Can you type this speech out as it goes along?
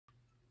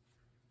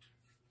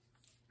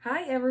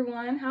Hi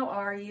everyone, how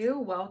are you?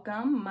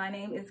 Welcome. My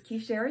name is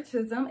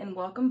Kicherra-Chisolm and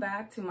welcome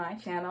back to my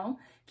channel,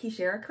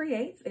 Kicherra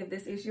Creates. If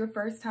this is your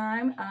first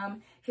time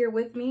here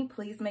with me,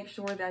 please make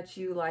sure that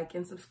you like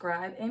and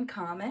subscribe and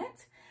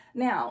comment.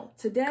 Now,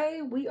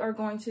 today we are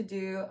going to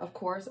do, of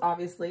course,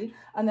 obviously,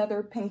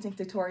 another painting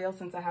tutorial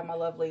since I have my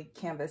lovely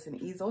canvas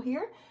and easel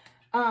here.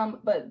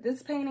 But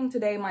this painting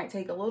today might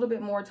take a little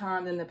bit more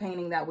time than the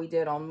painting that we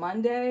did on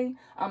Monday.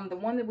 The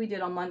one that we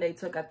did on Monday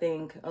took, I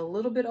think, a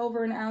little bit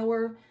over an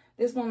hour.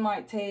 This one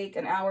might take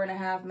an hour and a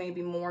half,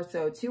 maybe more,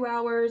 so 2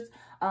 hours.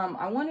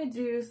 I want to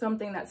do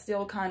something that's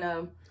still kind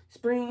of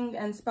spring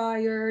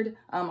inspired.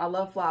 I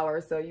love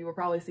flowers, so you will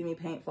probably see me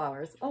paint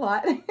flowers a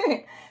lot.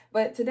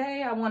 But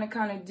today I want to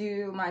kind of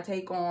do my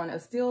take on a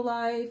still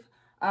life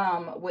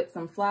with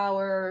some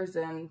flowers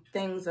and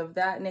things of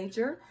that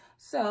nature.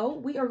 So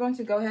we are going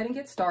to go ahead and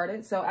get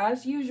started. So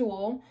as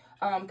usual,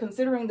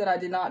 considering that I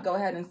did not go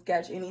ahead and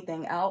sketch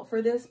anything out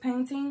for this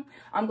painting,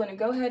 I'm going to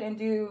go ahead and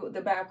do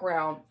the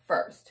background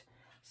first.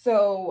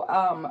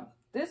 So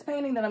this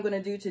painting that I'm going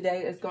to do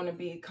today is going to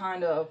be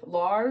kind of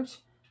large,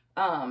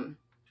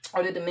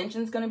 or the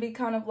dimension's going to be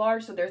kind of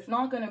large, so there's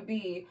not going to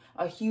be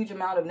a huge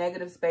amount of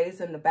negative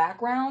space in the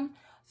background.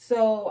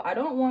 So I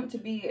don't want to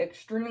be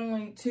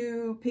extremely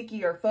too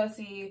picky or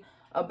fussy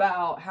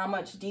about how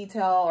much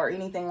detail or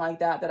anything like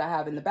that I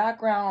have in the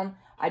background.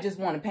 I just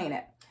want to paint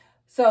it.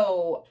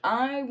 So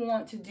I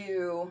want to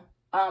do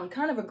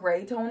kind of a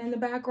gray tone in the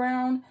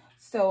background.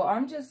 So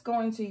I'm just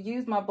going to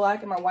use my black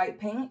and my white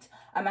paint.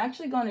 I'm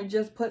actually going to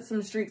just put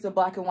some streaks of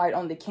black and white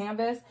on the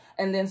canvas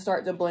and then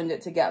start to blend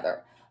it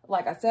together.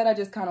 Like I said, I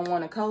just kind of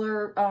want a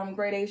color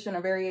gradation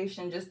or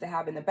variation just to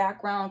have in the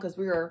background because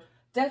we are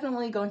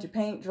definitely going to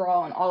paint,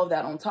 draw, and all of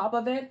that on top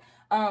of it.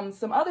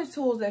 Some other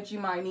tools that you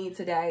might need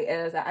today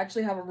is I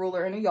actually have a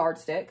ruler and a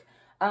yardstick.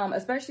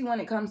 Especially when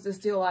it comes to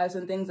still lifes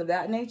and things of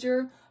that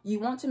nature, you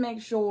want to make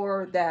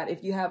sure that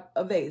if you have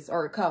a vase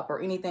or a cup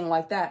or anything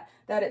like that,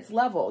 that it's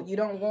level. You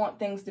don't want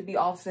things to be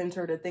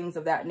off-centered or things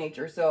of that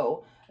nature.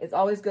 So it's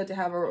always good to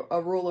have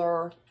a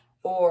ruler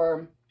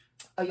or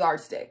a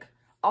yardstick.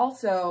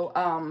 Also,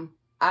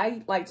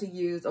 I like to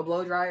use a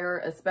blow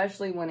dryer,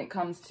 especially when it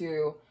comes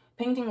to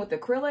painting with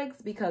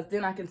acrylics, because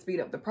then I can speed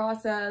up the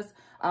process.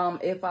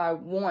 If I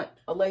want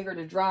a layer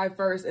to dry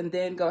first and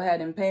then go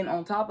ahead and paint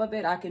on top of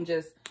it, I can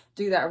just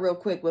do that real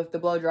quick with the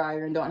blow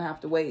dryer and don't have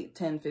to wait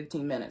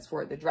 10-15 minutes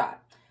for it to dry.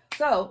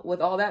 So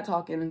with all that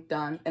talking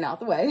done and out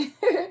the way,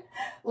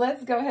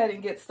 let's go ahead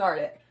and get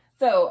started.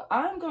 So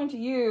I'm going to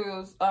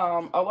use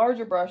a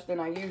larger brush than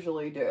I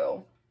usually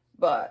do,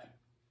 but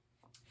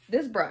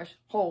this brush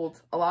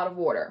holds a lot of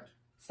water.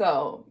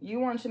 So you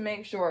want to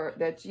make sure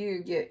that you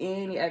get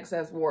any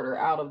excess water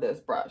out of this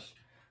brush.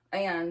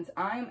 And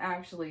I'm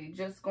actually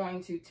just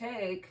going to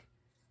take,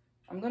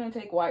 I'm going to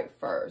take white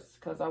first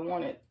because I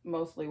want it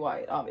mostly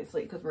white,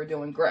 obviously, because we're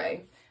doing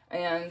gray.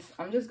 And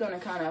I'm just going to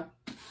kind of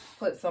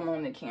put some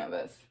on the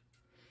canvas.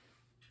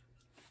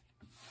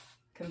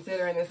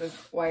 Considering this is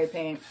white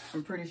paint,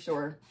 I'm pretty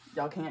sure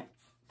y'all can't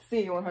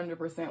see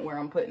 100% where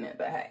I'm putting it,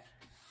 but hey,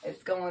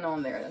 it's going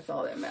on there. That's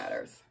all that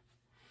matters.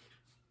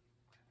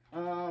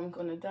 I'm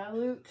going to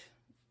dilute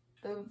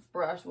the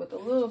brush with a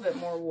little bit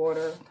more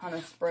water, kind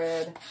of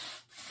spread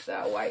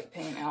that white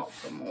paint out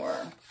some more.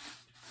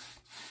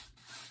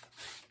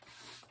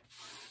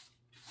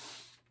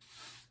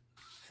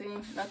 See,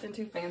 nothing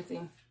too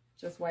fancy,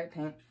 just white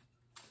paint.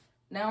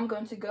 Now I'm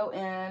going to go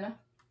in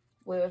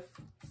with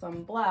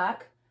some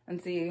black,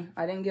 and see,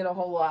 I didn't get a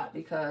whole lot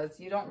because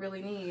you don't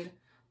really need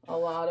a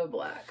lot of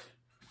black.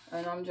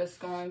 And I'm just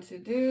going to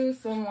do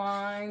some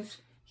lines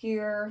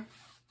here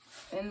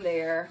and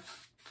there,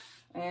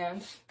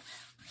 and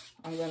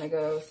I'm going to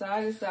go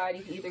side to side.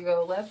 You can either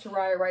go left to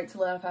right, right to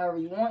left, however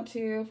you want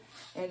to,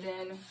 and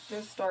then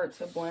just start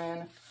to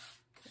blend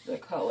the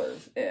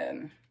colors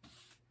in.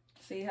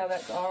 See how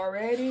that's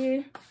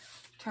already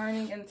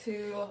turning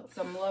into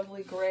some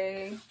lovely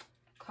gray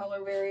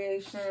color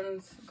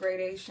variations,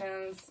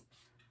 gradations.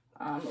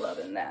 I'm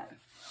loving that.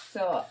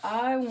 So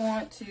I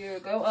want to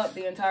go up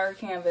the entire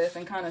canvas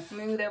and kind of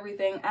smooth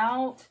everything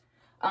out.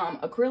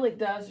 Acrylic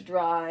does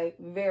dry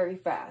very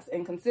fast,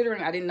 and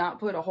considering I did not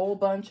put a whole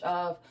bunch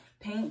of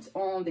paint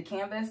on the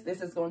canvas,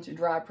 this is going to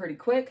dry pretty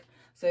quick.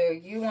 So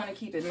you want to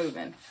keep it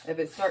moving. If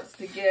it starts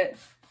to get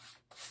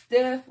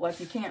stiff, like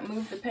you can't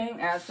move the paint,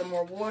 add some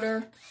more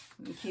water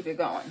and keep it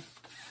going.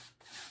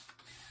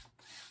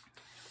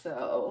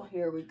 So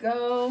here we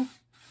go.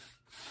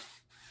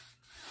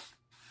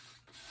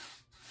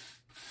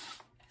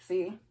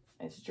 See,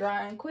 it's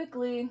drying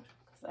quickly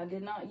because I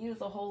did not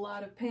use a whole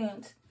lot of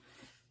paint.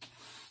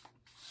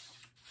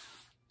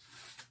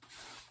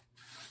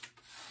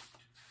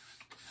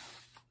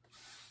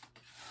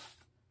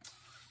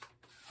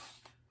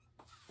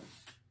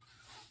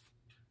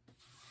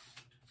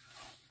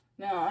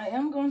 Now I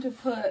am going to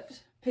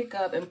pick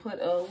up and put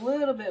a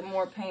little bit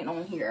more paint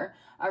on here.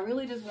 I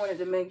really just wanted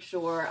to make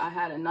sure I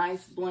had a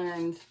nice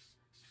blend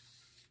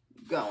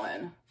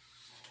going,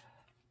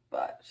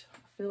 but I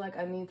feel like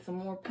I need some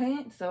more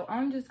paint, so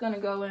I'm just going to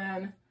go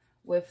in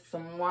with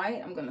some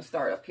white. I'm going to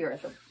start up here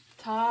at the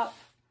top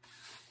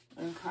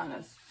and kind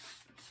of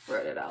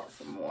spread it out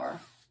some more.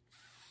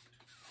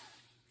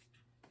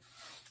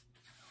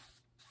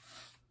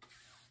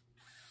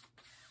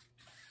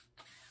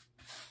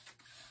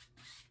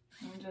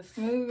 I'm just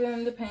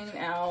smoothing the paint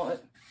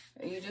out.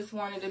 You just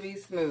want it to be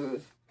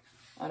smooth.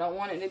 I don't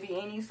want it to be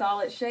any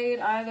solid shade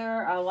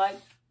either. I like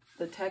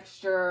the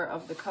texture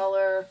of the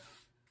color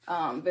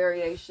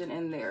variation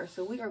in there.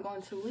 So we are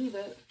going to leave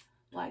it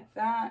like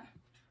that.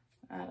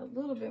 Add a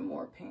little bit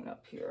more paint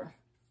up here.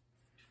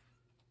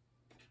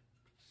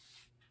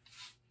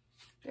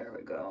 There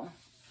we go.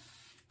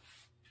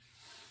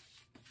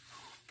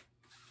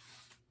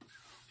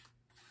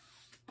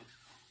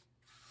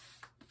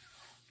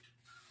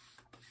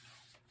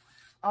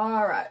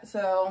 All right,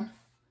 so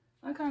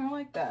I kind of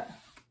like that.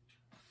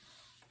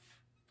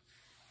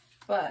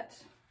 But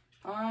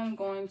I'm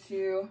going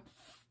to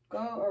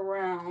go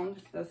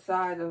around the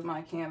sides of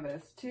my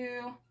canvas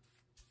too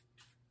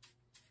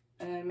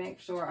and make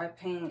sure I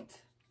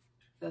paint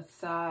the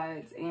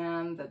sides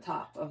and the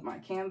top of my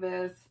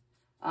canvas.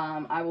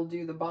 I will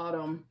do the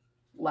bottom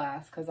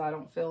last because I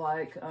don't feel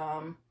like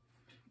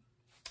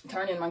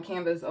turning my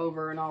canvas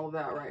over and all of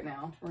that right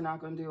now. We're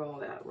not going to do all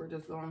that. We're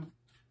just going to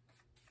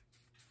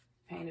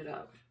paint it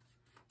up.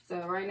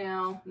 So right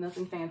now,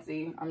 nothing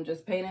fancy. I'm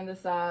just painting the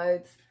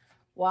sides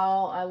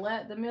while I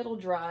let the middle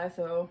dry.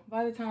 So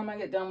by the time I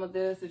get done with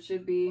this, it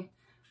should be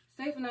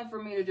safe enough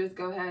for me to just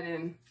go ahead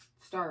and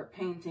start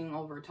painting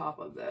over top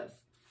of this.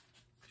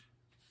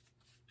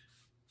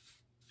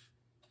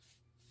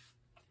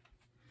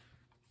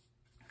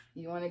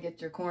 You want to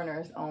get your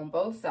corners on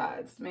both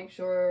sides. Make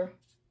sure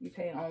you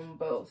paint on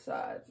both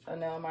sides. I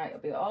know it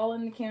might be all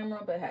in the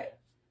camera, but hey.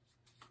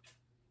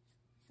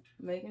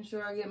 Making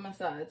sure I get my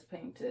sides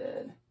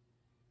painted.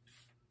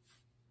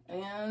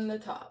 And the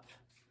top.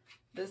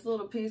 This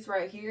little piece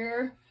right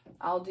here,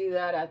 I'll do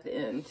that at the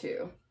end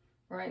too.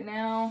 Right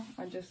now,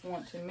 I just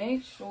want to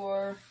make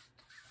sure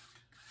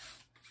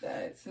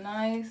that it's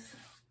nice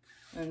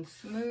and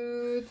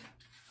smooth.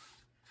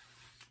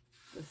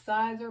 The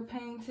sides are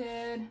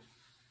painted,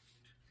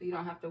 so you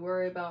don't have to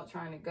worry about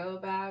trying to go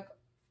back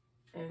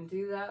and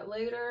do that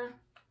later.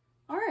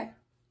 All right,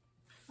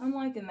 I'm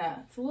liking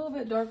that. It's a little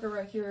bit darker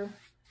right here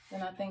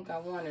than I think I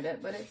wanted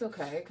it, but it's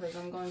okay because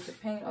I'm going to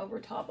paint over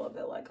top of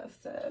it like I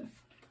said.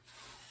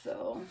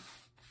 So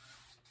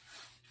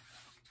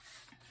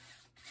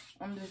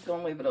I'm just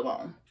gonna leave it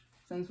alone.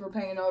 Since we're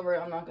painting over it,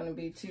 I'm not gonna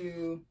be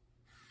too,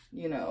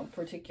 you know,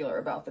 particular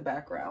about the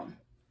background.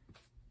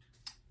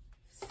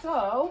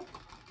 So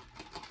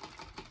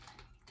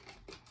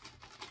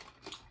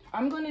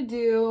I'm gonna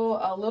do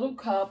a little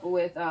cup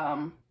with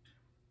some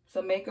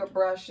makeup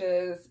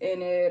brushes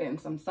in it and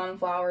some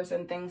sunflowers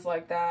and things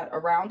like that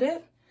around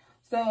it.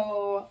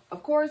 So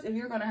of course, if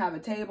you're gonna have a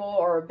table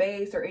or a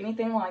base or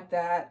anything like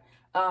that,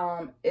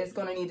 it's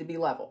going to need to be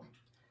level,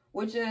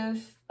 which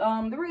is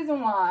the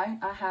reason why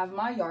I have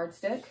my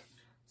yardstick.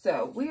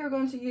 So we are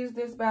going to use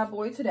this bad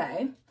boy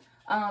today.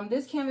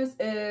 This canvas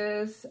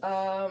is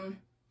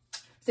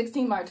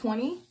 16 by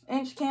 20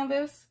 inch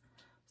canvas.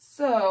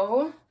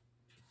 So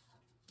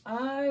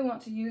I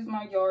want to use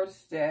my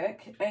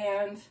yardstick,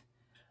 and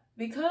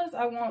because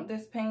I want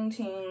this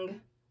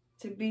painting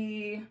to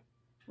be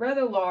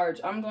rather large,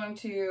 I'm going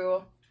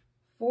to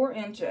 4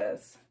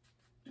 inches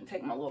and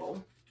take my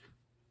little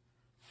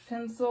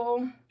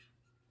pencil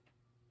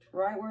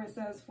right where it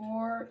says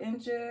 4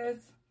 inches,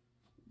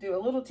 do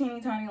a little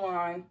teeny tiny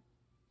line,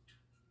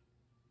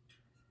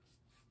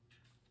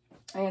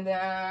 and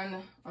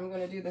then I'm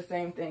going to do the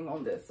same thing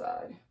on this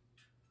side.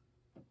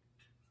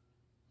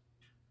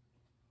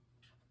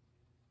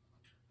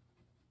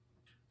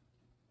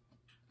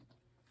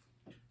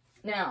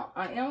 Now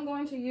I am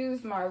going to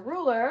use my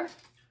ruler,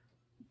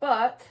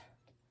 but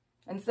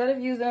instead of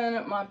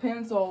using my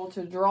pencil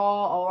to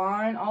draw a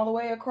line all the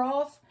way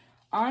across,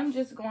 I'm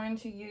just going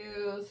to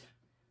use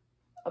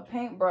a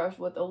paintbrush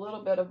with a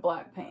little bit of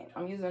black paint.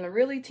 I'm using a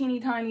really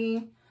teeny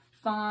tiny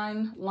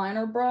fine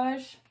liner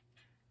brush.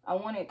 I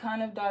want it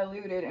kind of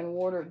diluted and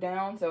watered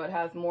down so it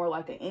has more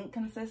like an ink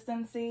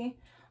consistency.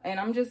 And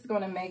I'm just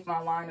going to make my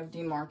line of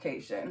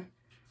demarcation.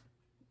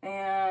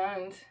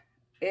 And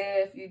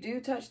if you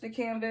do touch the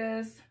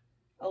canvas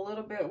a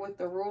little bit with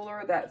the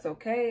ruler, that's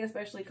okay,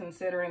 especially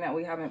considering that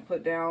we haven't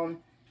put down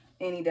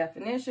any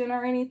definition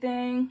or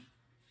anything.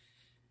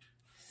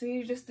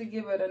 See, just to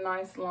give it a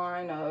nice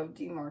line of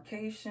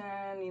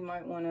demarcation, you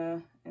might want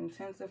to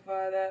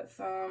intensify that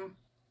some.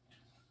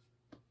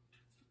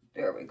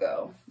 There we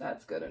go.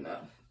 That's good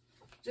enough.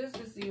 Just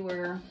to see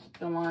where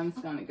the line's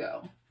going to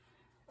go.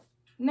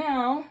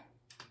 Now,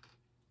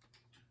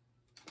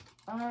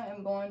 I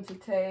am going to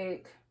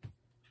take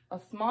a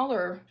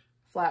smaller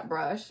flat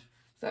brush.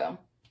 So,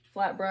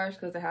 flat brush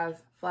because it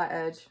has flat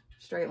edge,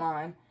 straight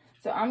line.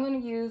 So, I'm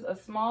going to use a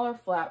smaller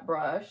flat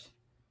brush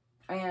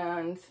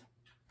and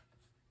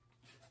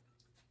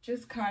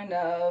just kind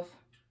of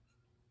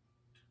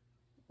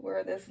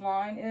where this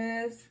line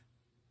is,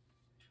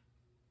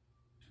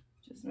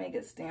 just make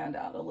it stand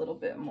out a little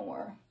bit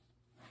more.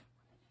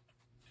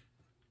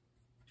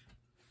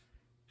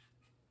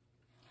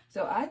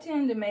 So I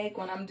tend to make,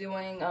 when I'm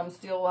doing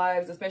still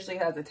lives, especially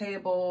as a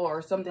table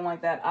or something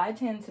like that, I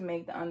tend to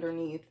make the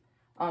underneath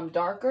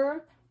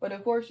darker. But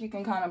of course you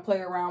can kind of play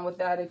around with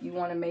that if you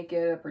want to make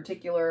it a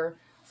particular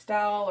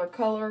style or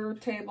color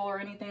table or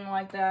anything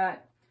like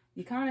that.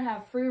 You kind of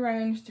have free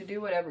range to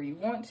do whatever you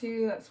want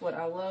to. That's what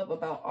I love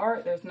about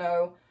art. There's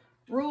no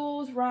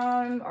rules,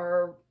 rhyme,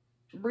 or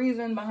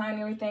reason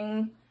behind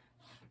everything.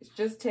 It's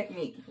just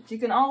technique. But you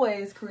can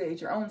always create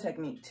your own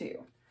technique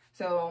too.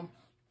 So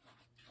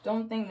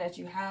don't think that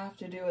you have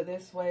to do it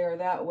this way or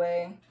that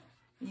way.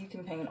 You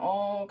can paint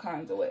all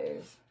kinds of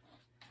ways.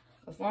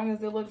 As long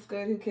as it looks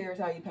good, who cares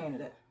how you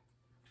painted it?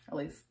 At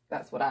least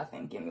that's what I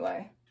think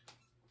anyway.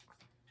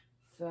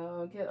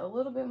 So get a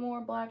little bit more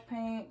black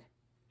paint.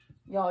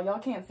 Y'all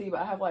can't see,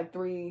 but I have like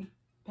 3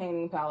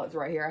 painting palettes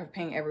right here. I have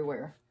paint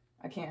everywhere.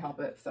 I can't help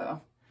it,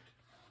 so.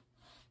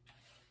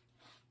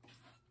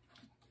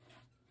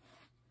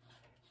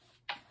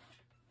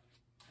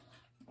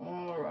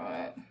 All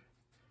right.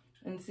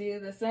 And see,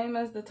 the same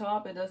as the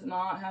top, it does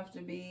not have to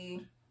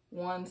be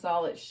one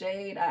solid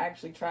shade. I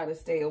actually try to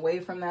stay away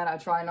from that. I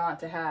try not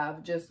to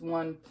have just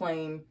one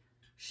plain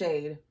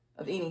shade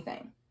of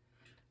anything.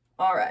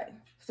 All right,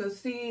 so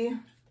see,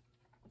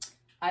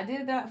 I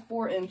did that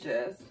 4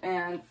 inches,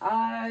 and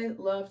I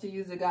love to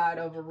use a guide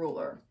over a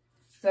ruler.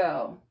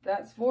 So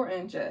that's 4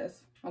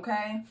 inches,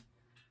 okay?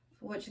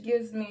 Which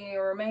gives me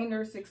a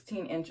remainder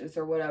 16 inches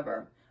or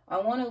whatever. I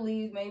want to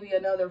leave maybe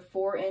another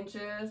 4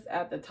 inches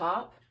at the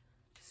top.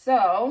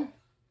 So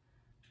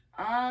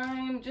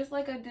I'm, just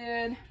like I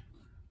did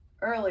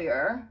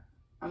earlier,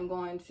 I'm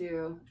going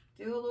to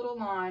do a little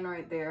line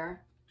right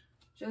there,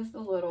 just a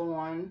little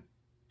one.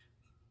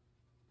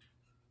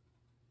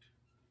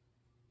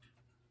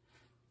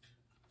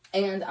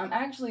 And I'm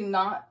actually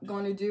not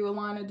going to do a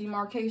line of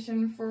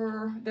demarcation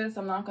for this.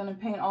 I'm not going to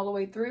paint all the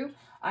way through.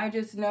 I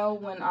just know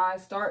when I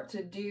start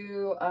to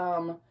do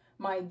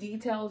my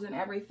details and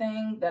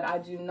everything that I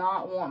do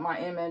not want my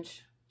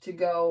image to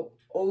go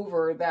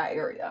over that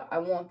area. I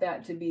want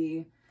that to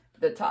be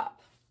the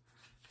top.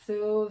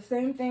 So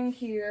same thing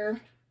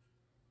here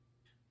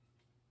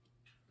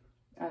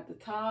at the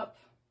top.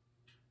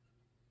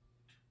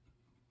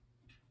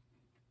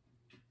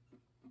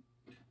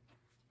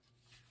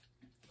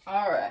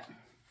 All right.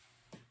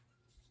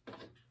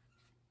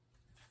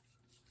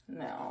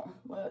 Now,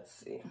 let's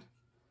see.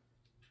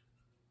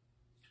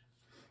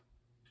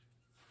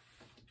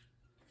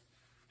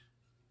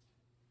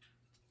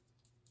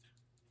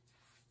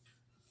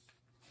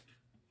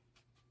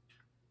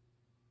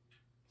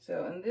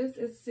 So, and this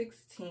is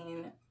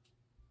 16.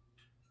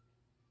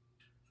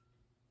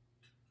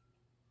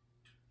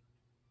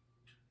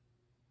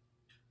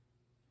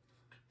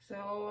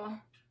 So,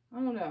 I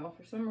don't know,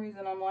 for some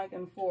reason I'm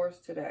liking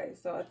 4s today.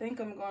 So I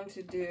think I'm going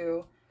to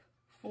do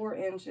 4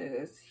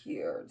 inches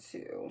here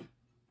too.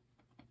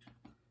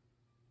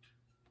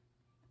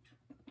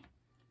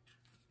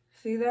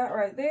 See that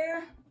right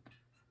there?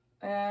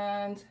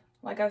 And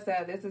like I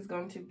said, this is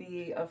going to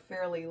be a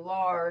fairly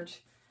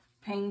large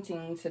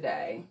painting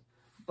today.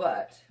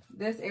 But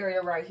this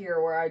area right here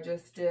where I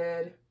just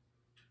did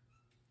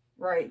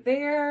right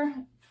there,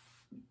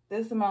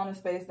 this amount of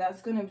space,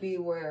 that's going to be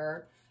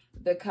where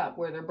the cup,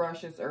 where the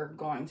brushes are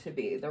going to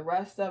be. The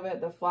rest of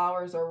it, the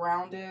flowers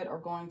around it, are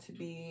going to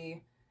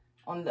be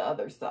on the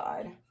other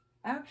side.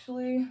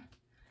 Actually,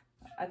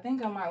 I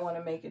think I might want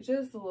to make it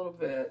just a little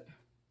bit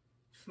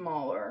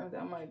smaller.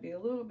 That might be a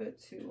little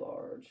bit too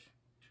large.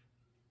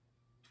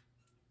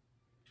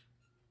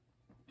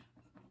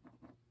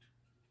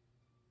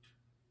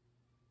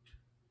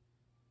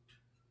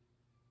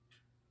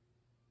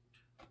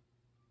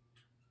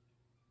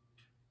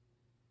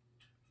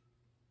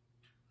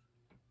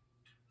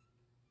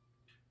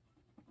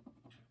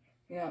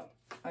 Yep,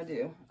 I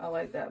do. I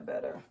like that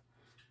better.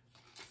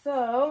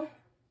 So,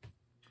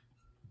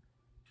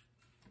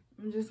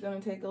 I'm just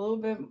going to take a little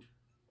bit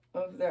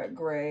of that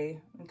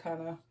gray and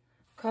kind of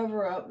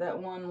cover up that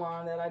one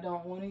line that I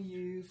don't want to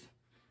use.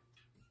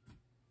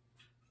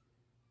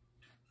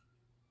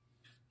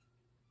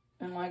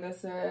 And like I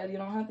said, you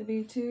don't have to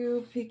be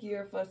too picky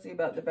or fussy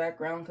about the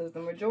background because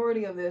the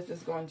majority of this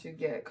is going to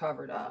get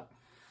covered up.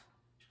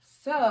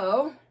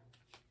 So,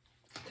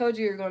 told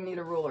you you're going to need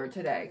a ruler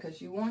today because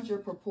you want your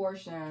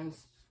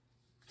proportions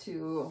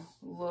to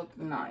look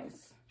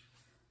nice.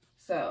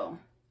 So,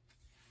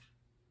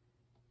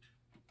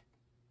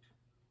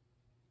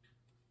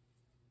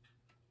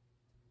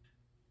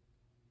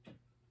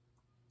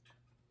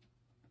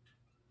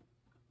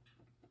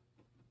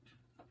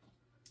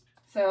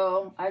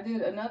 I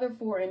did another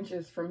 4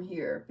 inches from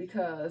here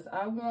because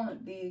I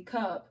want the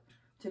cup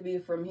to be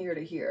from here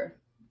to here,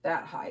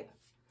 that height.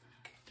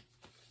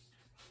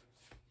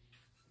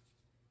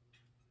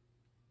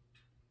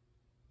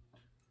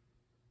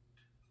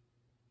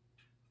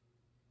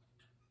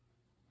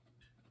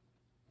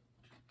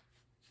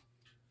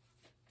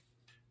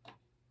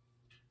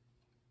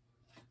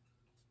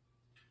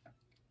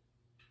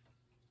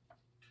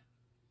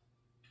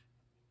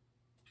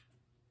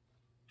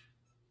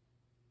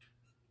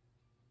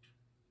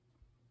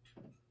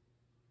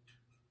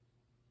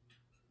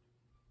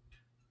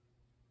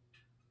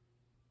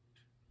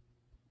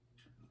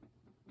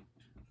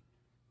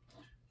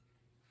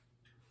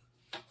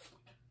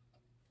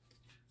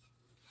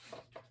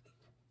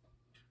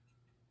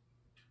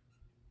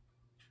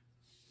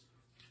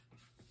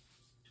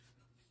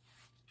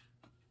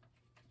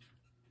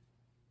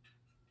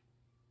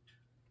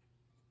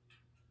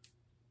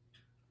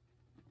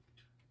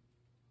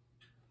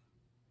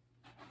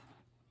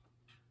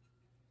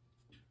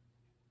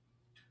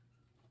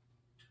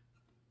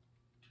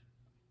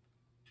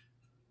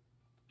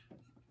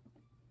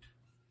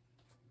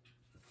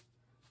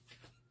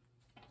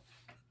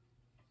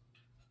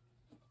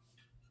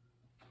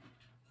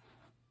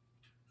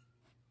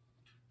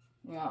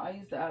 Yeah, I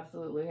used to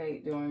absolutely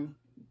hate doing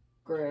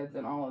grids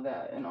and all of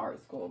that in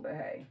art school, but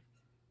hey,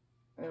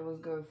 it was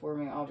good for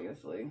me,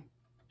 obviously,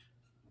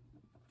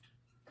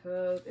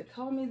 because it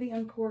taught me the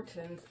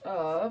importance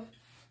of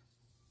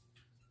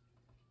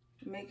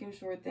making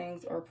sure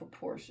things are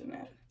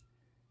proportionate.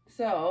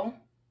 So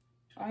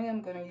I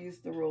am going to use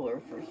the ruler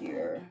for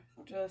here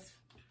just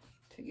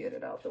to get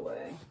it out the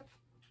way.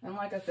 And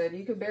like I said,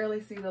 you could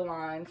barely see the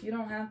lines. You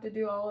don't have to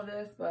do all of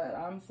this, but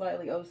I'm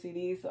slightly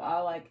OCD, so I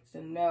like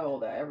to know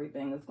that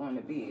everything is going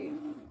to be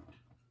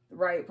the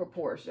right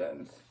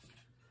proportions.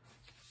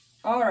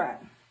 All right.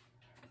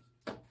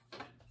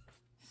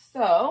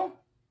 So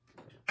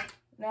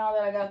now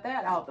that I got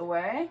that out the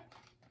way,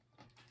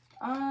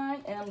 I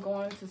am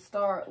going to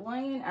start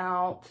laying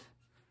out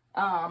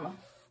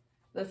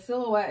the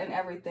silhouette and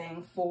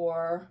everything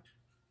for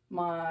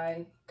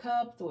my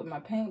cups with my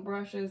paint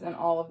brushes and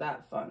all of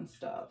that fun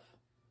stuff.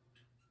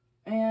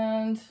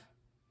 And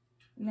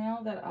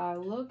now that I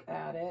look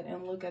at it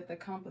and look at the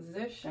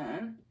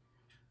composition,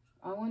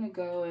 I want to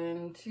go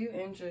in 2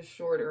 inches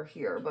shorter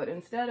here, but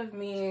instead of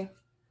me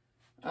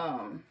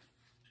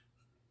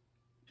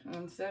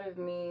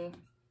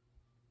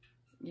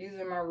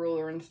using my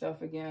ruler and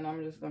stuff again,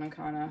 I'm just going to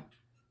kind of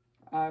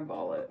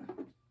eyeball it.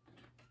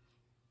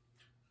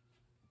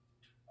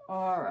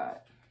 All right.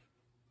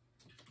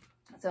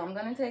 So I'm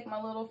going to take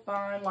my little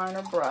fine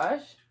liner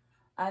brush.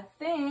 I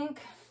think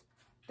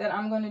that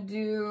I'm going to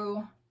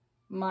do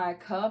my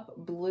cup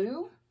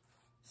blue.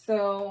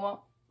 So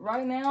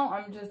right now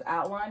I'm just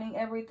outlining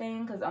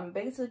everything because I'm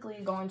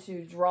basically going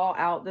to draw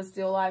out the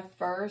still life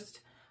first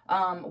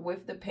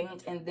with the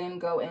paint and then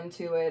go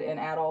into it and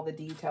add all the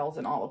details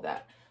and all of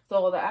that.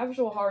 So the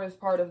actual hardest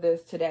part of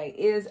this today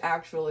is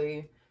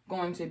actually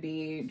going to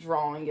be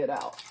drawing it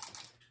out.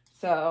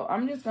 So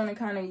I'm just going to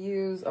kind of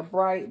use a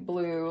bright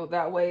blue.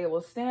 That way it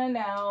will stand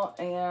out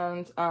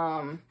and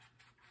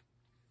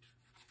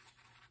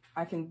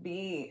I can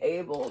be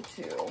able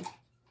to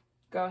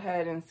go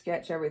ahead and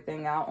sketch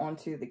everything out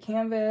onto the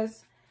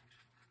canvas.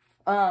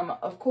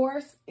 Of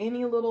course,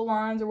 any little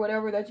lines or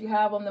whatever that you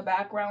have on the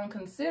background,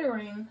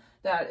 considering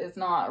that it's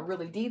not a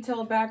really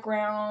detailed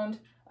background,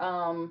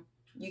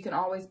 you can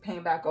always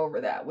paint back over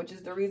that, which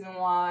is the reason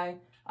why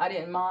I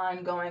didn't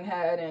mind going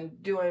ahead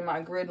and doing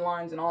my grid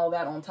lines and all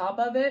that on top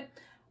of it.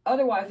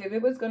 Otherwise, if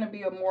it was going to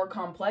be a more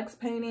complex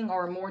painting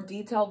or a more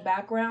detailed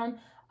background,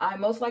 I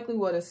most likely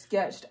would have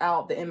sketched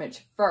out the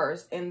image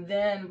first and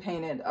then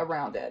painted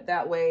around it.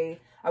 That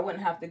way, I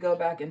wouldn't have to go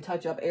back and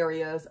touch up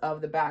areas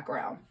of the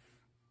background.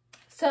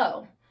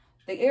 So,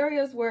 the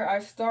areas where I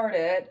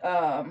started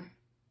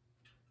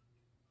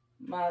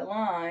my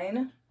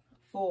line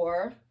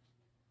for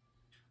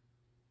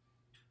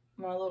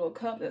my little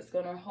cup that's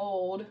going to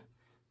hold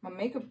my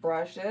makeup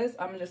brushes,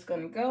 I'm just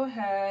going to go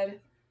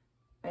ahead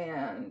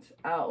and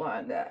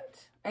outline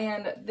that.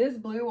 And this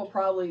blue will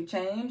probably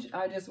change.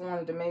 I just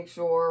wanted to make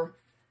sure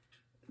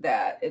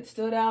that it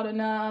stood out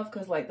enough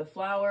because like the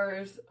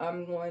flowers,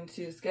 I'm going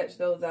to sketch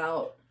those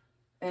out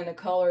in a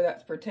color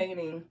that's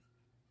pertaining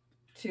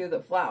to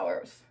the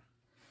flowers.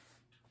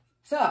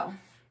 So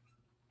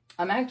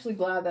I'm actually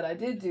glad that I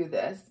did do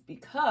this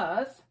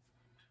because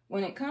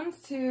when it comes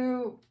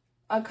to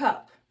a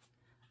cup,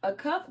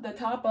 the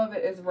top of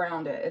it is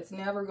rounded. It's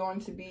never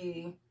going to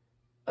be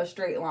a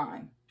straight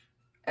line,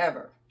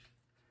 ever.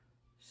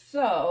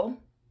 So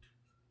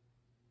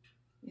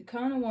you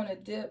kind of want to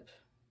dip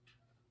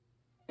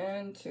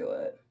into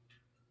it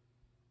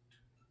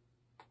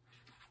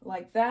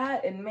like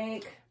that and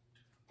make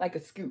like a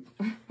scoop.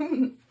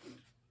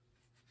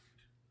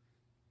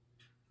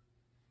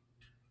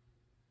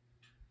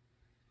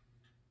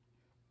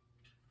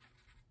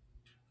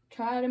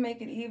 Try to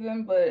make it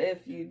even, but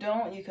if you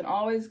don't, you can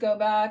always go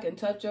back and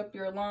touch up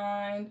your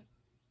line.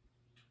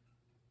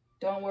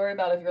 Don't worry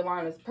about if your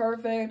line is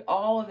perfect.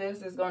 All of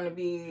this is going to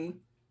be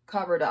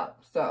covered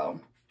up.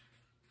 So,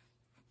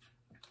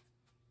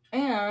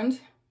 and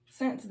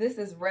since this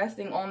is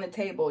resting on the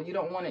table, you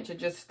don't want it to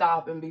just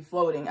stop and be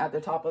floating at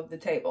the top of the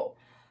table.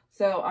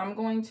 So I'm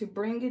going to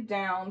bring it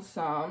down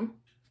some.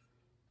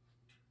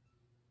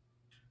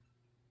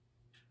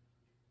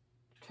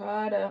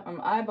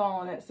 I'm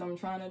eyeballing it, so I'm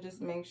trying to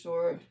just make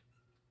sure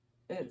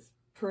it's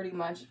pretty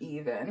much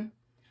even.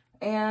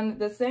 And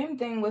the same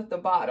thing with the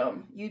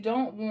bottom. You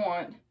don't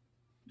want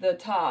the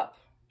top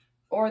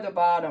or the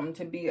bottom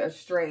to be a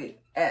straight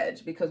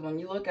edge because when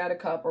you look at a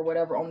cup or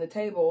whatever on the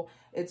table,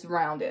 it's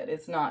rounded.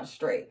 It's not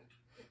straight.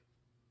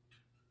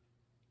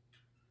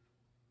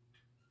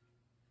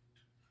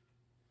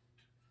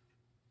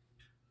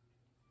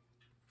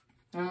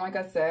 And like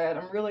I said,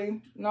 I'm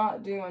really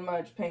not doing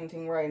much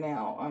painting right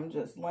now. I'm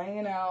just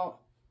laying out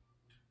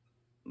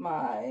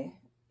my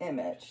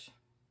image.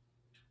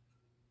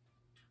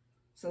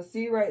 So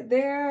see right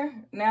there,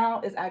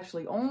 now it's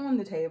actually on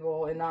the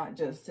table and not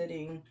just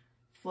sitting,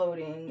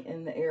 floating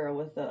in the air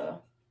with a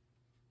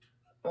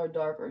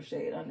darker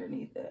shade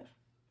underneath it.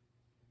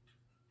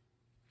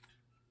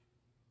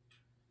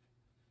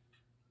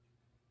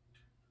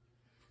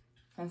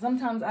 And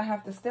sometimes I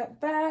have to step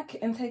back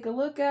and take a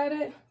look at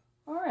it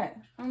All right,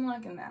 I'm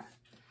liking that.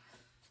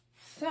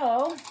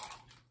 So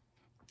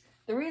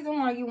the reason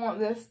why you want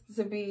this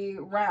to be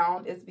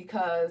round is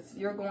because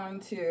you're going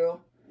to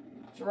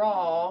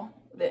draw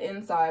the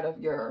inside of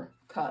your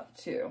cup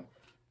too.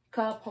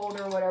 Cup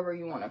holder, whatever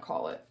you want to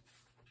call it.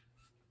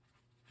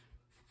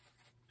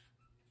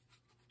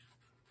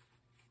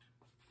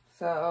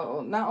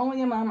 So not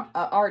only am I an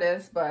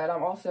artist, but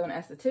I'm also an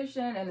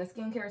esthetician and a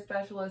skincare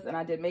specialist, and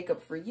I did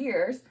makeup for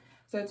years.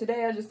 So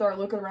today I just started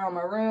looking around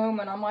my room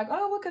and I'm like,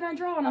 oh, what can I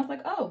draw? And I was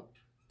like, oh,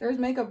 there's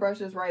makeup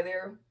brushes right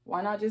there.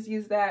 Why not just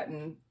use that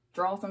and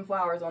draw some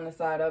flowers on the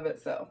side of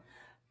it? So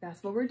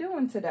that's what we're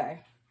doing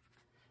today.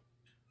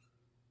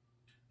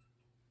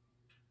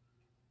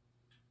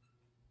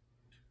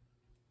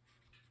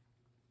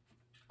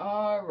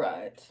 All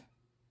right.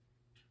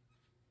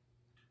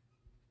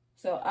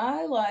 So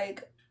I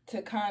like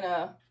to kind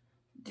of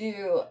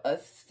do a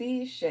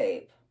C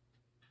shape,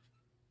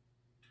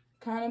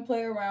 kind of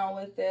play around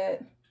with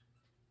it,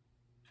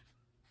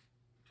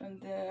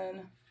 and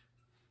then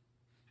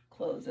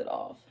close it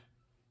off.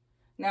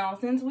 Now,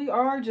 since we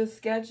are just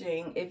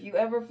sketching, if you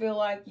ever feel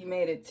like you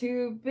made it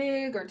too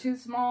big or too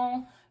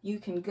small, you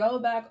can go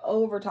back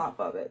over top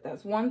of it.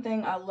 That's one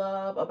thing I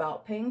love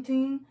about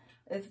painting,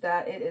 is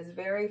that it is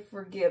very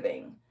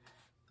forgiving.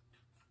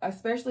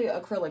 Especially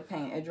acrylic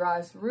paint, it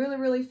dries really,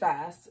 really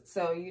fast,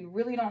 so you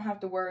really don't have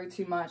to worry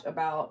too much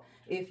about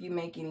if you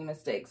make any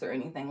mistakes or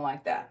anything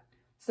like that.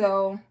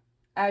 So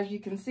as you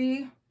can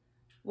see,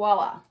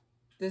 voila,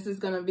 this is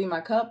going to be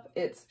my cup.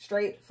 It's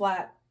straight,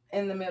 flat,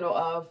 in the middle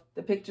of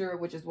the picture,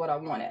 which is what I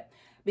wanted,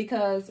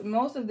 because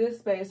most of this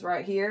space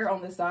right here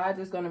on the sides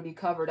is going to be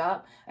covered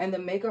up, and the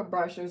makeup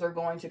brushes are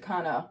going to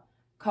kind of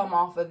come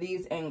off of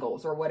these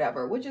angles or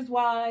whatever, which is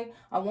why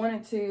I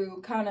wanted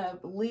to kind of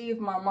leave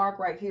my mark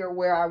right here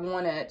where I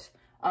wanted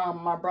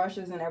my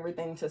brushes and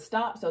everything to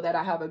stop, so that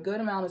I have a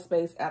good amount of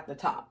space at the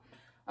top,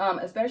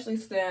 especially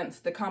since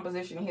the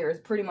composition here is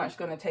pretty much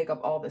going to take up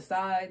all the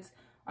sides.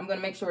 I'm going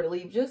to make sure to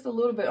leave just a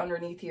little bit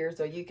underneath here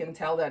so you can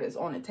tell that it's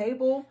on a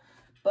table.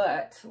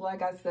 But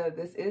like I said,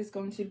 this is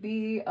going to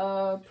be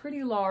a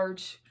pretty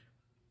large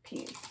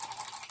piece.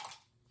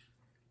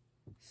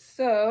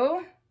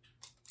 So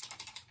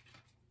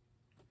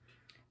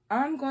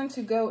I'm going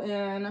to go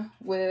in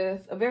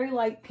with a very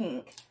light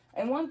pink.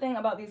 And one thing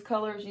about these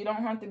colors, you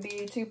don't have to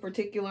be too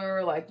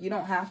particular. Like, you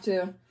don't have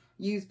to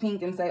use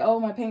pink and say, oh,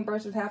 my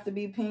paintbrushes have to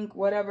be pink,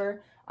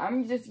 whatever.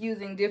 I'm just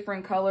using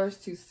different colors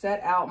to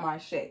set out my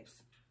shapes.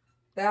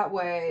 That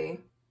way,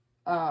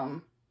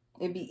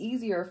 it'd be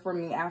easier for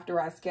me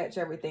after I sketch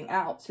everything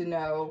out to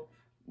know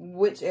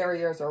which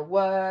areas are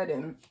what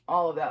and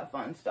all of that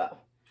fun stuff.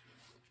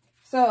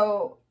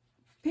 So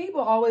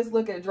people always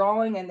look at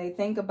drawing and they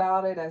think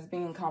about it as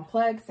being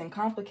complex and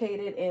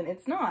complicated, and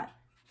it's not.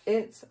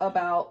 It's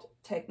about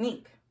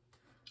technique.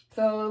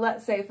 So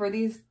let's say for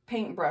these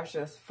paint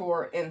brushes,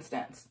 for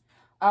instance,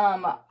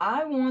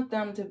 I want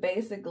them to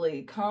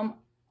basically come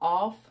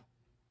off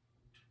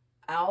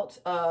out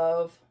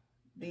of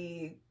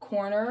the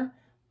corner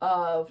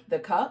of the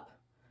cup.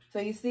 So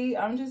you see,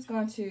 I'm just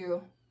going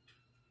to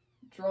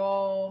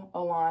draw a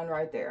line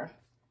right there.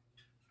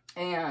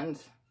 And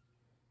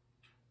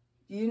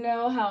you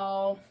know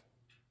how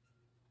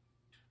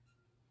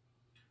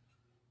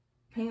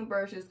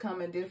paintbrushes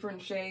come in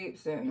different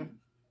shapes and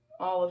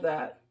all of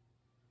that.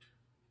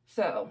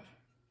 So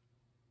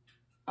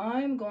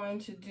I'm going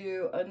to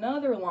do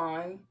another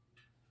line,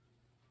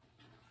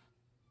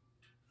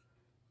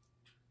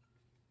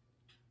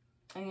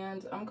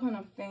 and I'm going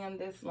to fan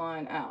this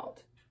line out,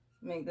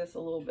 make this a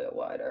little bit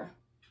wider.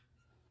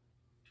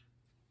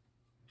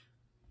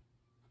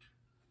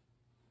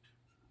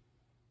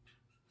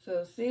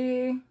 So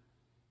see,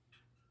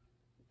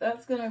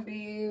 that's going to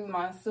be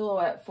my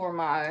silhouette for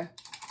my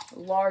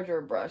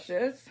larger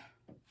brushes.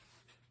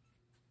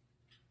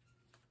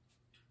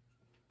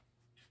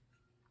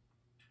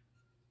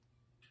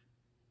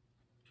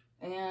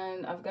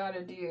 And I've got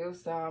to do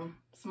some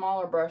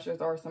smaller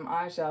brushes or some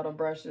eyeshadow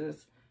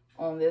brushes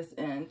on this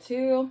end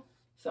too.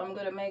 So I'm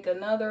going to make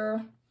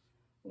another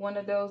one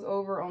of those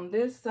over on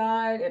this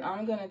side, and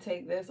I'm going to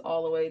take this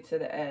all the way to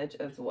the edge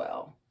as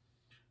well.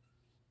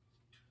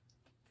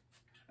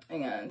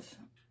 And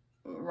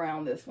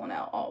round this one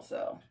out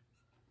also.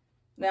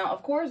 Now,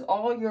 of course,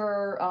 all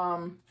your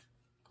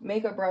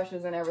makeup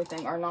brushes and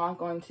everything are not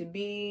going to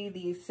be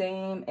the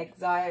same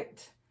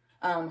exact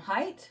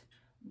height,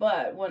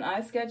 but when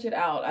I sketch it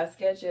out, I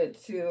sketch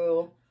it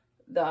to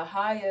the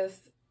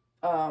highest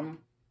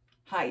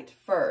height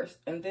first,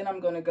 and then I'm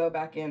going to go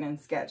back in and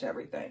sketch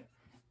everything.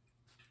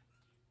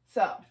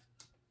 So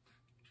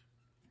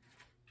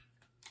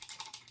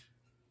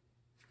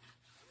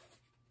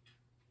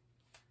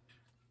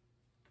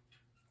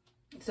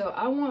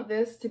I want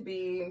this to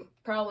be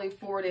probably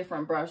 4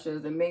 different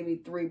brushes and maybe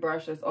 3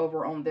 brushes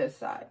over on this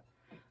side.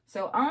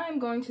 So I'm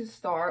going to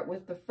start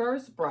with the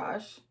first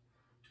brush,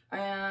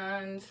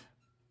 and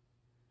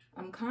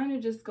I'm kind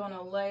of just going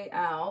to lay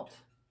out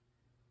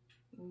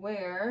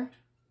where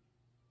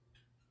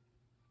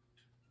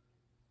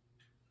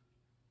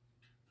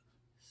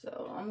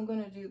So I'm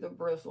gonna do the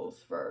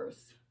bristles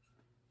first.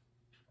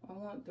 I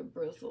want the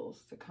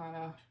bristles to kind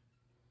of,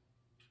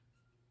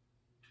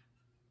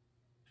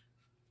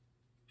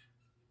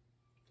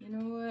 you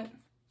know what?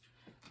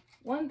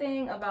 One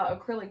thing about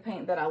acrylic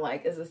paint that I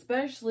like is,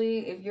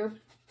 especially if you're,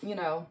 you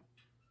know,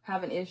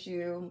 have an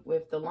issue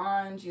with the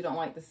lines, you don't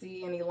like to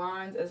see any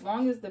lines, as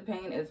long as the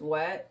paint is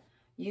wet,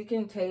 you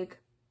can take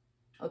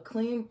a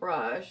clean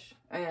brush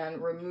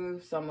and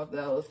remove some of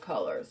those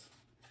colors,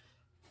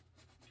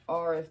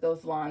 or if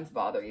those lines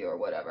bother you or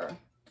whatever.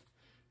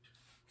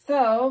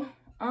 So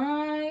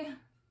I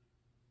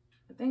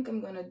think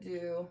I'm gonna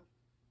do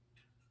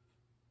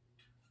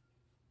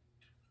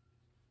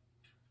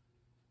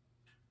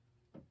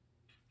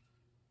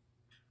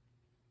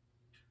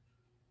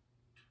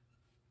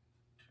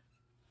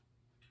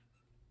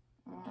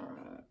all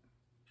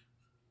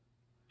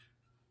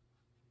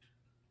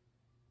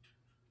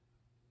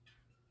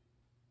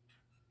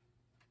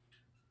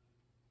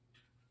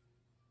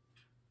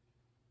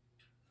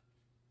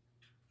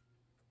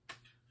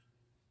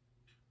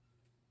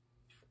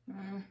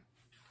right.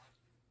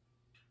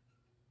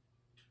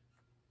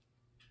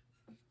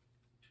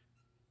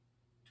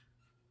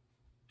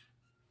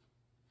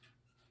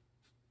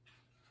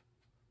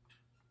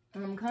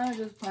 And I'm kind of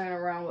just playing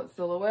around with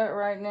silhouette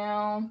right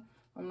now.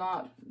 I'm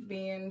not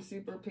being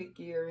super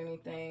picky or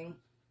anything.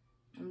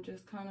 I'm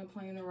just kind of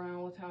playing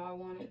around with how I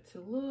want it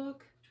to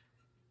look.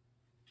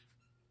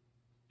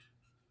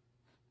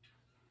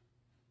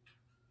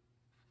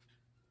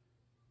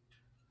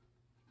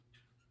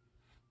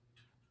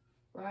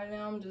 Right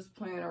now I'm just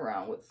playing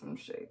around with some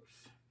shapes.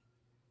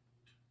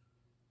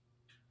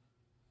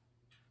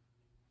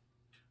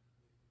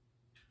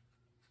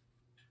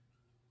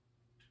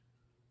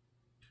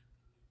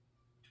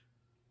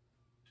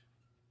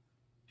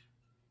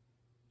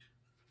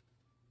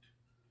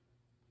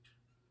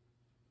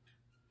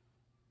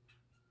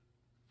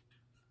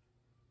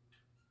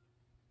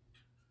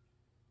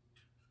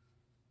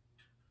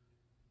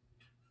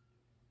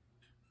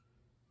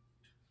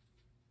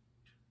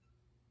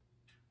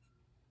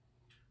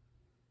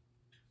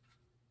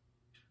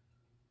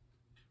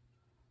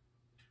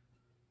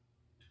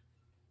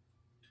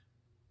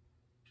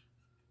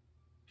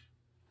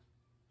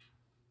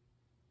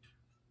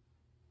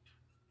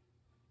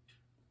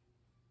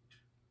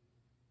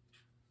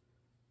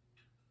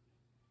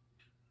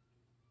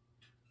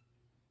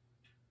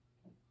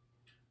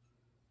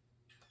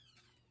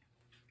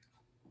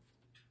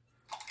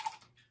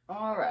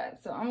 All right,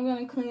 so I'm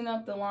gonna clean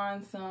up the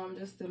line some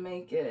just to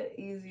make it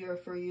easier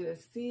for you to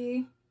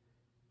see.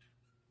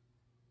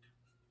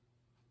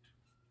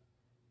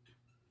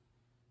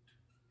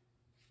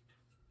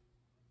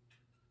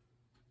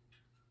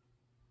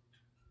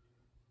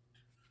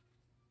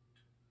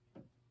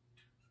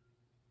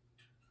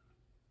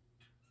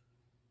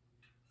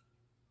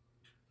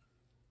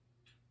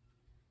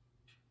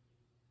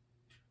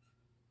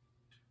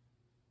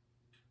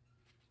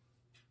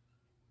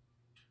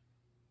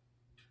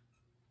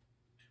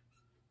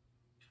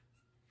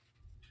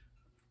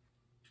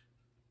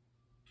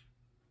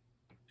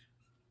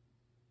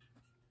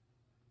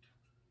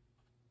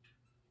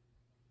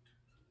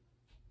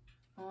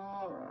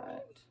 All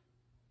right.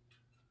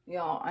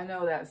 Y'all, I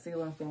know that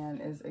ceiling fan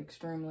is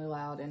extremely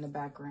loud in the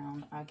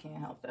background. I can't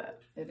help that.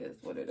 It is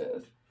what it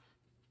is.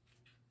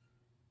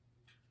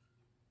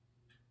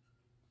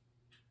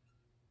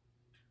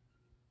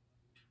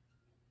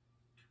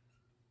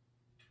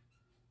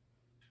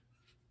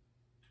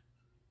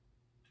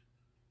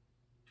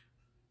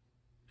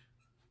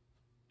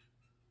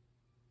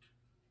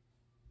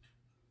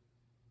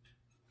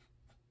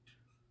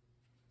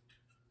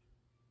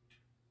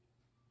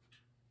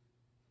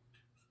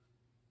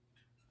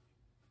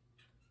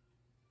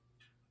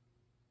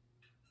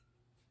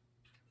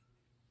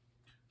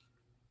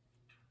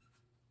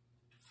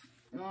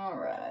 All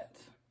right.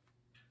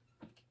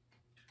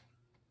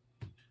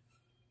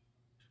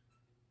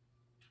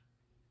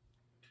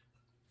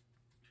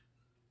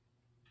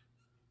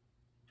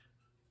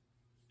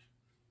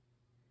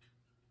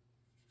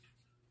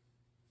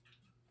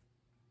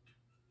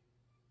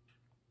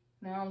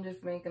 Now I'm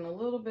just making a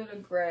little bit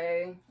of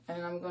gray,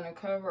 and I'm going to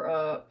cover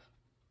up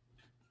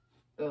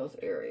those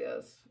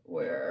areas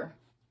where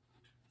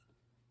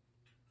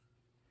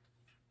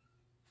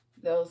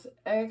those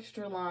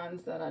extra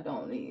lines that I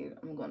don't need.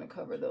 I'm going to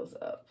cover those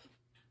up.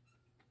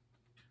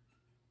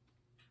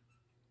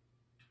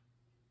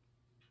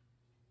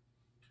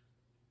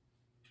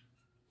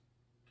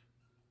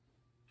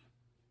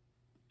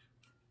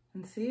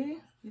 And see,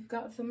 you've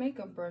got some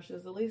makeup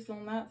brushes, at least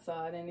on that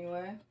side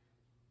anyway.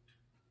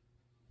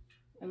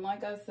 And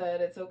like I said,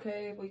 it's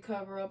okay if we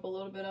cover up a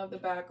little bit of the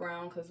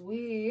background, because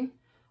we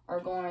are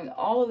going,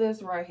 all of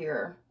this right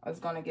here is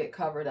going to get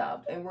covered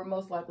up. And we're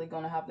most likely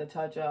going to have to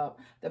touch up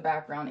the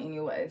background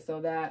anyway.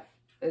 So that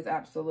is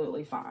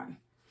absolutely fine.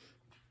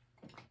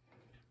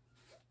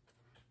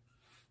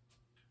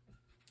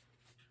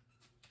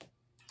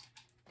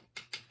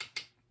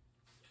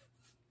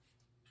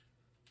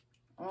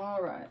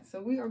 All right,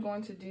 so we are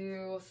going to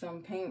do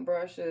some paint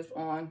brushes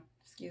on,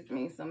 excuse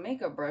me, some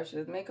makeup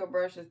brushes,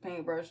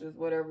 paint brushes,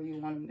 whatever you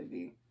want them to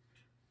be,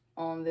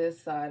 on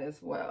this side as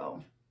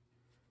well.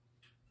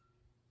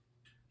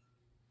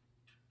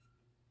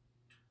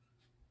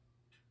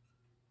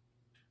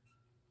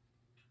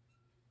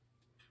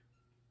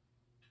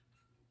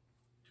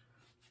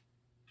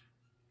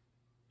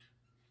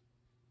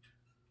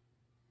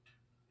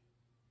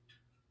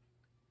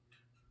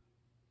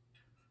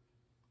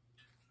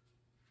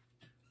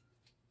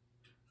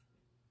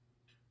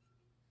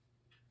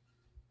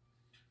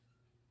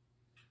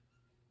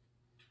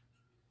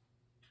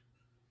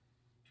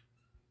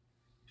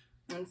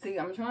 And see,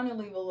 I'm trying to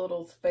leave a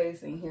little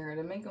space in here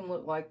to make them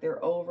look like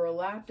they're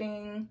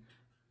overlapping.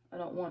 I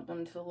don't want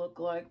them to look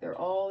like they're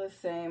all the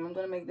same. I'm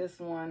going to make this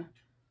one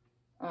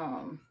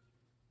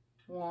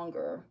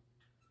longer.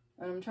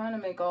 And I'm trying to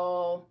make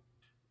all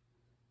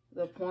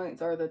the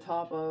points or the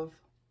top of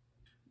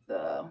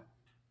the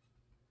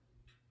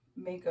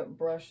makeup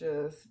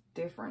brushes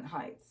different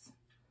heights.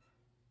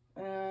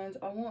 And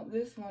I want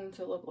this one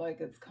to look like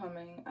it's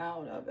coming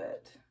out of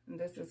it. And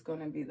this is going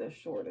to be the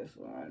shortest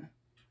one.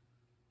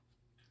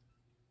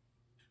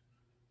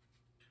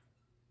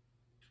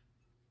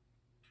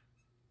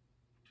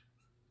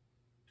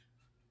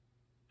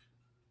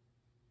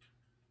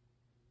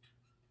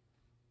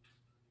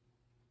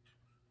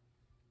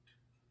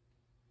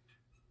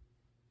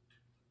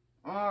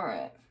 All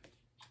right.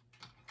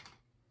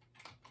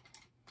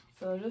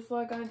 So just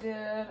like I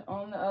did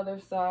on the other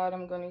side,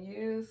 I'm going to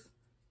use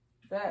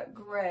that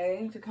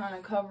gray to kind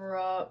of cover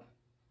up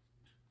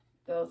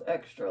those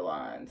extra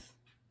lines.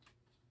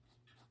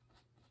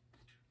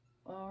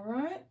 All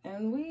right,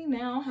 and we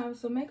now have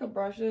some makeup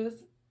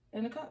brushes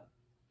in a cup.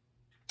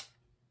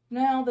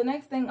 Now, the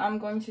next thing I'm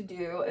going to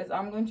do is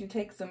I'm going to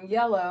take some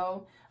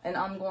yellow and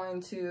I'm going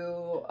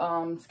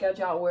to sketch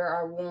out where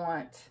I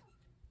want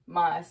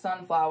my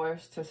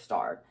sunflowers to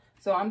start.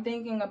 So I'm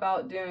thinking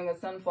about doing a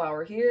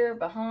sunflower here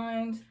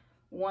behind,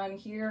 one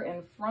here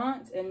in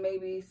front, and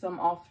maybe some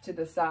off to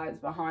the sides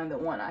behind the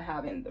one I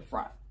have in the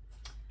front.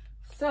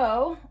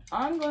 So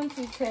I'm going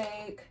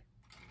to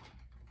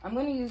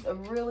use a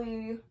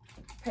really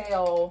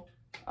pale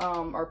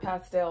or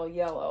pastel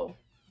yellow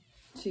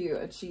to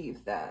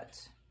achieve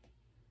that.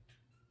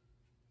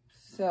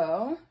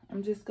 So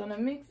I'm just gonna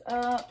mix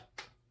up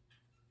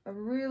a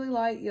really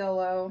light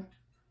yellow.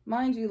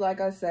 Mind you,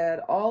 like I said,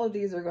 all of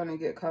these are going to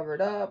get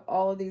covered up.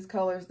 All of these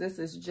colors, this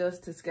is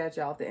just to sketch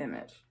out the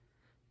image.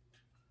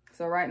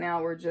 So right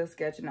now we're just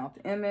sketching out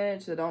the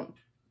image. So don't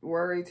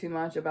worry too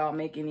much about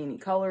making any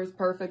colors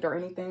perfect or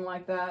anything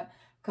like that,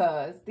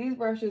 because these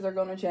brushes are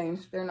going to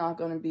change. They're not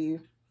going to be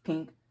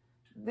pink.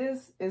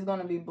 This is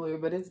going to be blue,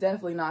 but it's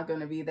definitely not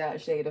going to be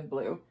that shade of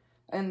blue.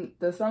 And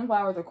the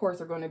sunflowers, of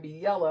course, are going to be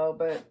yellow,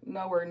 but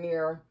nowhere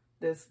near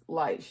this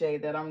light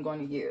shade that I'm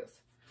going to use.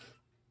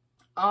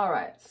 All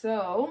right,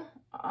 so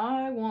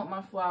I want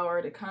my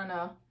flower to kind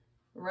of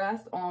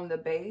rest on the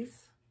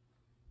base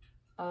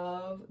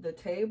of the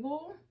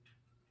table.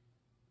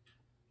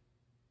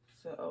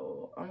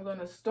 So I'm going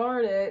to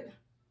start it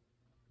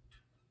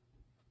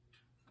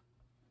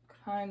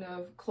kind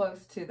of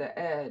close to the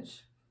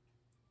edge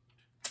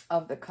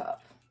of the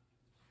cup.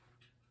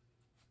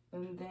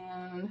 And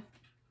then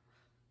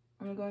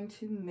I'm going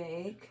to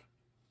make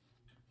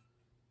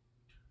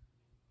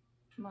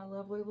my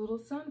lovely little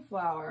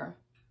sunflower.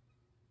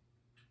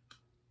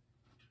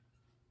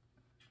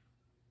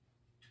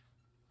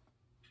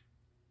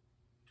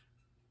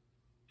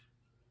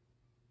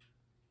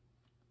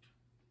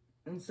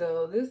 And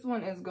so this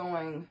one is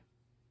going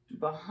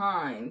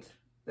behind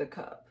the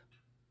cup.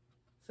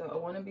 So I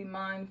want to be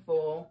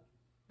mindful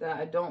that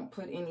I don't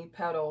put any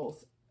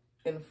petals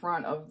in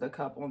front of the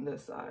cup on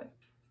this side.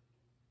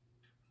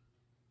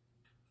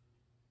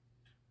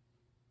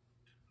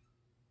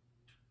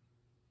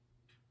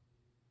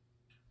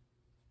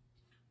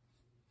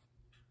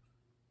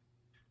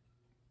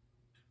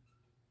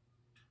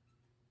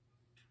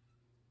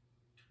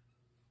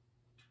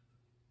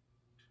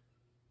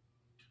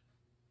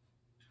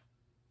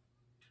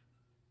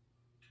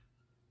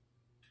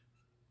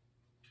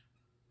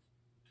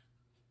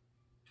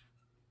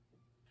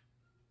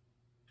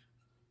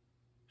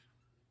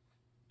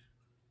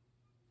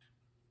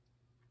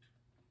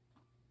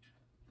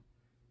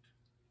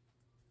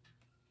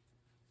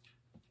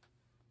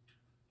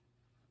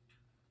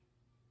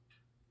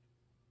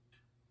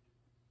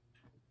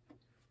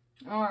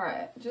 All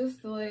right,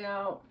 just to lay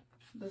out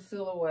the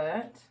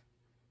silhouette,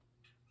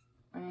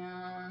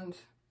 and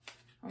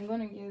I'm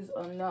going to use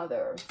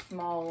another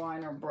small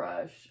liner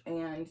brush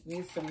and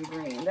use some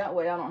green. That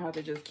way I don't have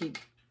to just keep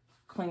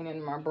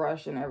cleaning my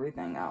brush and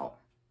everything out.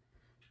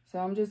 So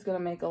I'm just going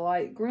to make a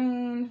light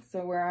green,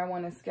 so where I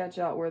want to sketch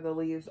out where the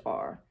leaves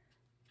are.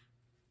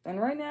 And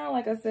right now,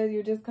 like I said,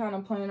 you're just kind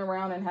of playing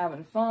around and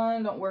having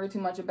fun. Don't worry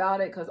too much about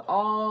it, because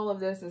all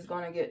of this is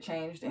going to get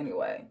changed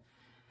anyway.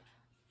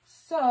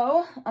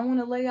 So I'm going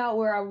to lay out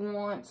where I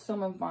want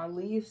some of my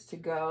leaves to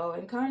go,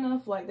 and kind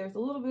of like there's a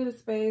little bit of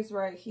space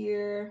right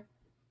here.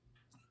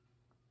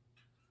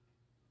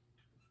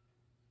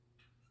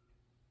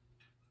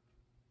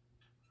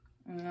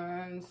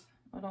 And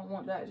I don't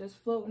want that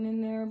just floating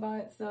in there by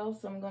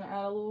itself, so I'm going to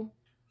add a little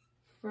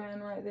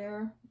friend right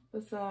there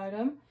beside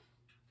him.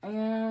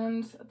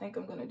 And I think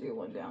I'm going to do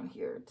one down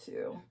here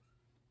too.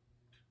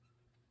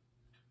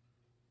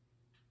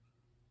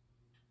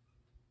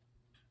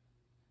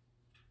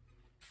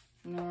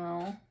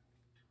 Now,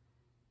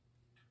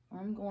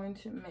 I'm going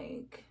to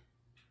make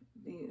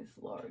these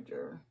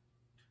larger,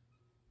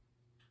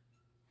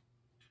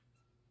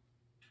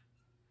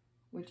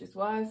 which is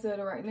why I said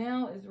it right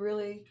now is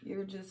really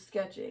you're just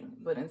sketching,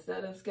 but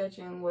instead of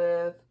sketching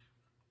with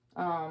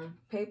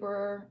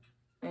paper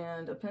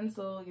and a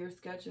pencil, you're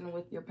sketching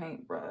with your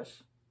paintbrush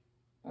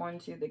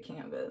onto the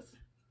canvas,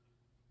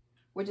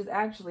 which is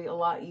actually a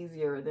lot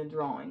easier than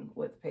drawing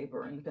with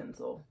paper and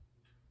pencil.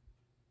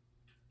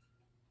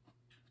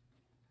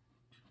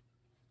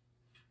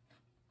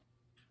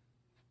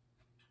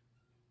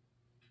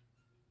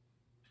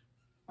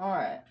 All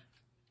right,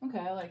 okay,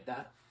 I like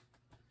that.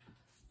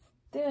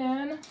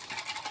 Then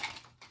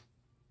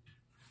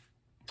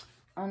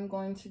I'm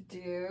going to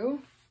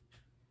do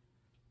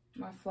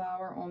my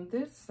flower on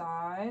this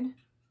side,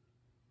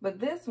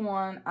 but this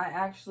one I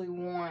actually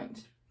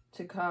want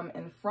to come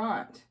in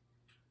front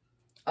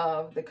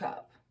of the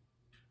cup.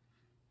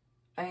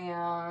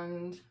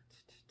 And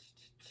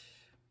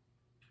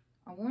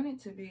I want it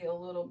to be a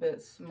little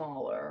bit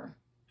smaller.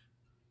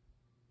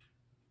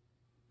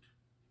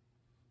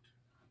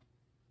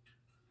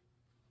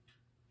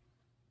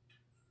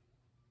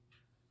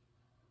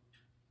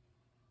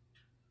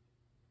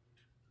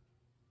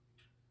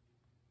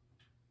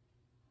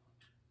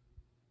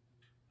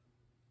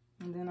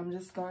 And then I'm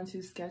just going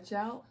to sketch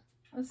out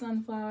a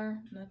sunflower,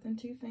 nothing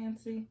too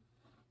fancy.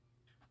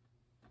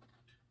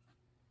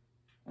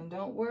 And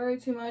don't worry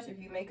too much if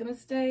you make a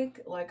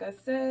mistake. Like I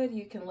said,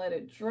 you can let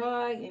it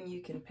dry and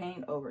you can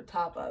paint over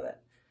top of it.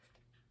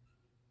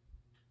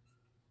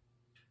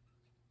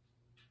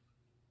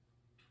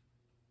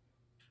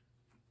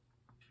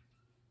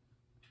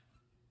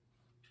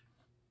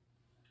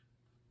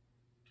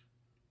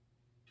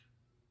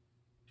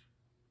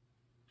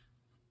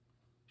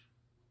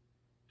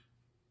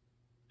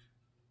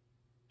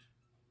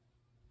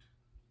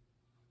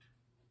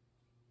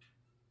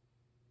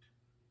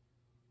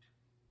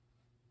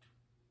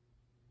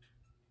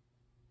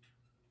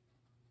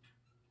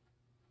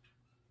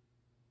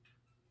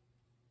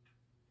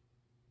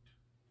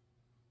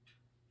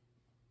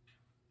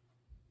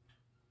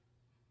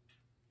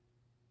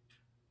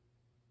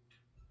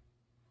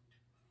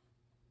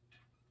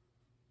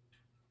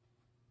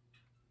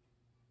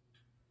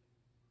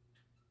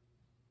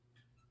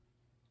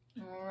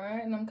 All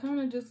right, and I'm kind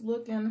of just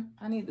looking.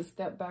 I need to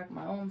step back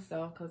my own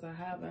self because I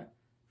haven't.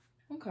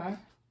 Okay.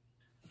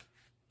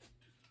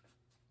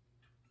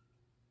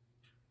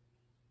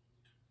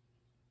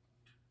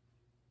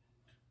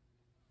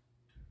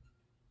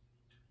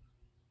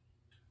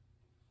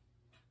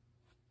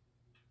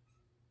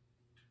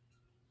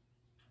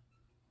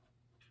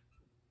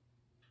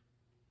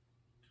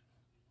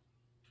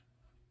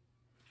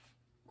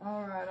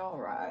 All right, all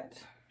right.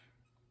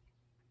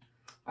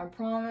 I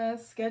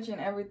promise sketching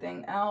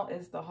everything out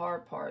is the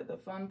hard part. The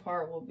fun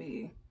part will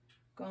be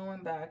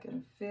going back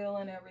and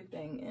filling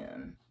everything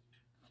in.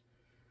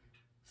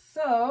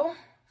 So,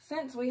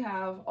 since we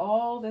have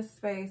all this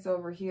space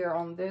over here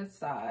on this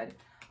side,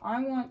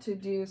 I want to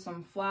do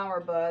some flower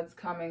buds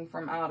coming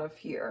from out of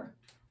here.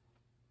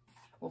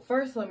 Well,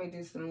 first let me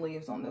do some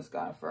leaves on this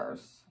guy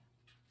first.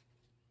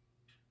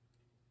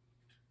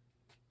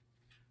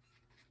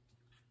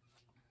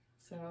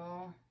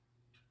 So,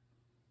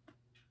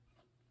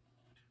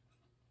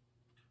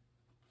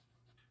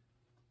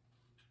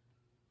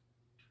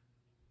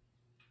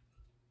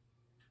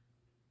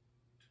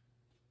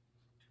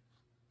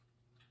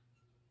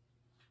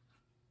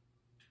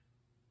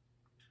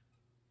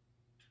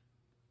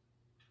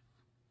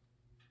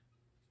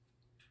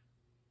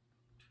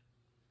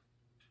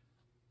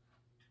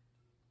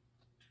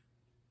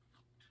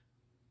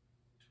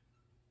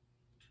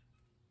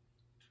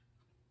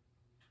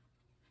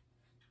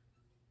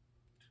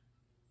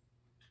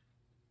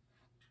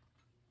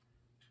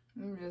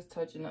 I'm just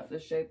touching up the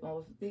shape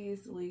of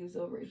these leaves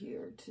over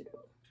here too.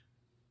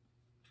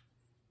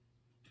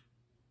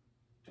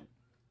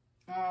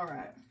 All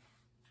right,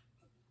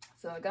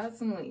 so I got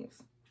some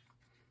leaves.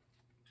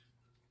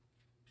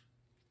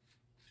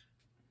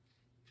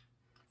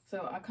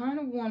 So I kind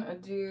of want to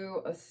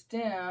do a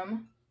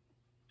stem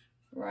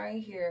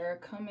right here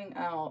coming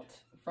out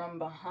from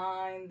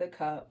behind the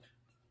cup.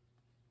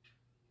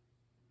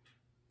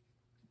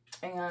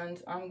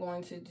 And I'm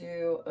going to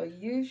do a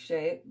U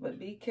shape, but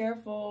be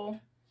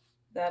careful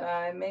that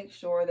I make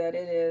sure that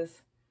it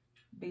is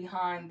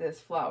behind this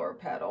flower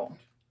petal.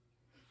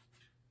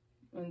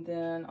 And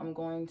then I'm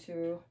going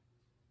to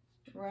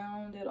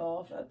round it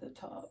off at the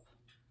top.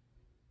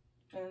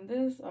 And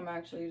this I'm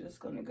actually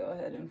just going to go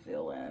ahead and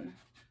fill in.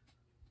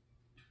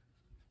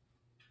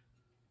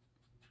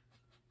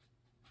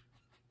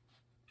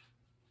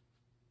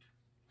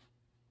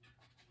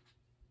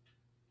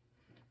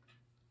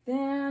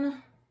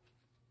 Then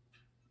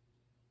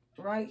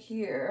right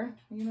here,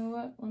 you know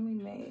what?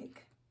 I'm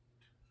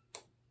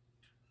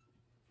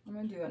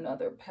gonna do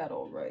another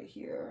petal right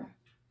here.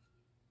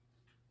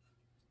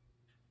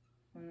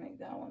 I'm gonna make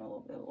that one a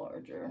little bit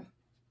larger.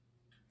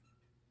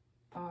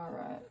 All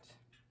right.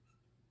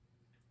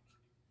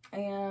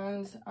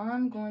 And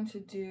I'm going to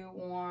do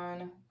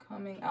one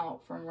coming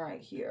out from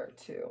right here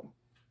too.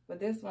 But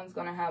this one's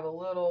gonna have a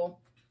little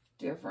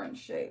different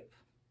shape.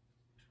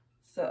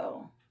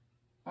 So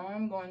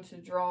I'm going to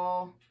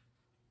draw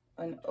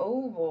an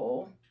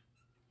oval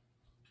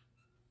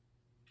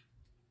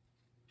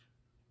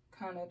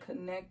kind of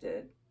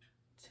connected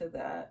to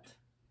that.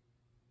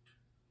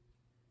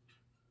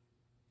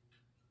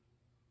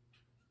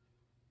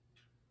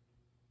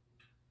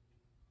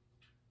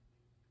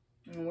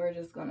 And we're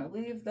just going to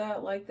leave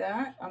that like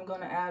that. I'm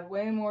going to add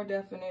way more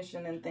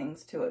definition and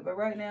things to it. But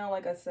right now,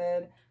 like I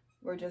said,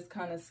 we're just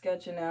kind of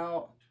sketching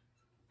out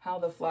how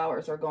the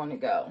flowers are going to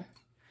go.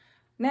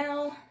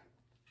 Now,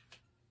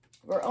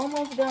 we're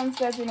almost done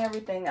sketching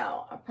everything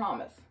out, I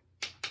promise.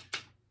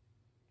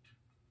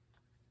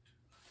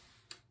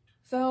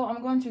 So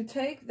I'm going to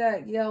take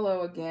that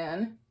yellow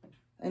again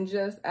and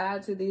just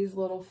add to these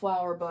little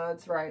flower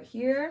buds right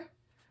here.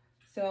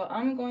 So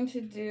I'm going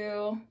to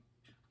do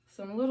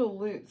some little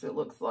loops, it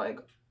looks like.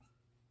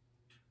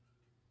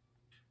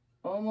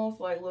 Almost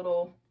like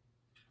little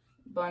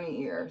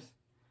bunny ears.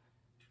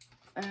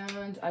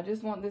 And I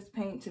just want this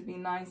paint to be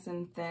nice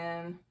and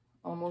thin,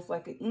 almost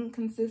like an ink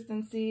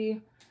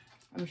consistency.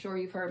 I'm sure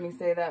you've heard me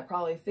say that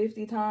probably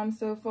 50 times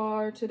so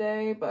far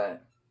today,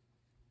 but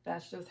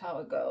that's just how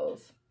it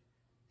goes.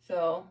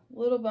 So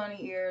little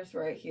bunny ears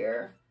right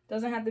here.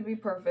 Doesn't have to be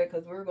perfect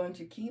because we're going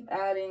to keep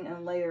adding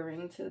and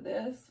layering to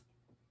this.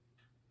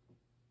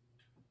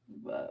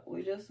 But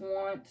we just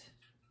want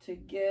to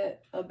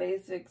get a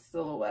basic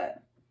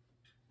silhouette.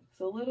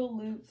 So little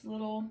loops,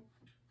 little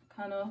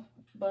kind of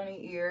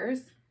bunny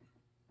ears.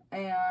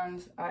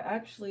 And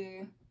I'm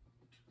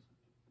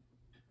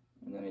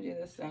going to do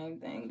the same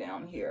thing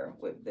down here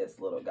with this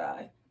little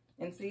guy.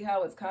 And see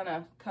how it's kind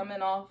of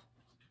coming off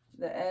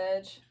the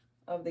edge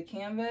of the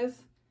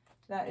canvas?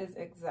 That is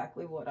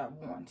exactly what I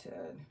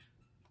wanted.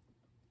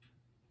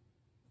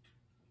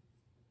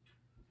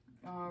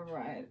 All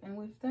right, and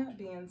with that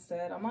being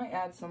said, I might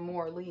add some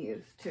more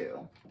leaves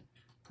too,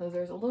 because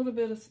there's a little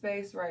bit of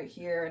space right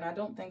here, and I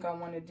don't think I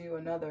want to do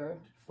another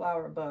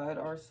flower bud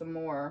or some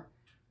more,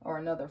 or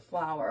another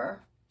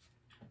flower.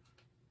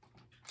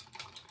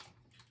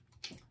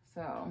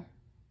 So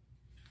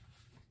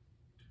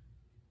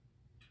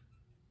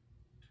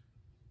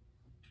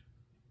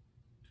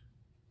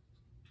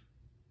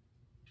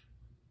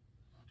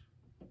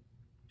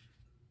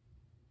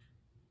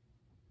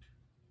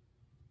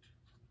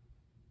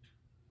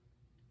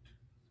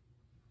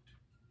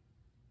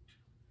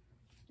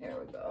there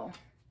we go.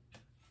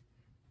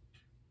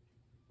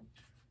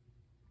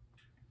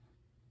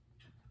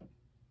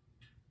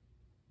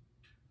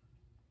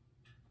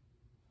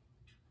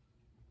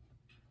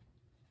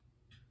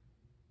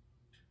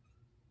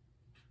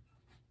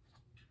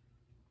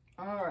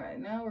 All right,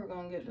 now we're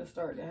gonna get to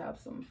start to have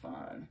some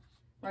fun.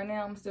 Right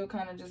now I'm still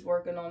kind of just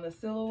working on the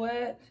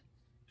silhouette,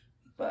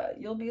 but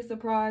you'll be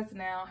surprised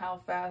now how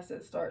fast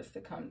it starts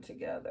to come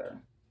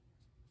together.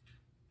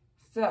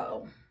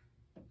 So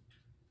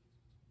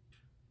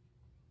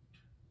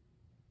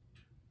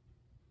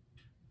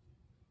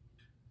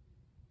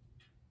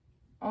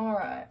all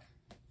right,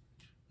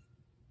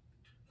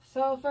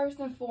 so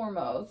first and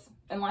foremost,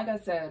 and like I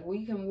said,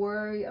 we can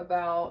worry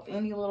about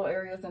any little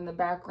areas in the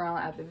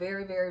background at the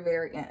very, very,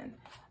 very end.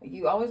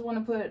 You always want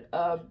to put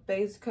a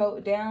base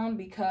coat down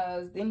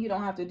because then you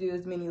don't have to do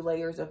as many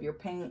layers of your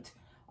paint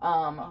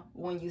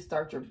when you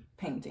start your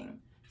painting.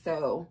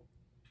 So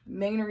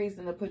main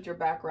reason to put your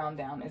background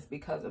down is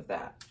because of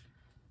that.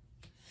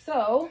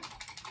 So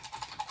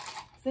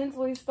since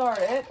we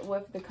started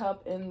with the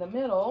cup in the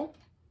middle,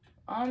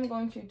 I'm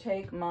going to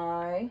take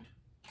my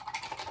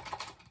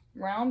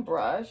round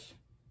brush.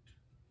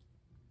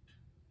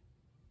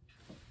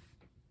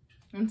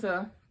 It's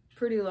a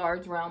pretty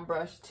large round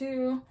brush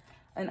too,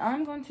 and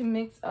I'm going to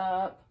mix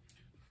up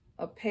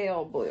a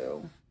pale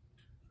blue.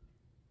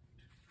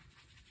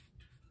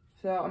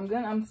 So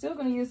I'm still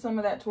gonna use some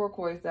of that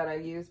turquoise that I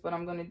used, but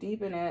I'm gonna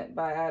deepen it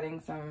by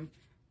adding some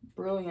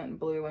brilliant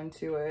blue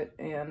into it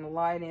and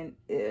lighten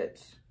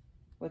it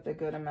with a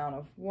good amount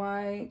of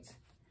white.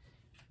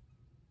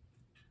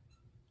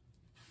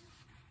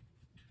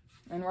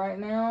 And right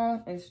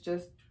now, it's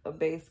just a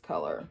base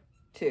color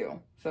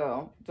too.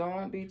 So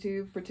don't be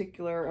too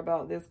particular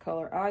about this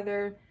color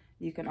either.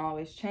 You can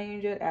always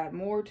change it, add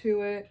more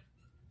to it.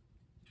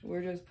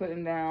 We're just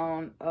putting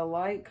down a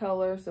light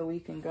color so we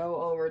can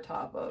go over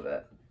top of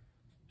it.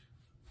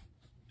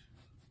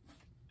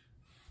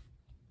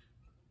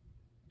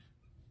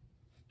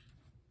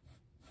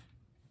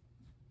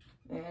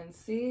 And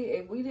see,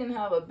 if we didn't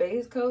have a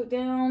base coat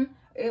down,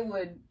 it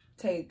would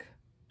take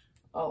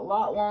a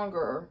lot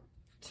longer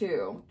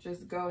to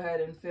just go ahead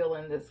and fill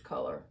in this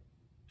color.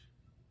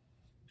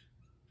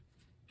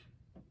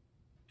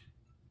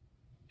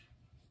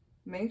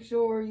 Make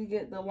sure you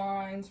get the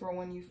lines from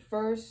when you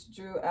first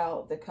drew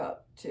out the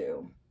cup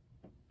too.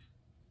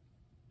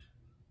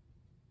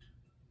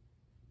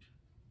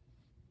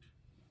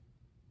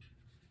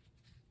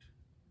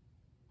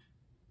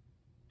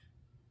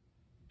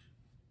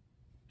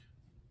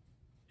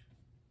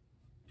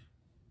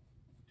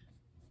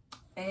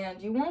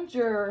 And you want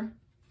your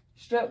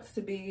strokes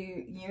to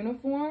be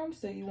uniform,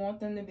 so you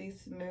want them to be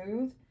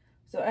smooth.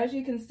 So as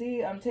you can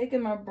see, I'm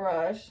taking my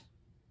brush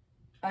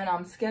and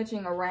I'm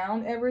sketching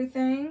around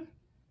everything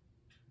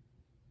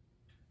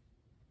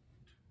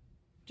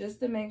just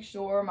to make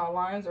sure my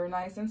lines are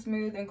nice and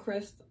smooth and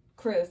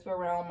crisp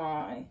around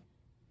my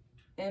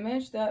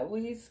image that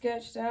we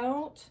sketched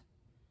out.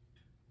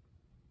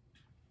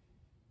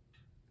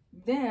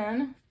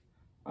 Then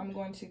I'm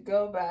going to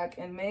go back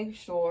and make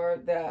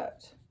sure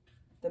that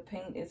the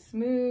paint is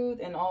smooth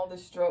and all the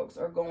strokes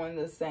are going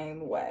the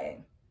same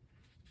way.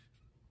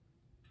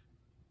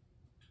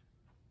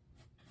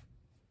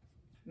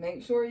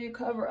 Make sure you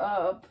cover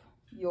up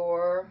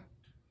your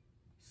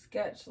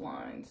sketch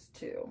lines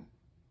too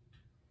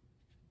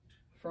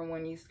from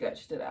when you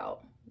sketched it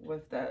out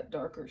with that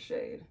darker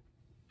shade.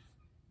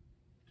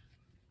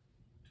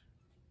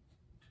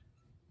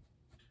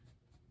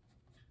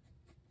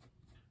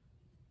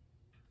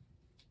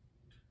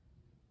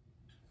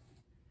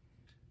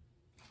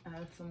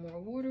 Add some more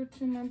water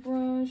to my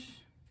brush.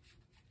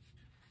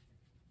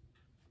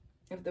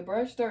 If the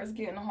brush starts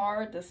getting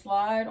hard to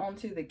slide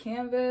onto the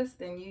canvas,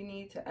 then you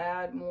need to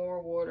add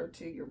more water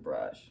to your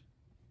brush.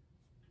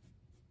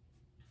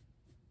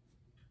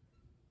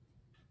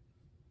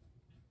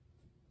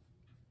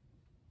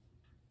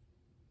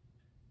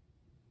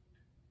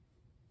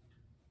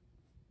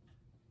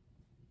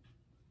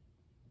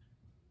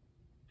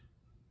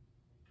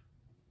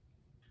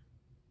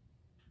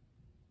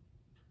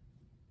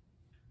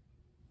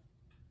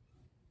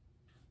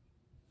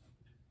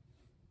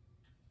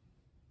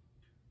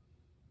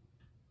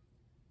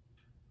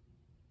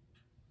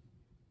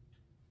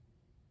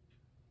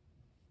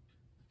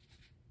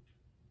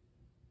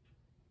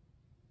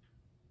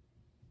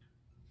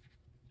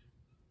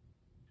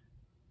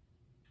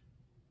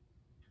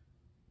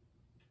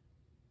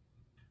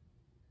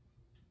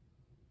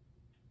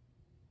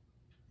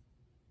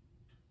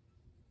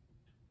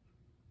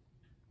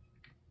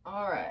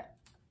 All right,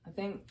 I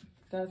think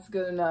that's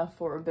good enough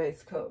for a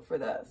base coat for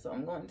that. So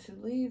I'm going to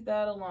leave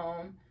that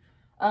alone.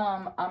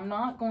 I'm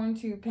not going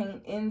to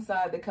paint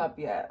inside the cup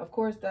yet. Of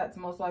course, that's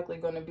most likely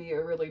going to be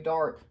a really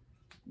dark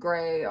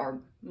gray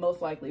or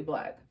most likely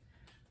black.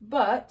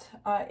 But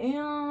I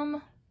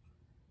am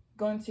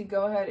going to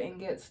go ahead and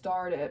get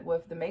started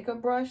with the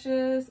makeup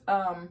brushes.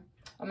 I'm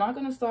not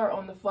going to start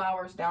on the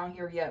flowers down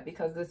here yet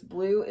because this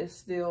blue is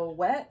still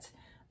wet.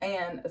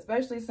 And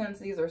especially since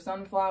these are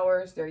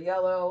sunflowers, they're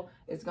yellow,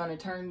 it's going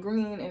to turn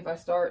green if I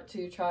start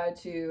to try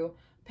to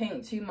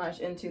paint too much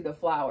into the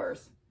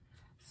flowers.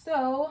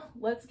 So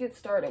let's get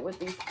started with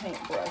these paint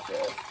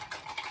brushes.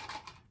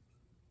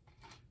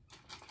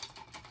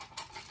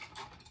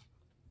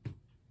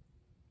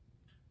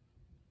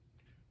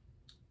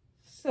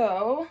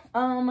 So,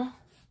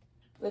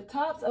 the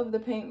tops of the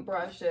paint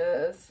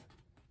brushes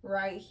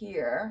right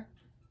here,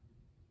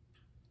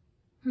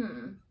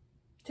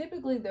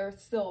 typically they're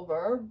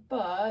silver,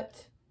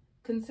 but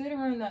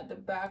considering that the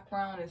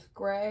background is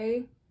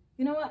gray,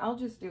 you know what, I'll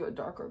just do a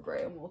darker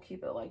gray and we'll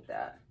keep it like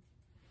that.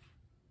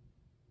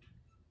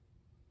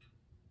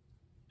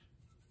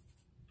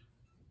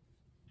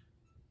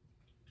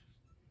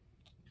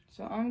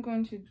 So I'm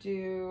going to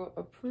do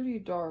a pretty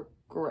dark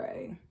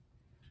gray.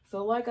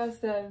 So like I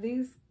said,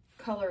 these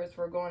colors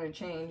were going to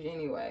change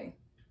anyway,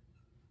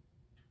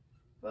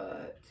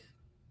 but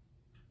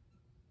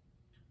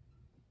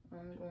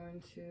I'm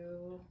going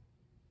to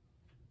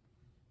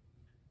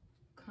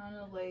kind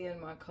of lay in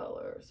my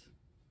colors.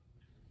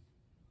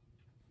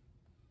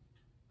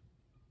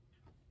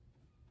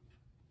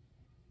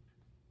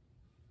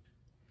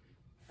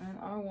 And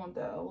I want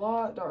that a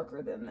lot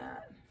darker than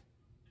that.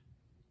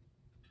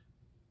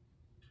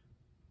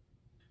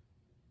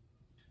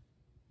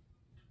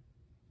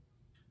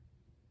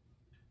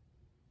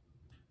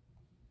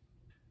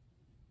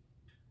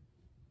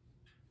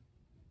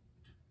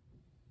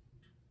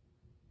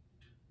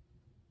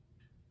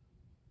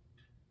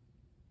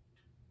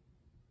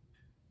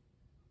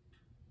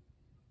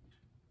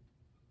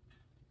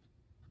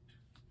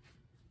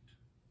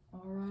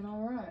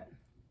 All right.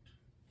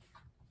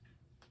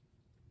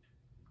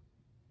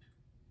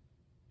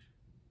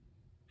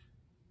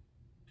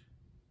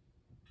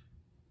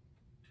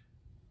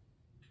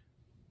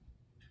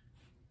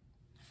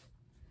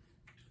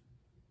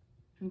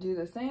 Do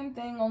the same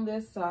thing on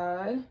this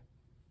side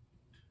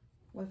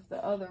with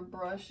the other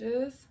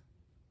brushes.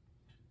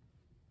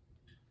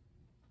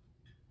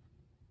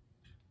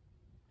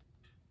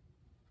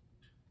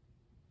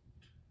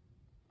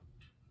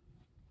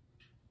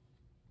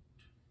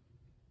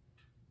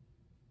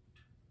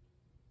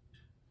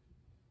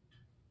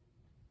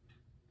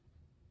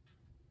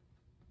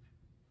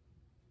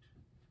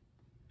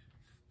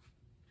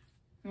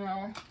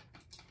 Now,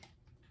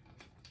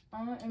 I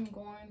am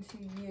going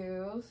to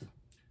use,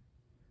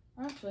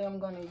 actually I'm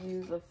going to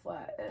use a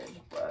flat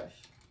edge brush.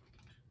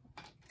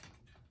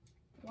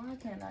 Why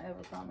can't I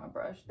ever find my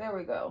brush? There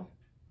we go.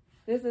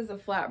 This is a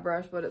flat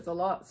brush, but it's a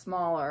lot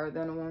smaller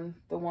than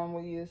the one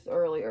we used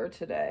earlier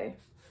today.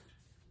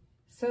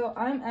 So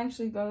I'm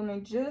actually going to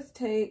just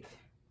take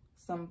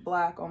some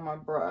black on my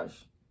brush.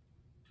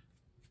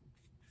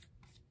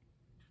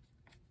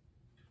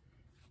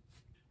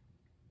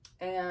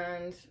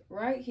 And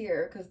right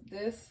here, because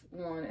this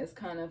one is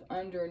kind of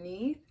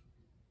underneath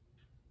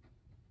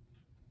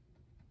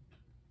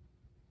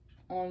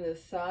on the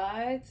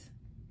sides,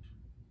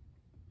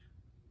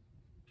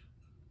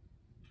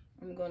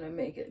 I'm going to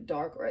make it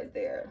dark right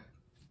there.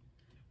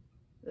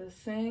 The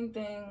same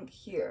thing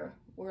here,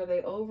 where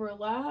they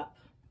overlap,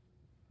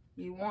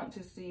 you want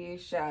to see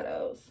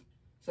shadows.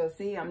 So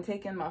see, I'm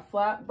taking my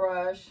flat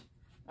brush,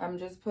 I'm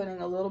just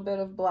putting a little bit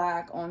of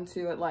black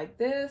onto it like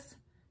this,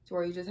 to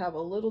where you just have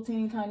a little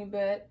teeny tiny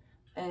bit,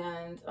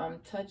 and I'm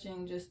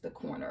touching just the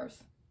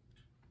corners.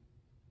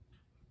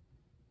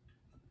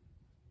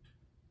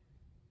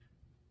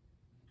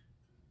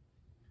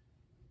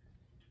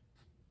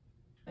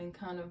 And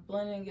kind of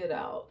blending it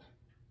out.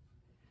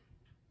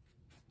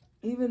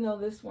 Even though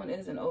this one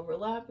isn't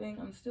overlapping,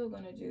 I'm still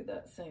going to do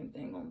that same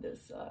thing on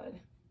this side.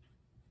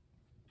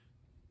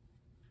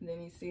 And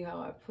then you see how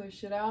I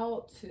push it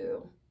out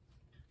to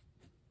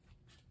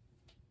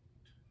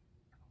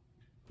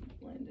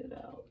blend it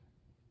out.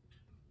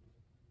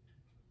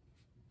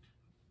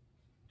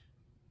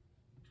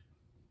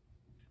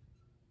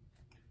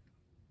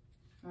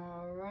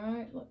 All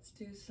right, let's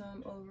do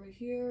some over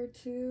here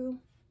too.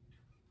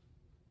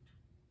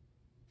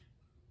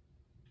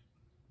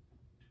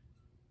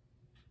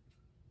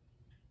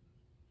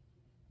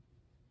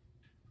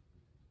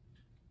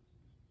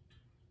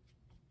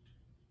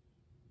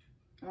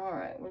 All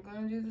right, we're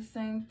going to do the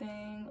same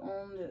thing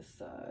on this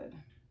side.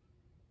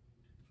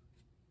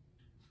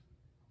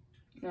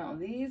 Now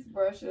these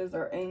brushes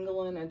are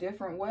angling a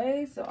different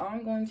way, so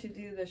I'm going to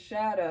do the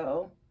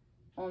shadow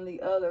on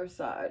the other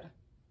side.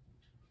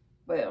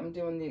 But I'm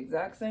doing the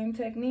exact same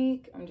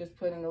technique. I'm just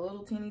putting a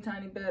little teeny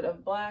tiny bit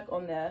of black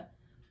on the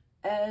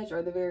edge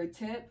or the very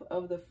tip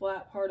of the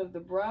flat part of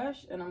the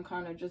brush, and I'm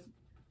kind of just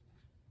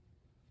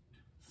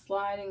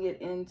sliding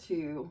it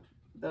into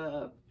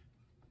the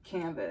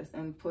canvas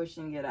and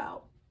pushing it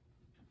out.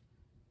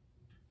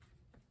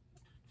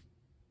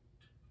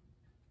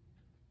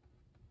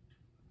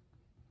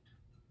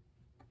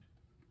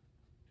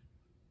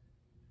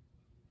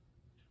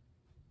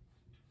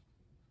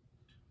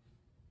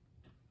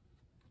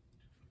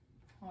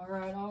 All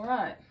right, all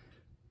right.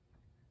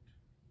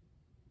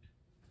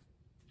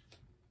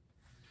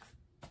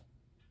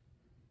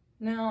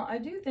 Now I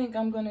do think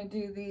I'm gonna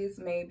do these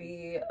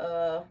maybe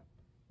a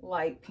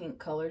light pink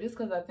color, just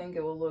because I think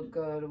it will look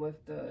good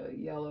with the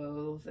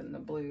yellows and the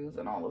blues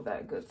and all of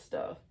that good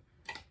stuff.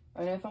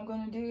 And if I'm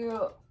gonna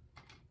do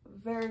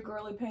very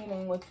girly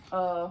painting with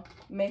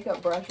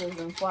makeup brushes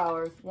and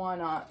flowers, why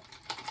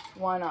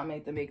not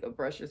make the makeup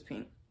brushes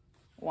pink?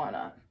 Why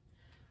not?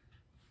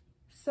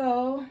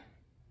 So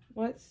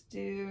let's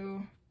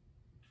do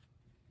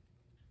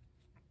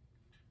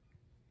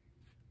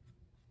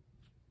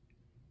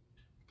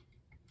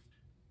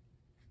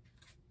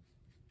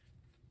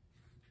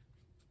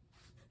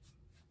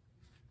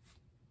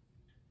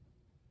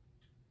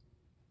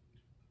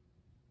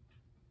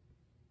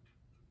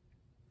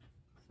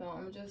so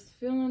I'm just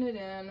filling it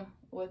in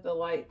with a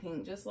light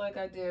pink, just like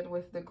I did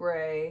with the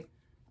gray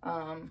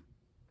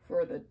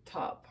for the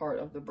top part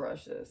of the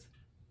brushes.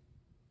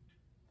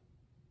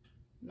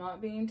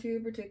 Not being too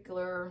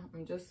particular,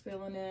 I'm just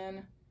filling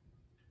in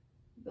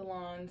the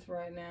lines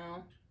right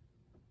now.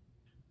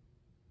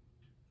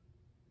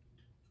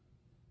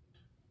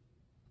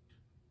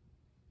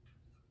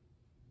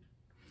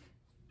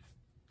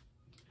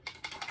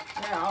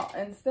 Now,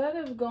 instead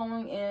of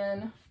going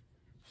in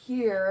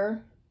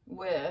here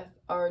with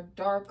our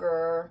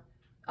darker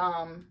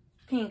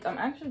pink, I'm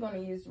actually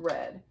going to use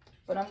red,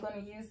 but I'm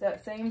going to use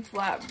that same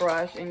flat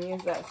brush and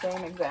use that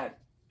same exact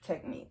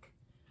technique.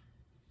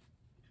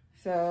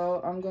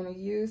 So I'm going to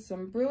use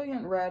some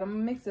brilliant red. I'm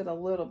going to mix it a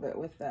little bit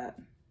with that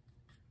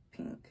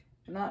pink,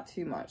 not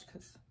too much,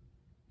 because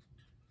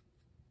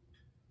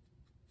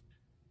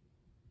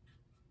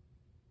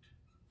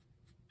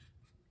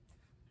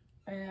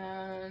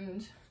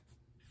and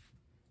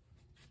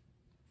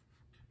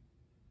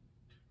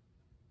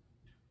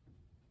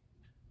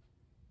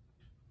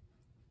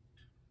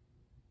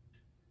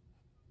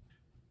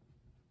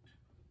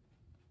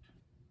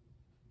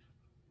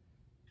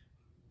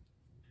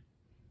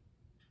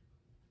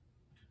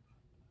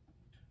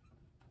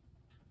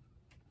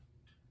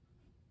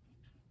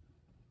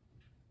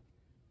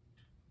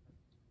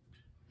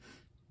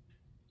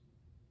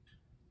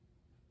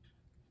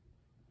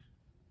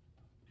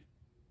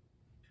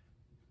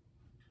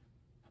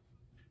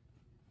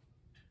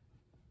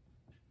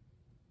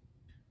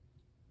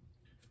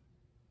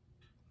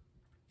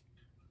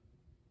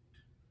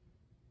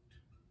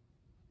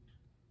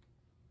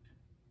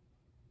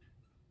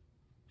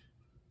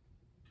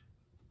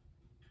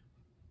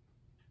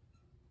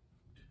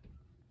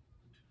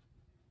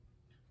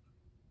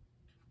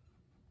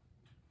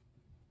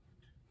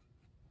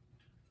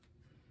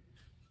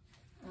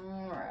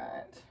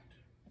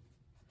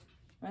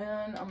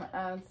And I'm gonna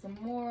add some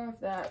more of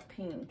that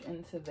pink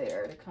into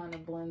there to kind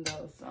of blend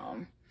those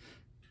some.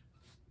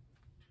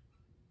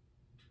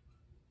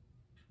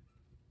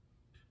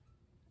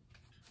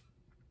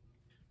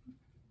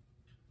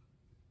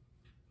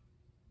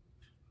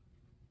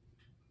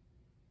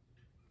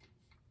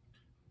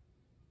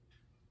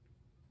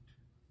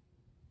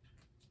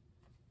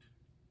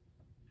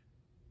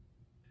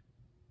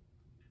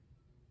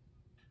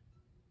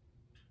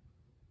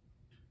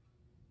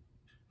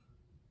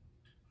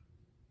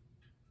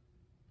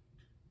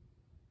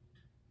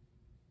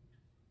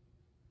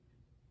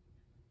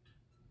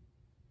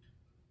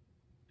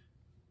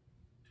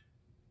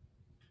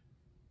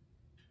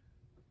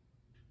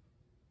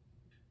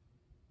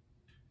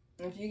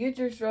 If you get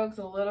your strokes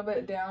a little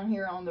bit down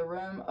here on the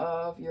rim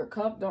of your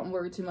cup, don't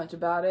worry too much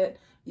about it.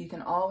 You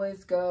can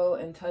always go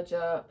and touch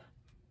up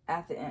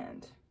at the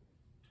end.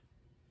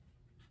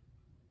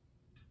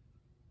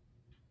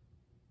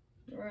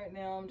 Right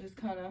now, I'm just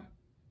kind of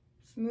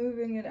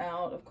smoothing it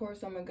out. Of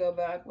course, I'm going to go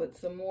back with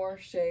some more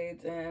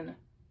shades and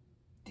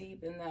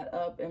deepen that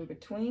up in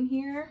between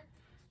here.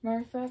 Matter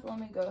of fact, let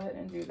me go ahead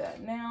and do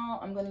that now.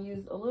 I'm going to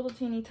use a little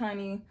teeny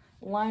tiny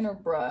liner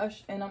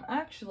brush, and I'm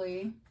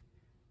actually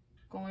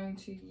going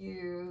to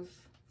use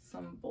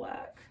some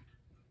black.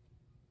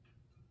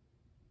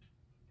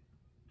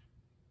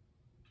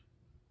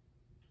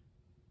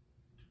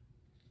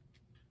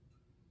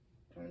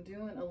 I'm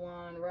doing a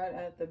line right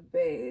at the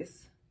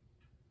base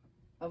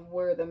of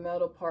where the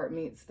metal part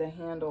meets the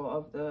handle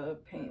of the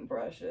paint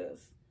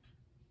brushes.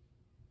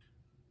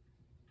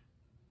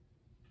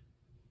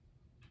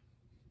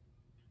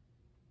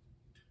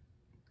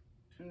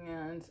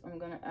 And I'm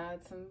going to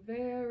add some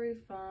very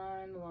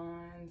fine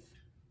lines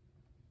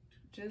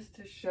just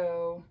to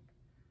show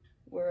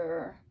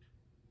where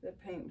the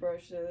paint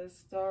brushes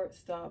start,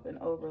 stop, and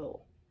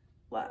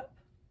overlap.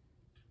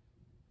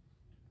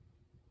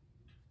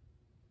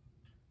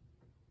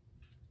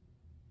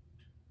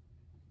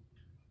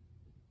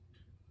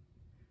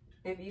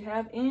 If you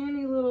have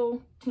any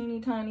little teeny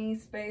tiny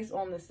space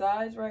on the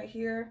sides right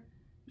here,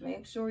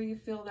 make sure you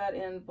fill that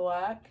in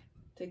black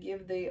to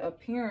give the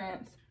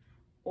appearance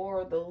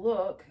or the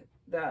look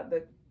that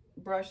the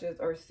brushes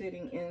are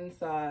sitting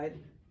inside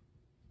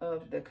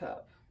of the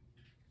cup.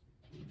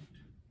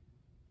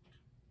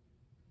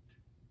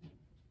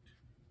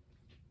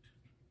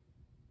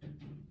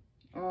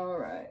 All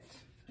right,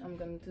 I'm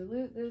going to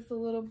dilute this a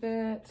little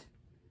bit,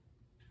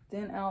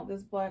 thin out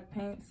this black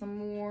paint some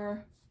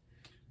more.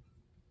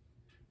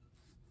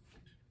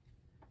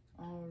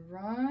 All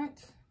right.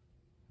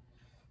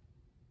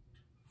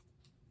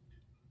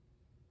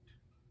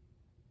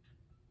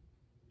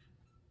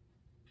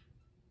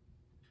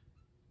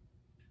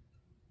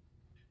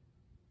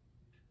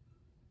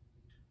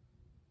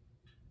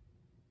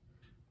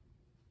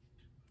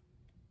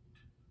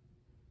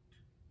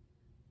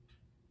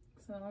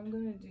 So I'm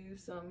going to do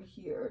some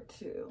here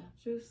too,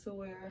 just so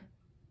we're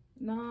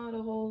not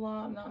a whole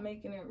lot. I'm not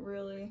making it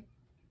really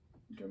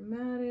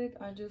dramatic.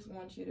 I just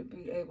want you to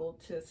be able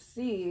to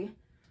see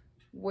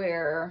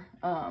where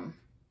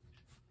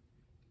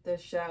the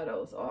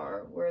shadows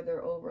are, where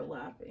they're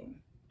overlapping.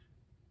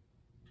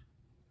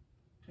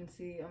 And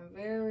see, I'm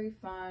very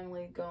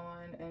finely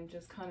going and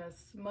just kind of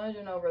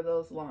smudging over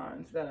those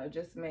lines that I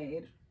just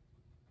made,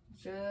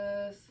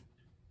 just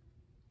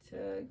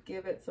to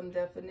give it some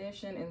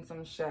definition and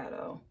some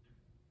shadow.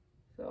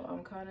 So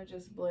I'm kind of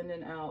just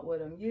blending out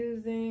what I'm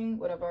using,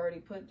 what I've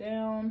already put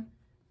down.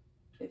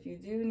 If you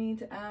do need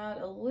to add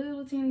a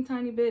little teeny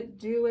tiny bit,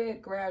 do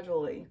it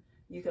gradually.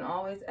 You can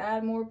always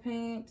add more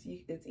paint.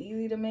 It's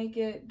easy to make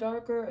it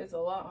darker. It's a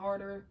lot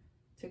harder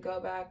to go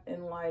back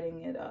and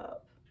lighting it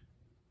up.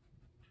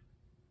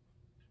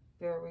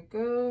 There we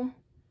go.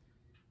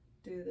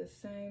 Do the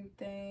same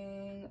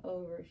thing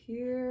over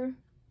here.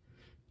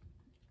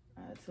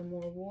 Add some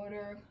more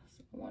water.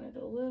 So I want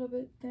it a little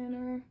bit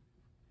thinner.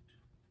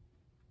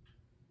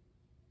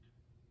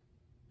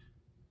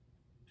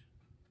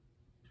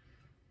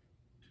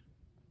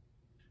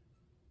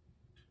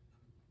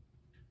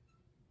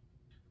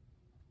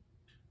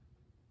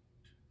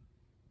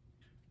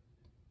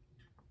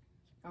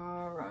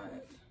 All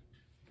right.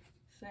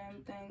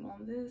 Same thing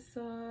on this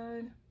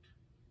side.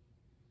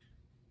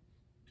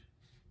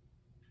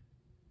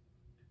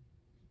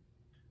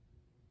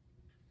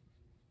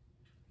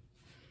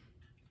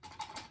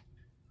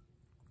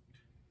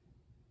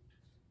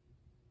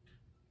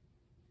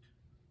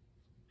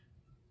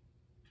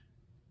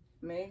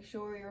 Make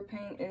sure your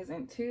paint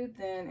isn't too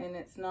thin and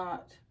it's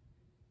not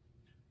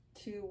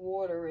too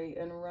watery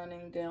and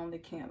running down the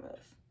canvas.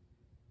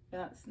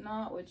 That's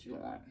not what you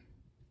want.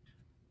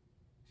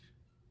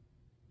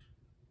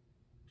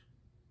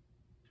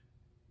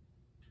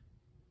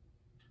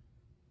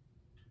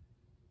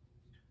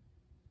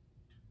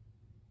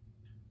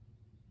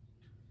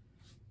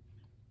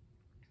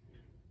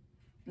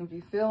 If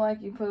you feel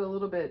like you put a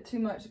little bit too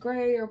much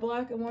gray or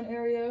black in one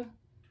area,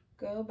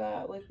 go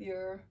back with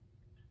your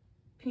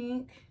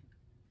pink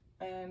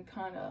and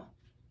kind of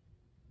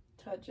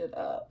touch it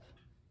up.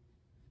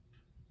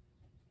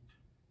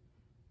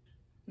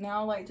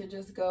 Now I like to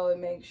just go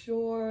and make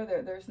sure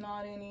that there's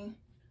not any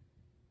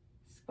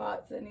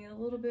spots that need a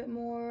little bit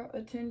more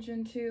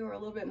attention to, or a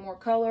little bit more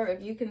color. If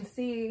you can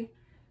see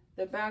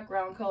the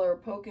background color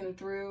poking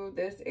through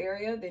this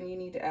area, then you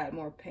need to add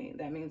more paint.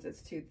 That means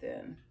it's too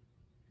thin.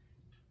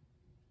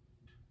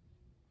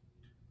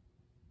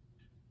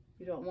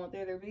 You don't want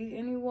there to be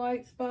any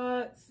white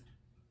spots.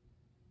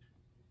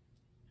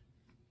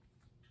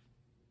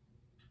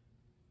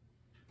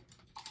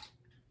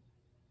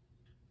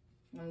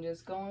 I'm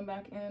just going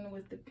back in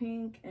with the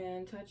pink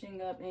and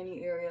touching up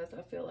any areas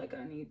I feel like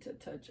I need to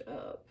touch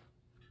up.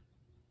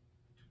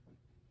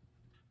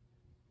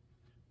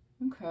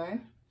 Okay.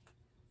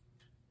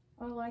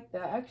 I like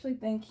that. I actually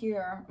think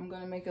here I'm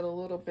going to make it a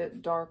little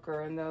bit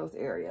darker in those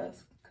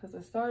areas, because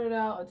I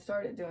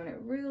started doing it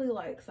really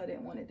light because I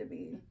didn't want it to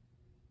be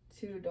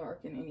too dark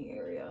in any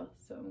area.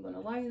 So I'm going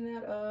to lighten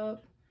that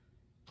up.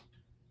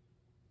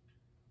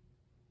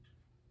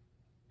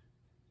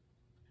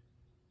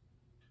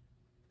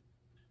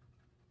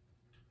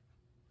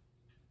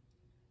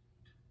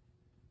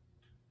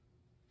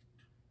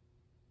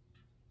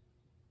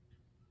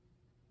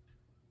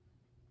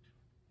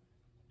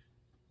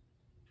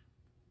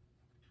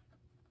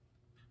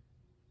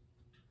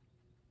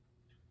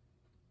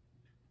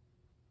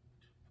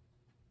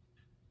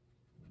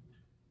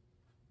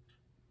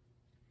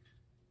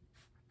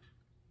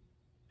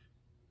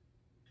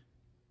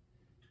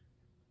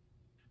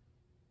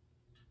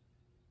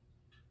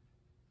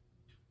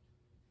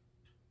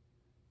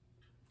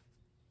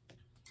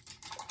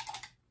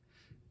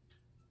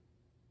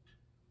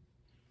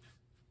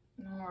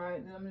 All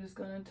right, then I'm just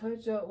going to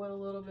touch up with a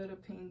little bit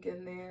of pink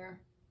in there.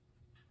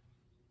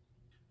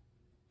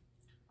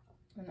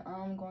 And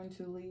I'm going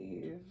to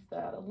leave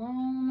that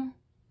alone.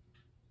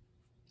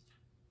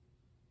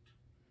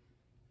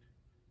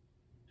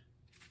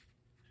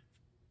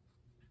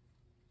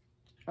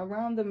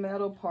 Around the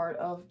metal part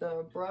of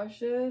the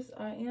brushes,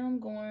 I am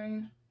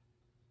going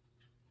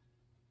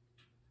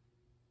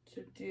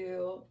to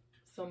do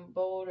some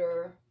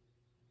bolder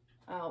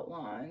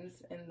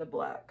outlines in the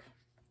black.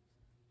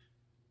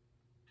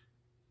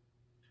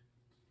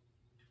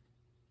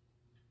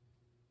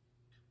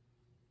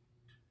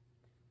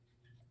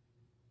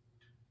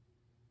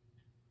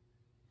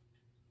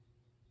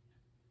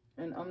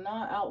 And I'm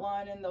not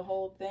outlining the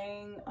whole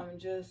thing, I'm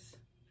just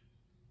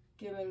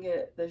giving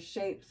it the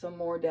shape some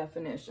more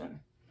definition.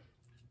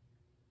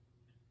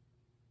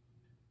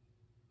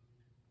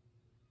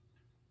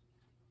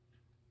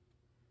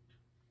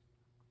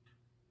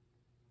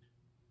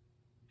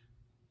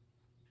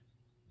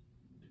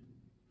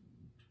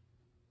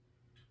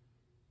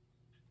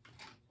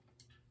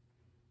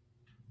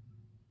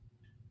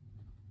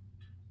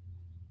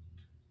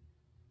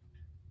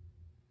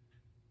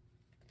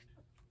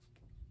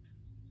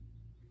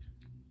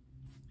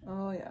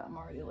 Oh yeah, I'm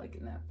already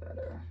liking that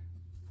better.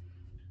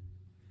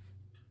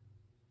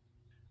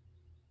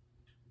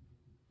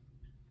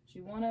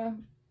 You want to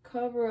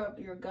cover up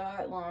your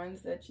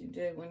guidelines that you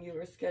did when you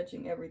were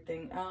sketching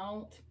everything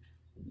out.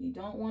 You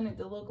don't want it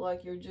to look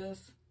like you're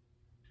just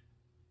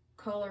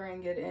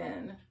coloring it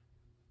in.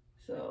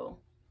 So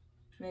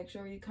make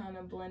sure you kind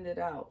of blend it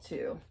out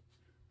too,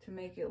 to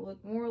make it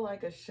look more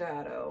like a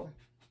shadow.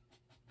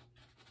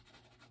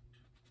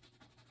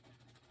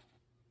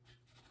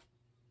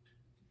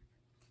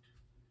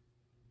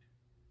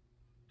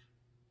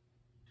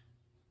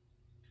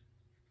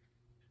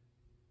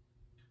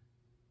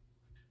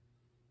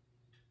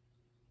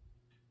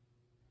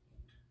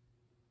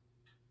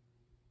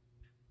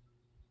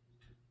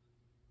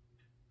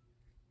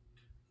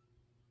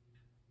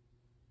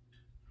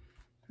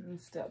 And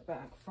step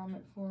back from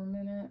it for a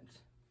minute.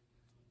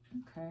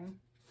 Okay.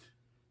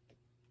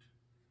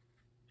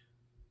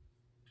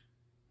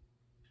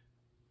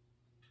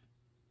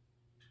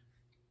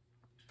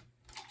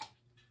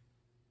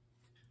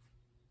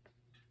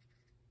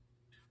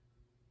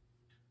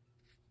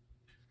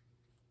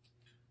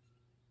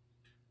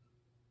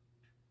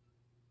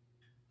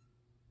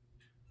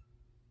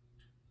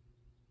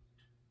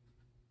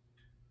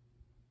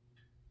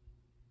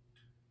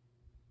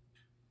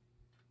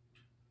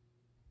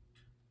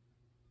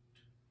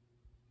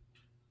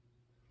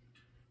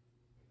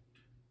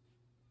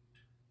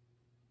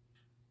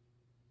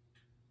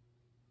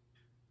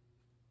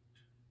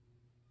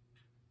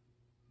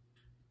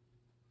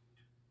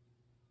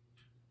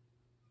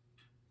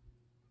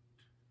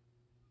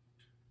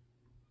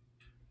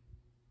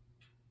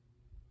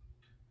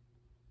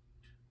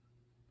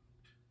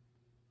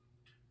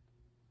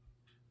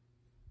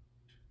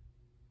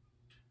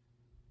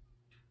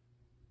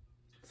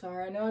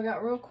 Sorry, I know I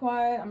got real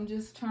quiet. I'm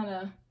just trying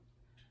to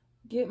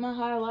get my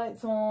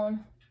highlights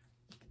on,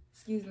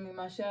 excuse me,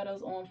 my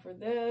shadows on for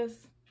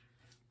this,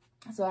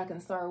 so I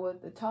can start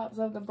with the tops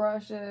of the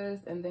brushes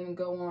and then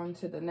go on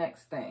to the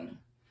next thing.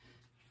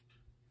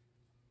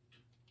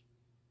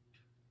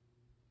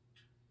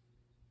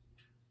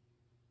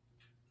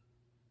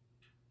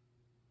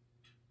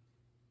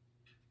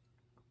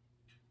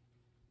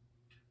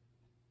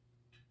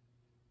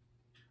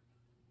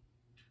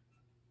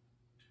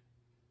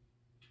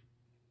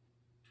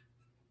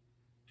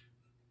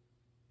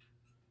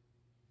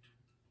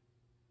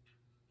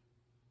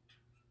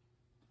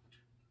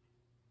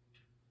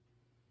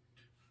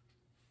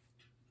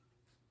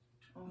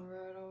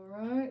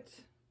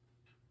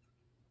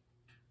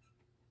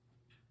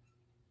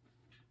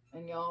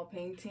 y'all,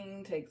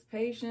 painting takes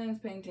patience.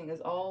 Painting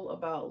is all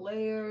about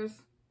layers.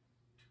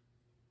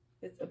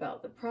 It's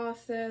about the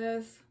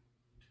process.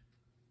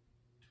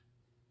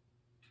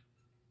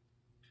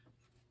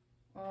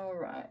 All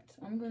right,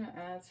 I'm gonna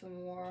add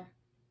some more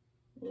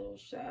little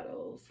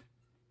shadows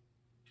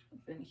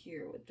up in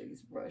here with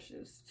these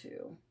brushes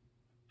too.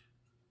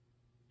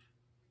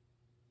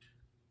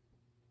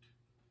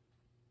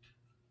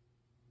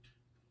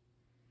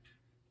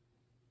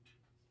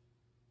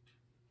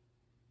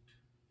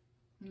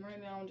 And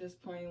right now I'm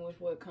just playing with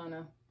what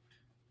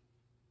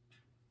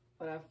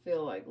I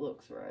feel like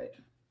looks right.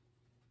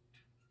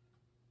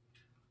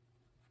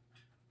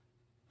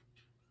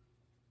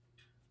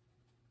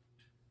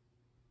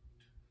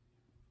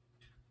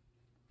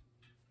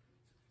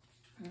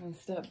 And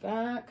step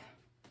back.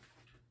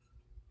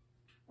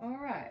 All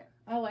right,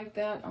 I like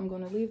that. I'm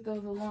gonna leave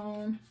those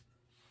alone.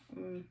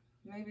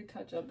 Maybe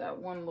touch up that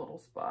one little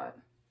spot.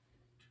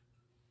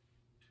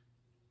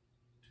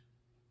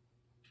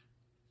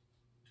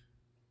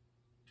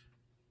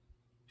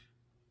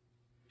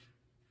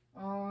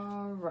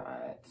 All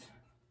right.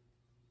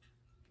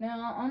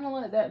 Now I'm gonna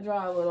let that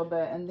dry a little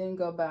bit and then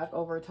go back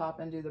over top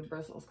and do the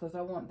bristles because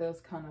I want those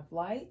kind of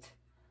light.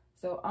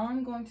 So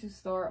I'm going to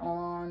start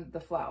on the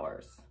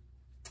flowers.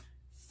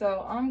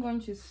 So I'm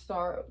going to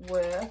start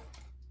with,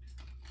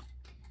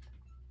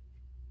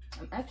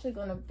 I'm actually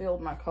going to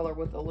build my color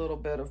with a little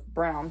bit of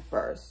brown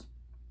first.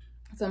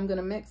 So I'm going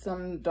to mix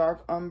some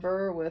dark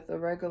umber with a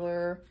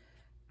regular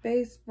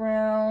base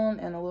brown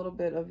and a little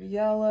bit of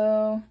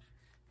yellow.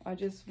 I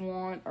just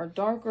want a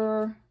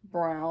darker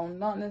brown,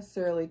 not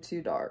necessarily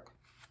too dark.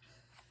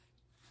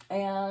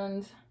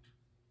 And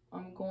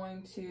I'm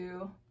going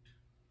to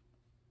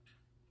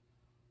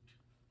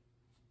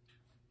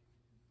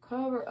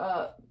cover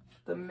up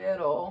the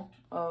middle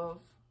of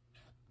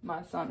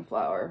my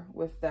sunflower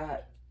with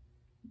that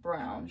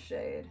brown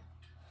shade.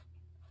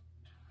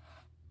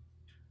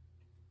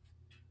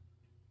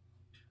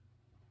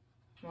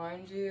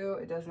 Mind you,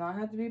 it does not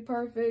have to be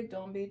perfect.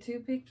 Don't be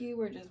too picky.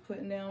 We're just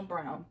putting down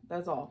brown.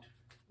 That's all.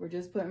 We're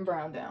just putting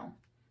brown down.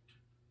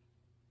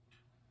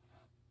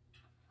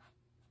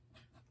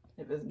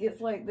 If it gets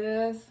like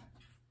this,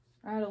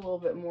 add a little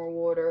bit more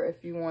water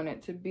if you want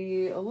it to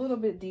be a little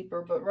bit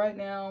deeper. But right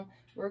now,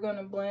 we're going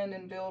to blend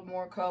and build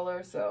more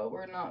color, so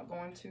we're not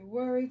going to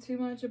worry too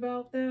much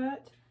about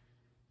that.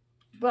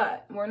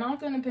 But we're not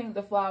going to paint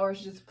the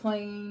flowers just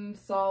plain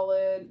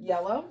solid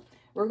yellow.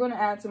 We're going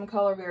to add some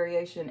color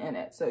variation in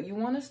it. So you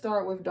want to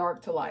start with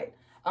dark to light.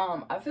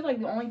 I feel like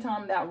the only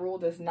time that rule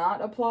does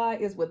not apply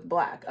is with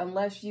black,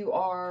 unless you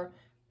are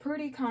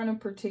pretty kind of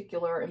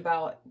particular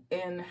about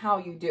in how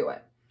you do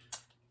it.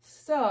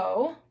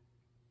 So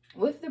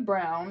with the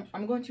brown,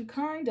 I'm going to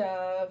kind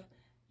of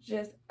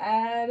just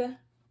add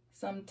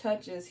some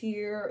touches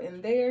here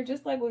and there,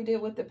 just like we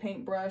did with the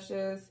paint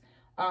brushes,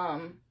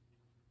 to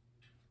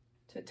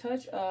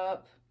touch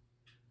up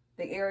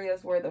the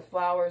areas where the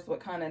flowers would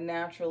kind of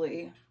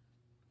naturally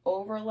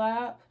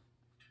overlap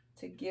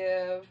to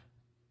give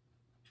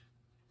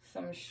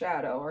some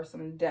shadow or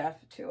some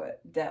depth to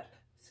it,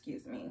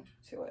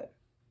 to it.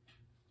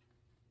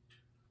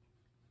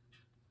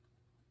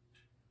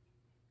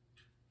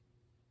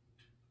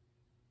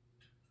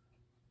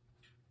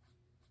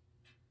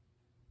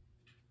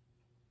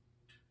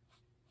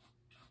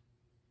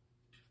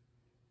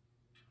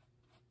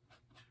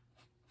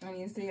 And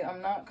you see,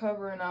 I'm not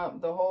covering up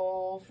the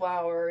whole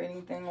flower or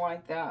anything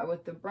like that.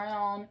 With the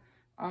brown,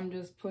 I'm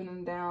just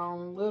putting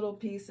down little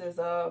pieces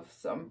of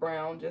some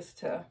brown just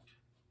to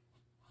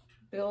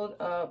build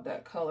up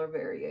that color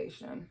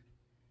variation.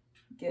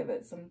 Give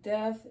it some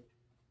depth,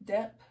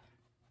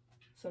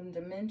 some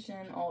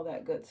dimension, all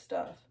that good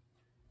stuff.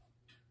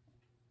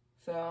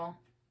 So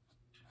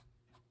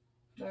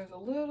there's a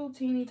little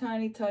teeny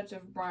tiny touch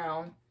of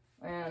brown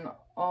and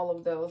all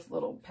of those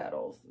little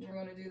petals. We're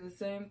going to do the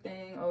same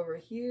thing over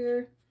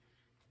here.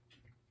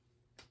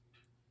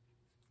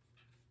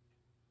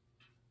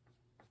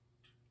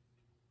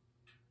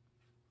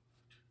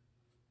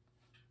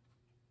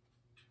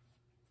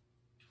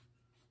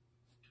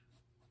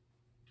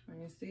 And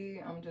you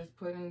see, I'm just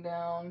putting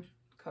down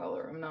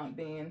color. I'm not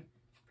being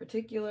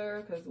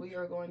particular because we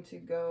are going to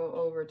go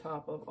over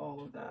top of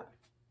all of that.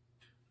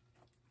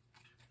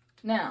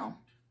 Now,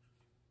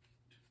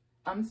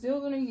 I'm still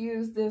going to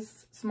use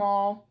this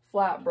small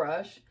flat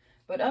brush,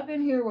 but up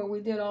in here where we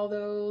did all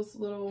those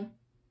little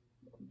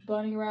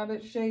bunny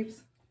rabbit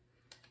shapes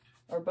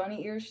or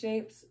bunny ear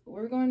shapes,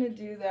 we're going to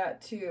do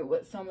that too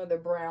with some of the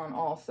brown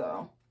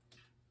also.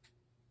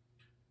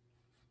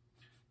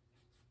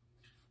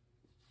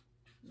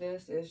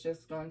 This is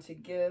just going to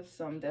give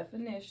some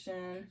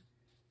definition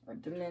or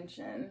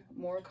dimension,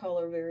 more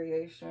color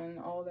variation,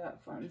 all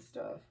that fun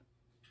stuff.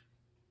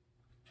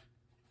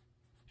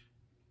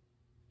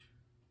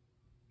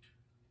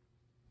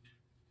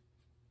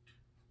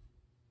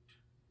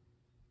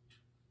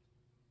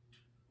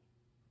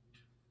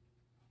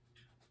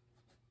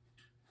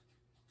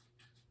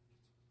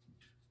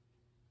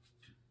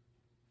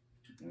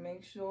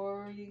 Make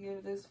sure you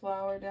give this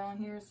flower down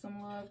here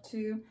some love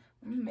too.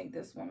 I'm gonna make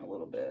this one a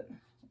little bit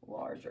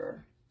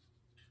larger.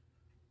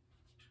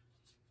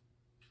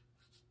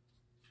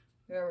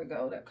 There we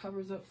go. That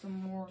covers up some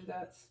more of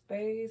that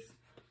space.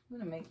 I'm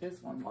gonna make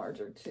this one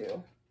larger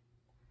too.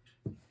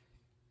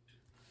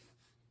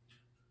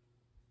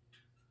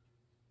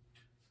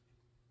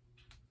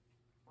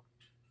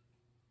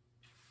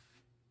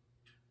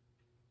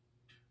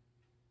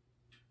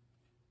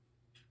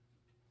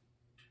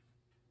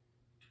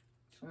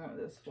 I want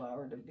this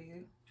flower to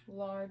be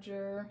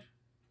larger.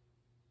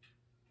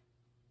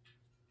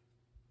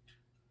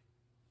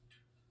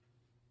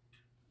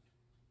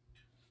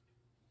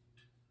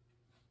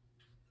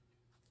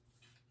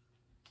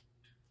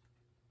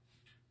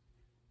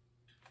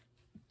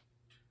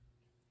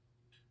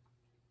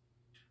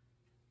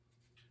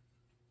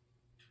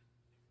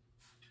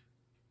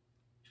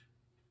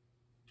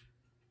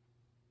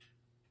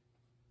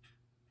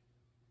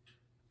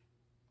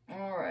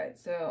 All right,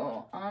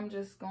 so I'm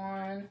just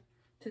going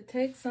to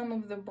take some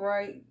of the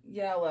bright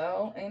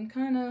yellow and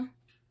kind of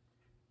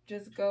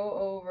just go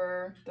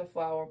over the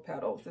flower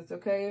petals. It's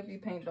okay if you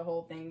paint the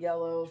whole thing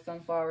yellow.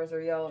 Sunflowers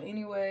are yellow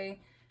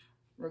anyway.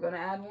 We're going to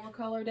add more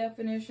color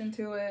definition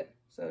to it.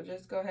 So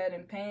just go ahead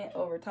and paint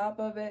over top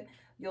of it.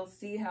 You'll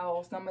see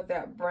how some of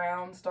that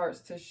brown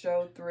starts to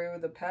show through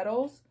the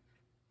petals.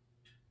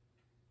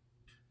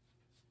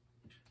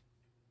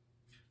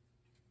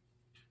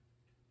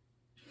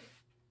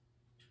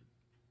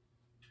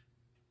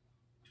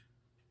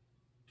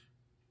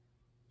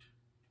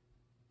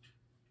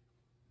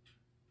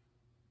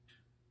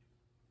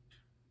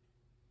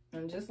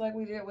 And just like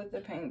we did with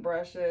the paint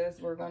brushes,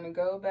 we're going to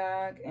go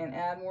back and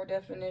add more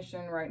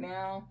definition. Right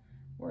now,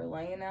 we're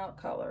laying out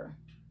color.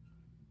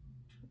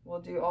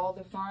 We'll do all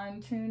the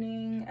fine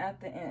tuning at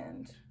the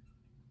end.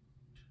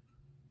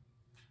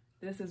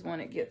 This is when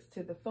it gets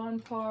to the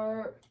fun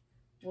part.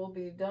 We'll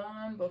be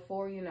done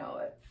before you know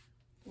it.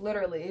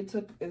 Literally, it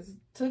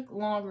took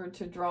longer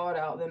to draw it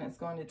out than it's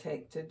going to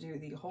take to do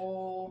the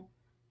whole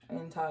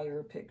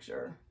entire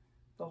picture,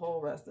 the whole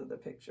rest of the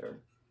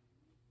picture.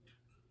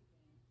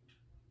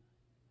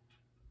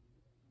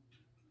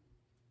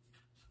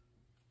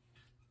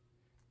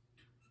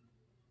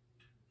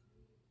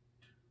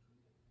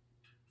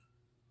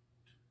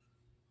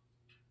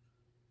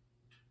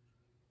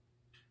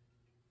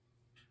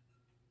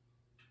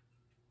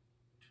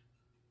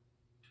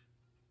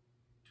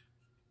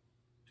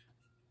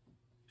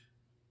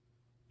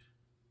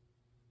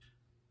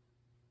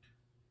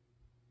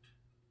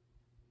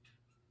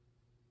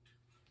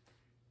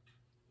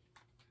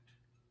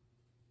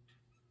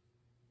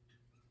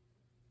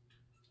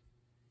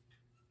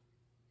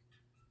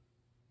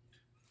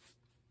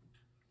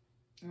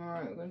 All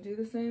right, we're going to do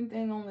the same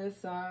thing on this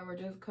side. We're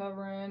just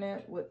covering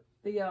it with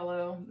the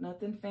yellow,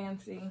 nothing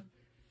fancy.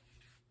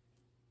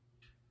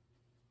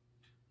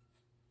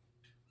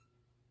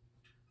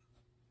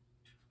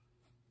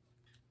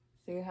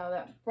 See how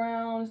that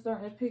brown is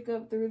starting to pick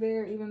up through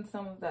there, even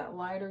some of that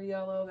lighter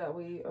yellow that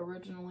we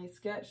originally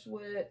sketched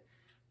with.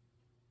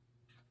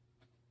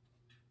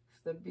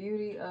 It's the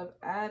beauty of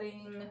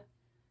adding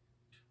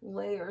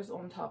layers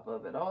on top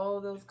of it. All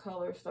of those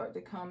colors start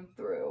to come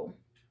through.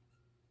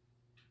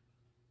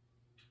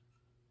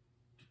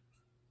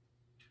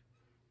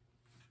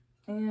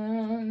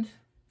 And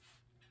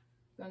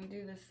I'm going to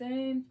do the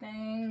same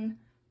thing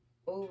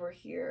over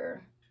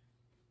here.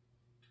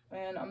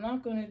 And I'm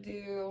not going to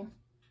do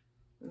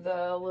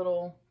the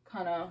little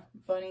kind of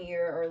bunny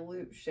ear or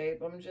loop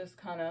shape. I'm just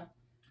kind of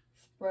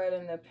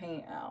spreading the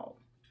paint out,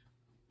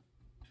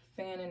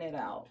 fanning it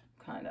out,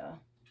 kind of.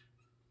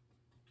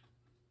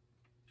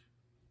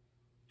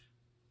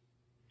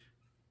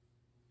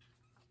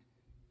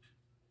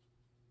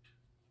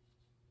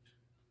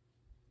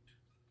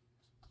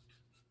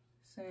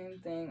 Same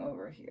thing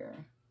over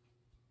here.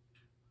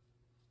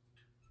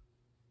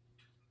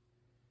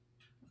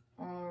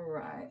 All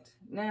right,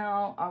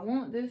 now I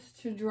want this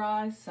to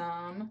dry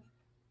some.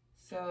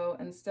 So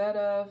instead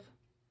of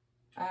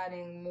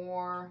adding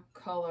more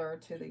color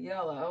to the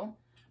yellow,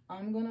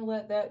 I'm gonna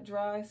let that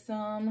dry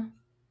some,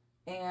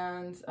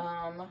 and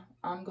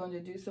I'm going to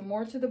do some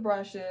more to the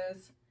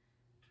brushes.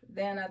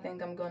 Then I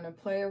think I'm going to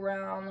play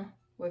around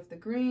with the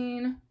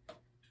green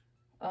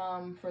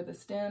for the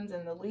stems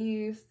and the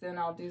leaves. Then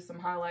I'll do some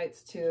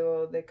highlights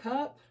to the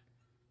cup,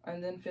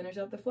 and then finish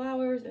up the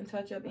flowers and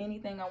touch up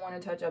anything I want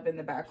to touch up in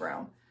the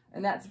background.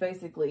 And that's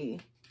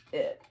basically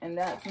it. And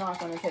that's not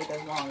going to take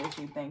as long as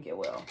you think it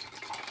will.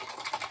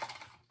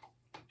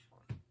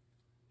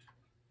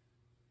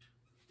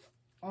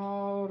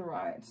 All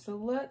right, so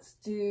let's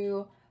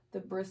do the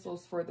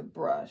bristles for the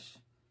brush.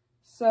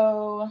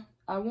 So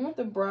I want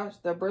the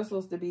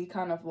bristles to be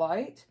kind of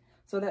light.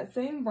 So that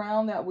same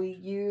brown that we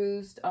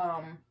used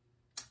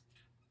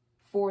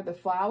for the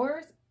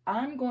flowers,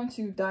 I'm going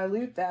to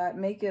dilute that,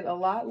 make it a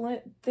lot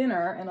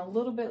thinner and a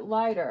little bit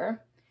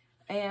lighter.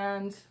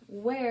 And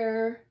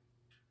where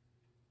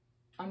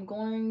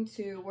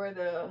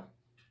the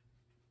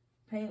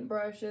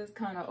paintbrushes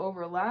kind of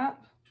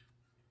overlap,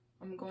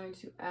 I'm going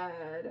to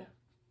add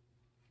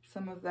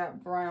some of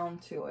that brown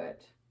to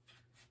it.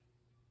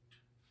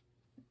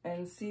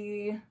 And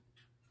see,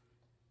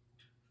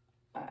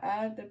 I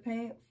add the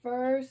paint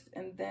first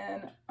and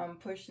then I'm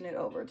pushing it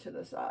over to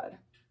the side.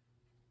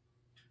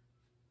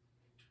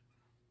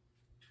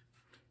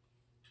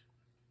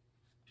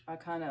 I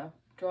kind of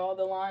draw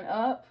the line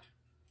up,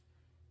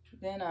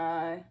 then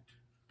I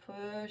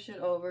push it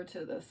over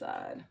to the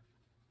side.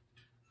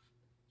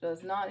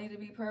 Does not need to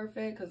be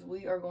perfect because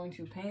we are going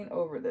to paint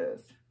over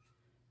this.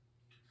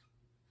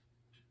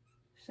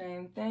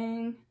 Same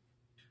thing,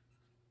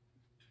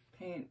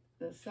 paint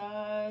the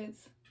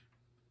sides,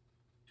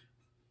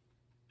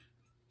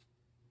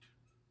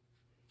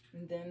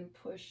 and then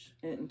push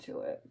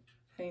into it.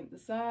 Paint the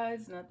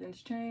sides,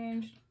 nothing's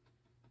changed.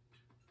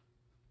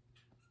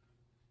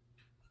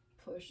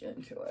 Push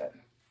into it.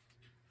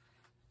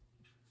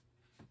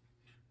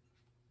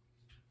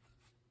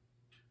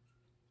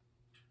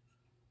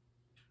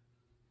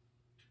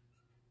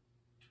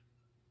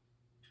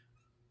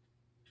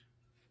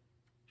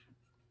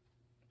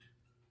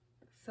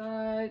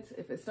 Sides,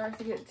 if it starts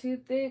to get too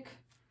thick,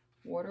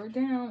 water it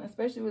down,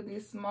 especially with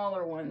these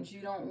smaller ones.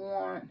 You don't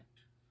want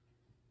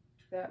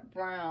that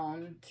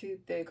brown too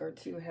thick or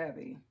too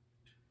heavy.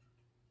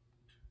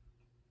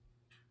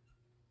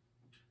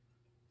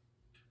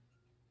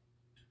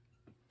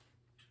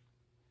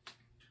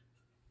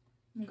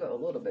 I'm gonna go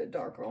a little bit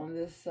darker on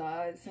this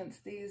side since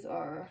these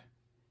are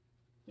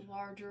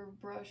larger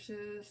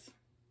brushes.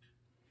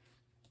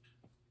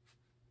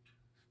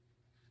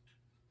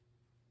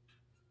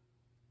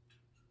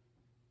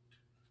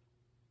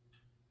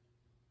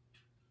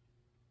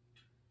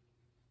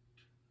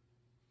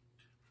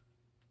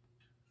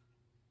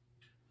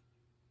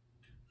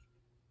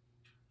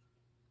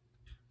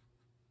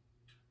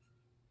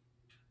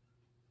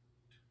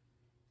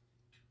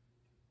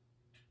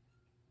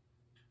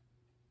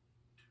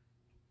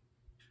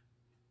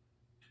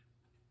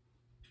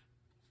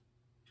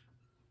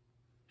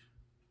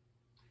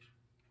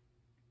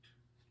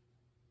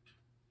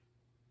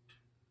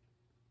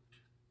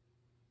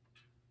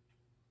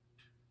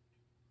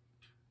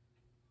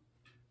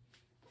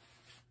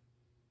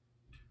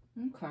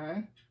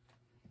 Okay.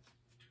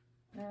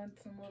 Add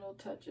some little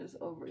touches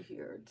over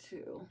here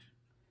too.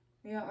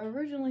 Yeah, I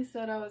originally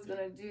said I was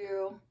gonna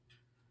do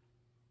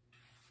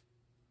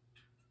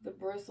the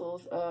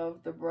bristles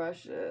of the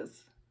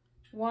brushes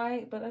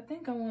white, but I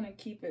think I want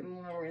to keep it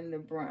more in the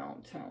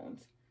brown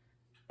tones.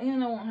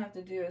 And I won't have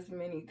to do as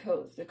many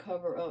coats to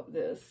cover up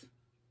this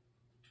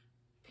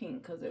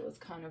pink because it was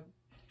kind of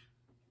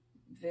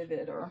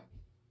vivider.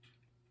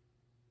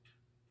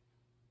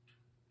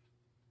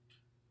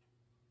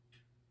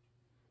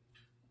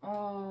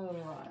 All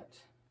right.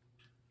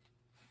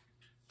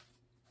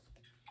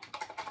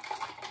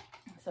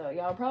 So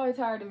y'all probably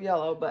tired of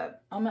yellow,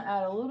 but I'm gonna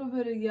add a little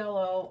bit of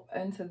yellow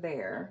into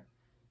there.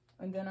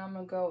 And then I'm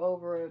gonna go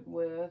over it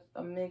with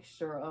a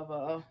mixture of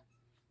a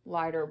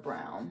lighter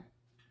brown.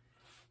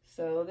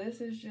 So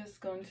this is just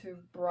going to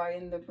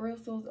brighten the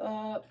bristles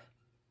up.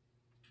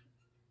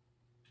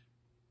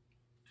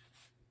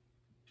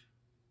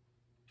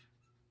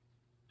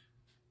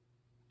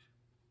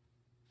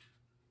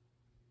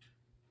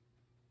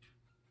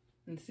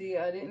 And see,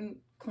 I didn't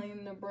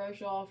clean the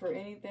brush off or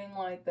anything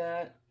like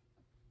that.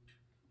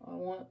 I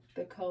want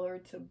the color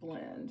to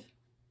blend.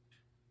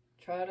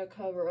 Try to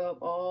cover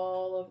up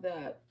all of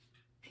that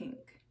pink.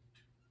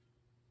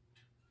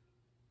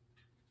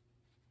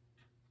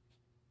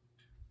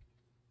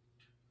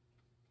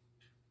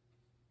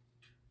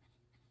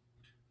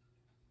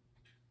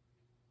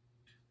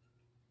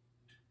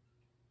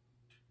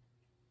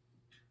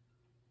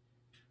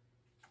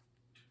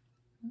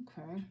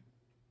 Okay.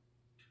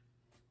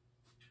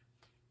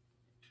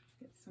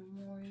 Get some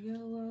more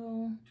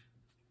yellow.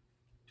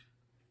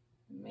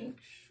 Make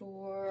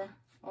sure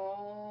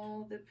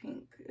all the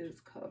pink is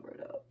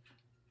covered up.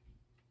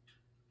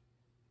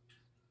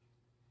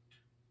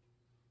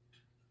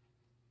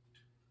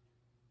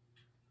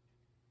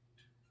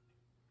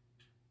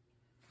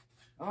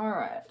 All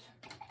right.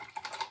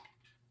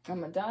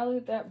 I'm gonna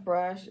dilute that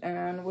brush,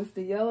 and with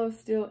the yellow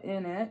still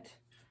in it,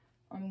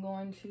 I'm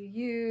going to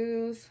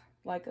use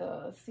like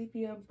a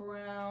sepia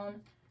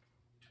brown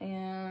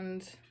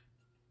and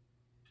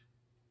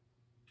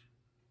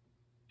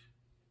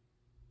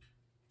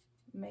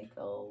make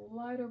a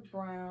lighter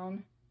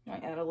brown.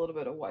 Might add a little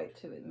bit of white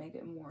to it, make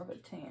it more of a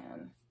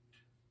tan.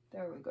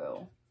 There we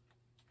go.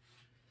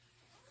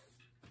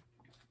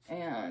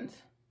 And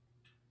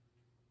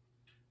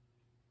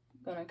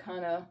I'm gonna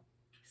kind of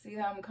see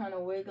how I'm kind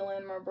of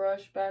wiggling my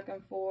brush back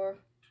and forth.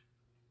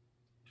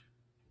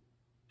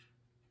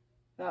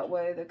 That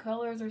way the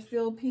colors are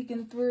still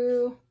peeking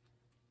through.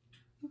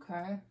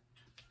 Okay.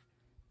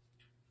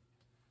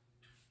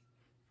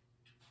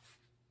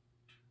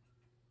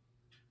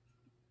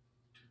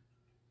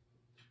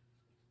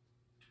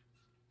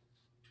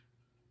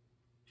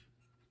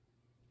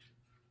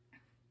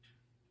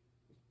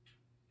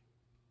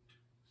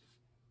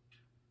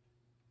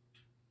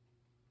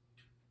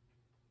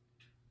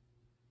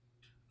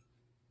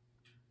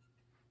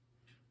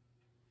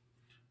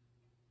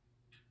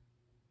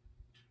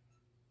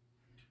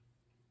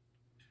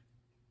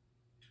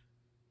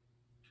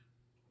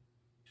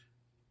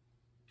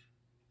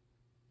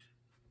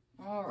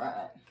 All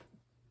right,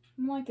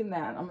 I'm liking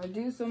that. I'm gonna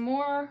do some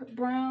more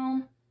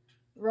brown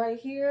right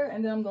here,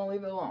 and then I'm gonna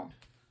leave it alone.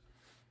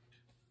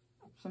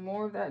 Some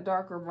more of that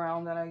darker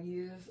brown that I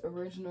used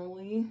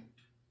originally.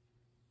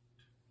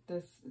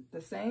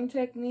 The same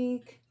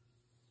technique,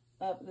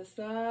 up the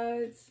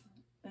sides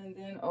and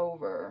then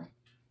over.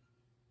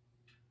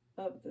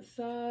 Up the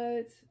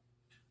sides,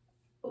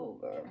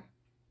 over.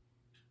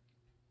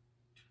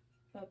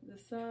 Up the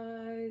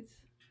sides,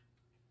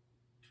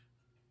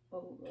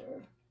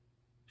 over.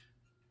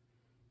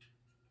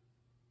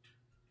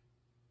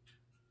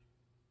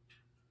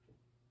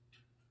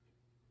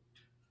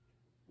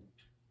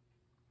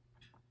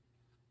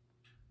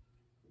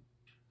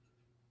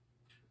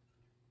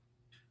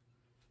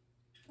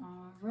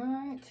 All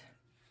right,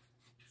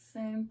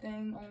 same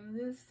thing on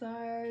this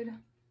side.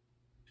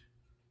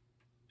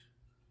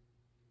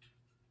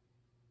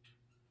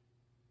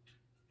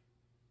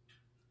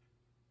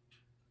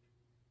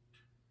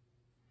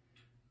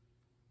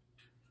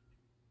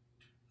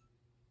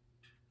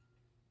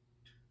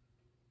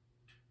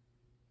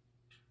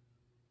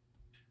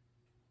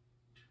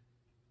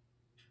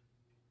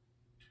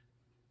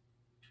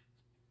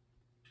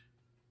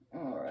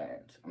 All right,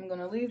 I'm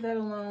gonna leave that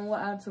alone. We'll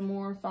add some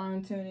more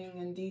fine tuning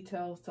and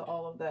details to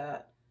all of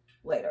that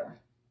later.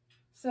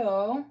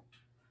 So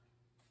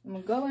I'm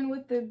gonna go in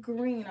with the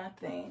green, I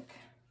think.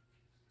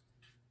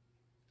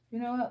 You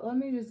know what, let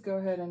me just go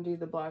ahead and do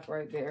the black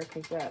right there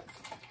because that's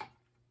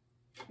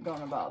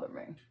gonna bother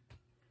me.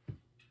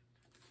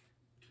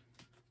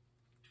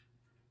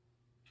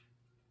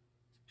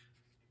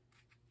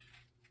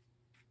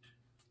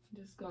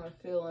 Just gonna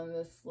fill in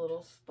this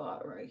little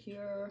spot right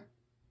here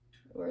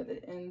where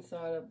the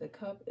inside of the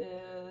cup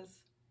is.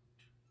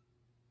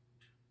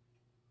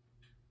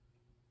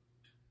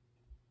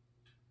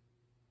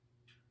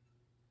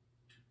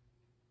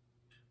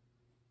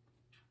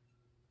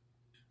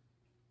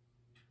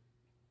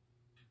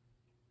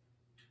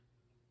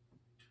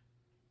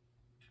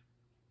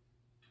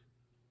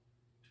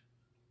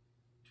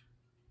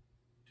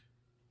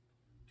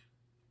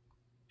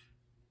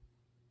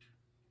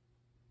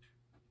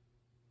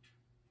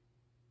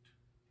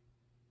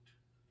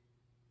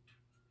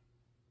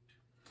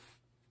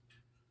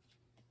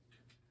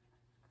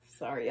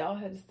 Sorry, y'all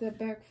had to step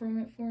back from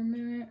it for a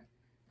minute.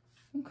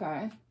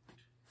 Okay.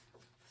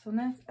 So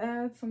let's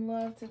add some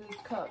love to this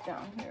cup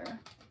down here.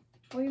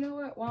 Well, you know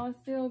what? While I'm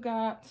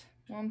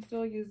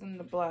still using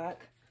the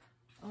black,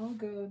 I'll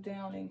go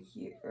down in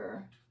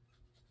here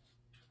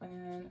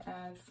and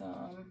add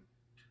some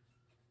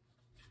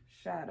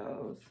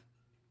shadows.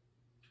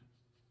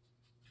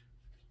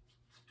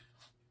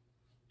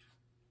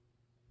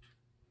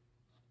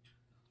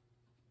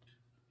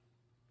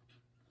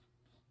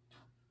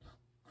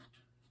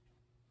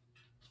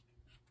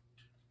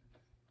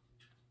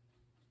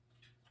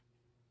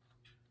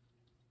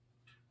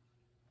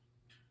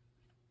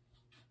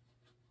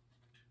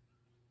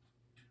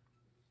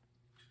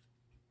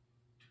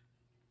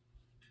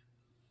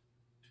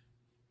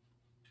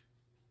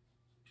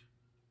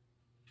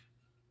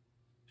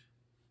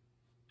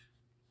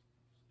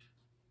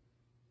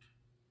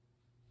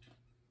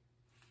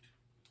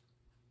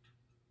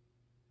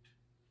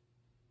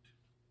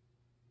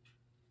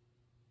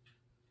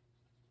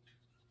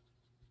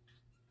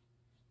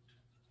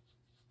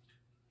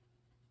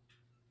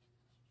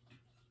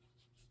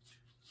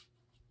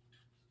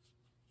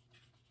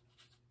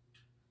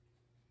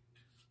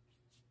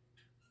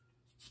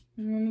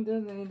 It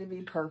doesn't need to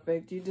be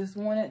perfect. You just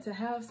want it to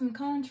have some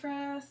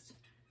contrast.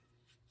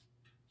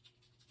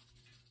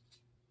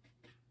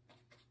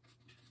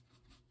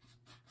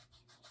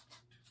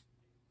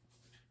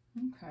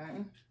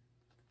 Okay.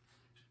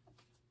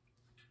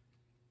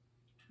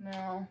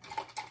 Now,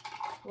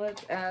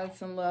 let's add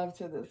some love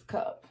to this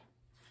cup.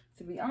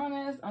 To be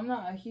honest, I'm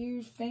not a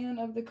huge fan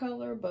of the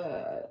color,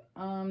 but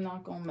I'm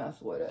not gonna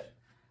mess with it.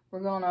 We're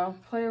gonna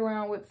play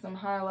around with some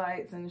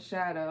highlights and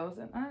shadows,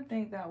 and I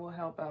think that will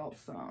help out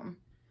some.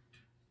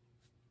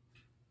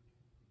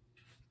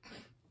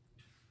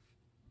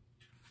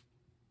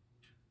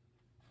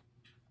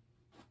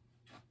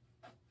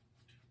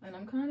 And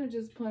I'm kind of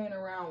just playing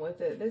around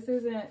with it. This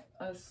isn't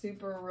a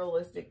super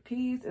realistic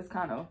piece. It's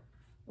kind of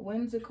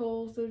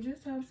whimsical, so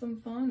just have some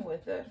fun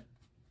with it.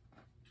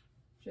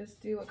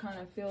 Just do what kind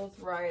of feels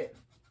right,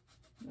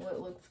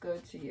 what looks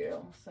good to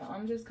you. So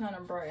I'm just kind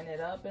of brightening it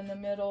up in the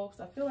middle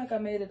because I feel like I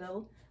made it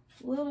a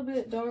little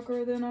bit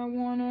darker than I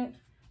wanted.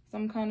 So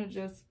I'm kind of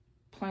just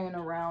playing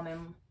around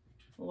and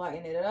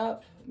lightening it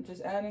up. I'm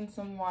just adding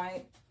some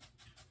white,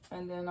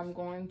 and then I'm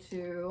going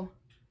to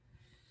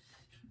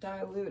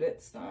dilute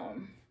it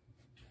some.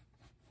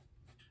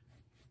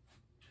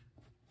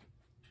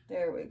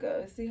 There we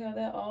go. See how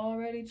that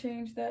already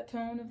changed that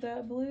tone of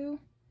that blue?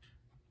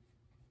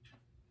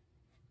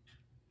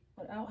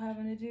 Without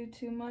having to do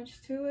too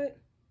much to it,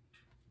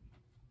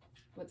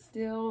 but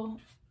still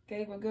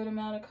gave a good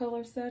amount of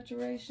color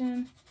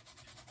saturation.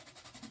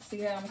 See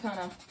how I'm kind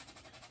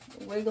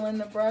of wiggling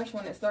the brush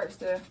when it starts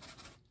to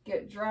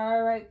get dry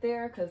right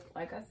there, because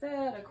like I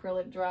said,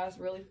 acrylic dries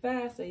really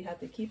fast, so you have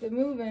to keep it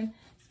moving,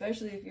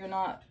 especially if you're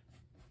not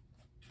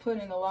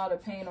putting a lot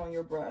of paint on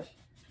your brush.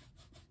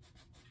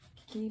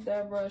 Keep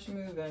that brush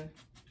moving.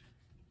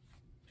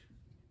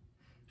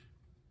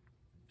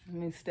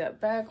 Let me step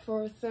back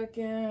for a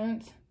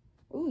second.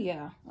 Oh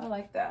yeah, I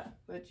like that.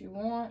 But you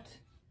want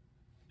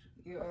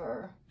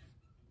your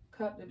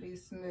cup to be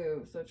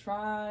smooth. So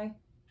try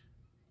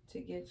to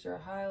get your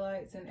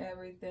highlights and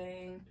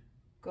everything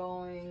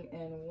going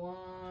in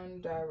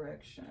one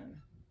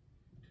direction.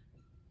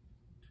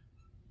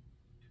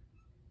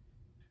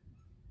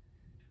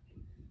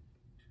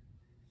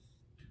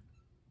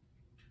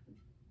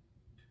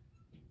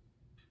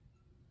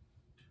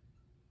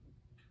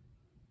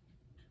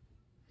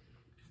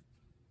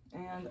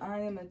 And I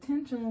am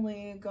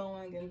intentionally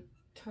going and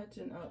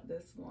touching up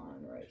this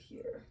line right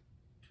here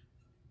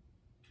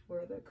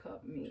where the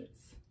cup meets.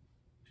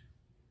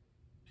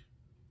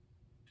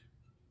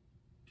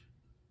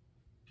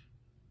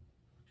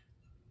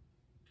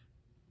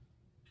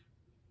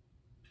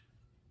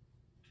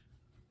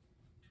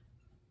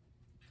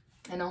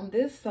 And on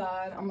this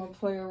side, I'm gonna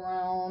play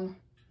around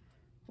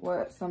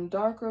with some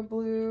darker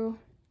blue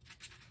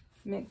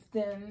mixed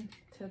in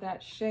to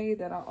that shade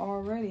that I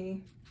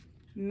already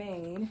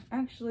made.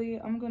 Actually,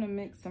 I'm gonna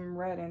mix some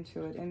red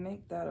into it and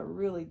make that a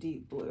really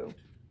deep blue.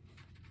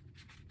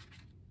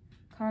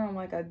 Kind of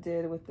like I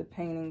did with the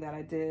painting that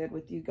I did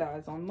with you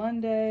guys on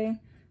Monday.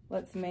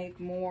 Let's make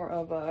more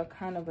of a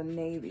kind of a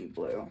navy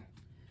blue.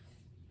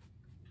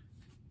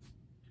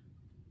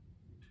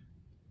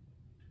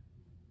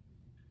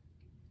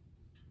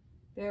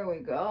 There we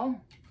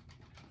go.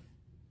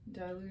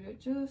 Dilute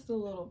it just a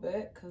little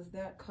bit because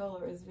that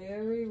color is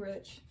very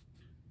rich.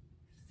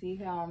 See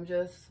how I'm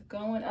just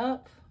going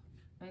up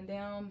and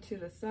down to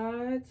the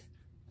sides?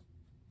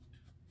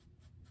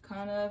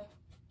 Kind of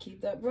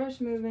keep that brush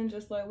moving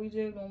just like we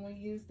did when we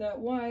used that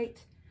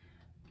white.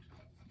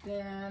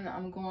 Then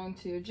I'm going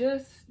to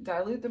just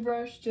dilute the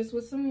brush just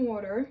with some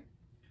water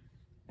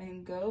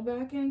and go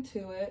back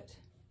into it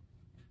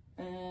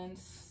and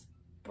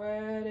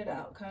spread it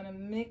out. Kind of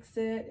mix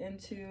it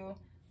into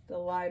the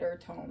lighter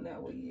tone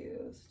that we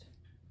used.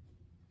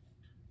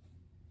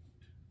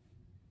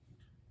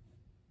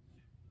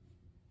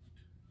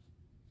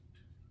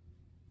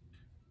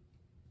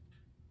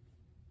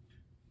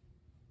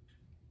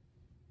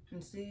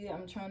 And see,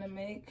 I'm trying to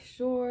make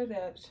sure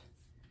that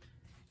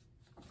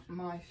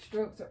my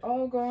strokes are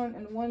all going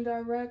in one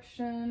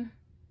direction.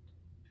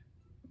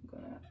 I'm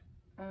gonna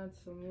add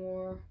some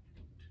more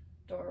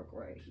dark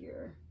right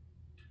here.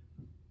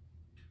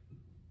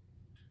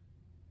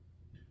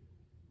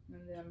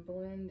 And then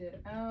blend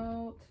it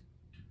out.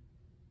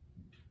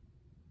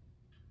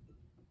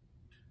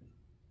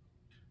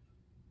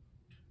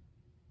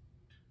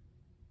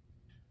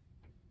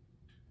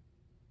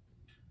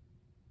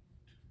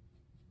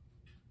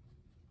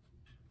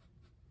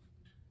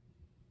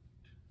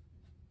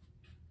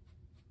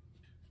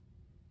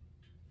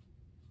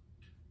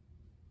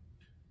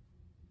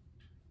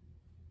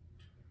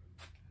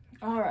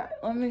 All right,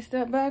 let me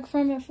step back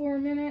from it for a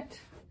minute.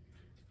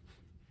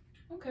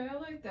 Okay, I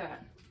like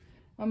that.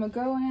 I'm gonna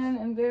go in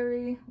and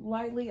very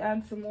lightly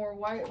add some more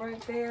white right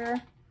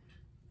there.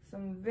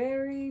 Some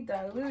very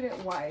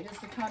diluted white, just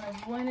to kind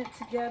of blend it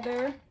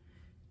together.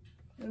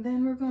 And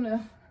then we're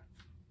gonna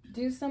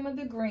do some of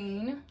the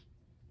green,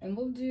 and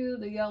we'll do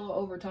the yellow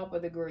over top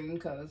of the green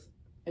because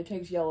it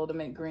takes yellow to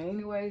make green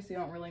anyway, so you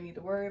don't really need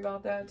to worry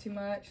about that too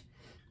much.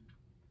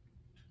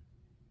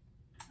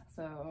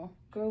 So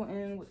go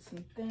in with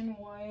some thin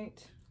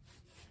white.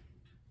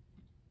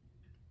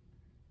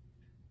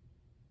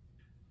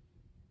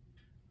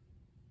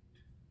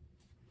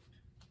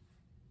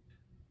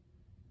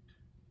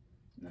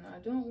 And I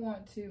don't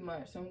want too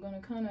much, so I'm gonna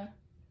kind of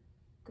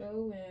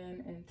go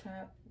in and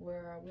tap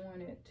where I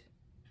want it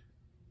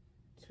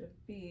to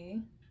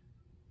be.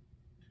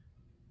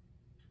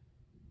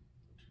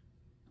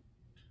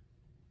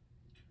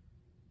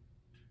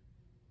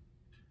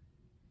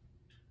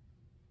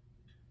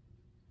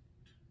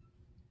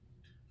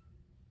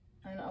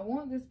 And I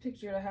want this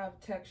picture to have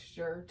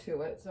texture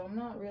to it, so I'm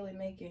not really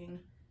making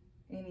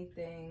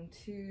anything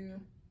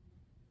too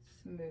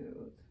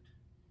smooth.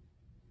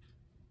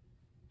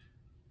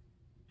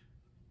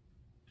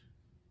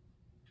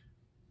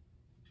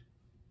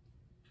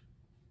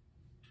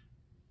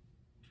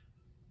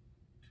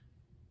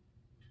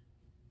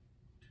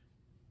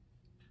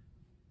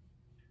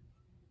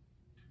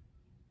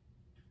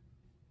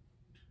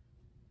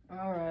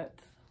 All right,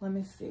 let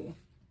me see.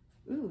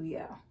 Ooh,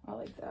 yeah, I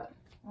like that.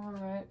 All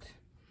right,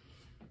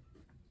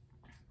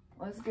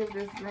 let's give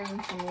this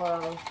green some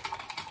love.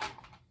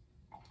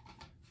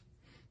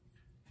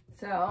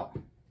 So,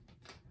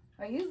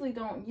 I usually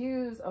don't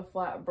use a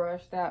flat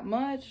brush that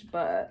much,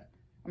 but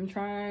I'm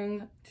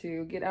trying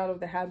to get out of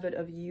the habit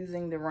of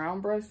using the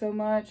round brush so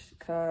much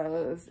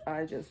because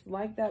I just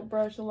like that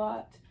brush a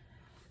lot.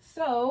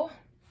 So,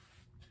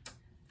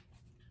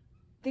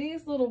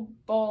 these little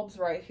bulbs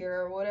right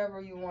here, or whatever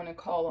you want to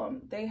call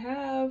them, they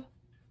have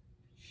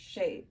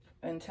shape.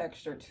 and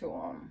texture to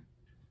them.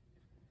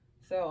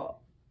 So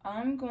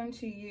I'm going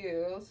to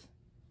use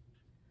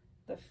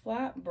the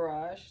flat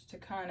brush to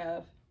kind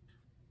of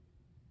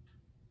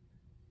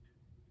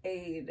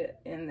aid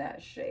in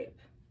that shape,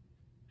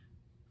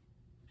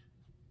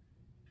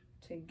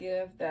 to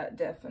give that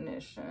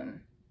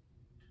definition.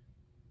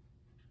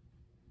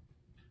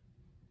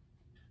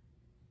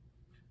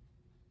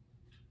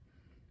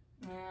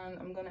 And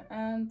I'm going to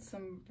add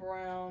some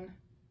brown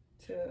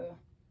to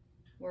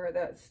where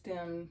that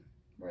stem,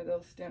 where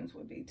those stems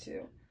would be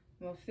too.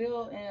 I'm going to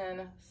fill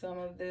in some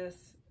of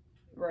this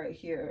right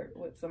here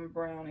with some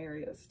brown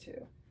areas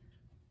too.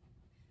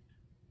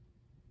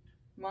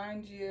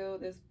 Mind you,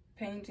 this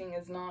painting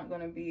is not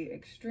going to be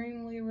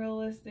extremely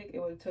realistic. It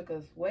would have took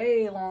us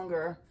way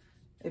longer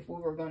if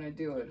we were going to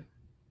do it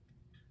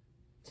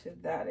to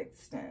that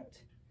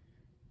extent.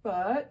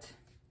 But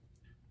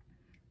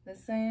the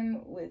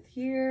same with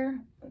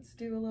here. Let's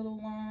do a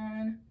little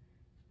line,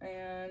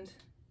 and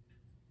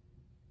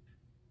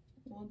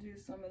we'll do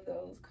some of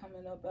those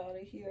coming up out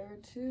of here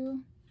too.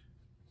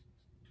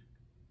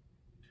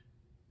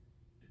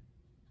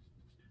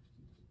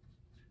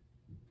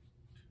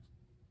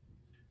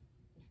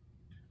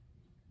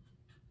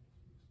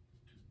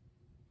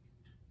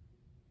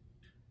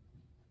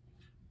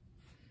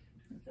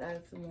 Let's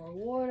add some more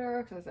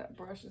water because that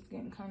brush is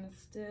getting kind of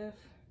stiff.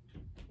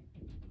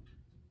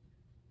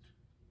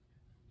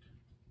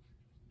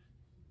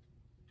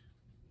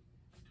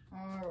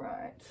 All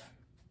right,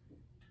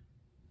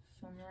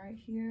 some right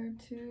here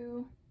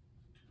too,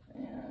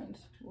 and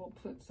we'll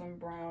put some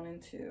brown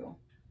into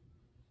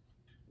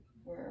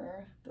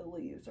where the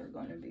leaves are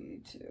going to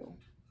be too.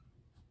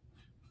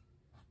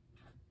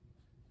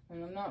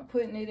 And I'm not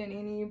putting it in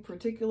any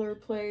particular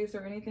place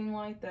or anything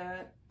like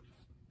that,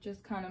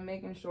 just kind of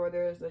making sure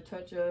there's a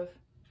touch of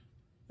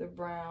the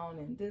brown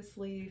in this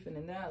leaf and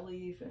in that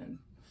leaf and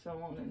so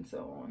on and so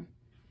on.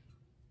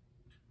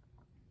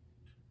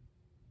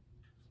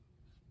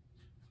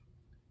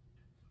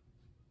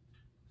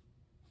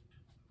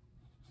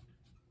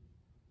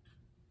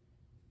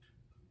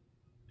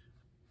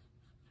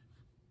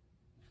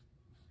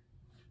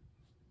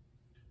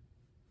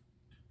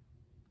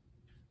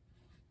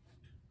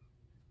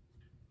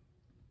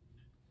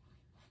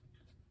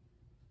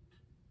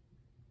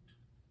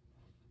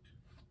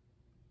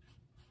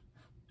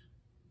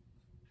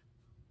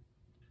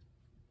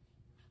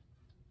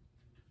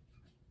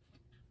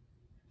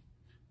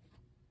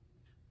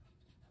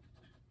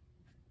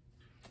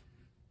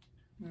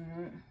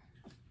 All right,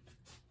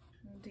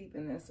 I'll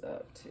deepen this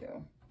up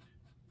too.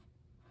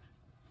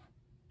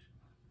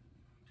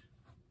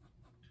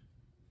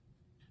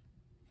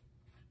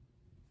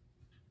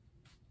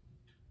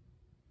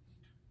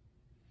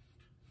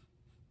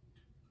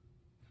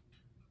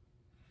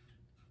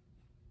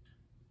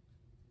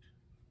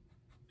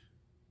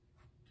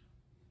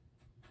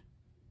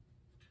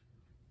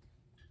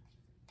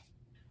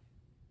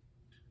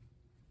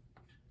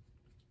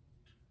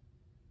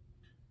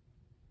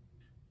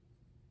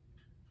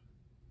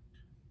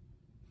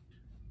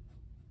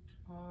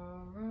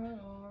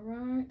 All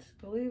right.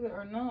 Believe it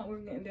or not, we're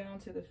getting down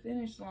to the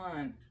finish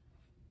line.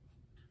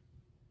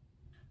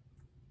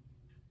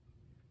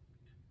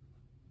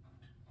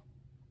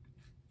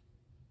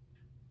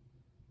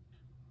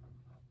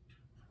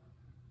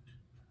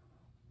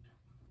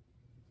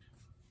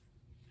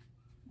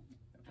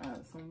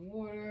 Add some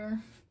water.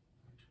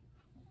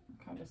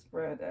 Kind of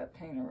spread that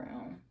paint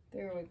around.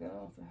 There we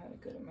go. So I had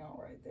a good amount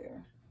right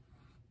there.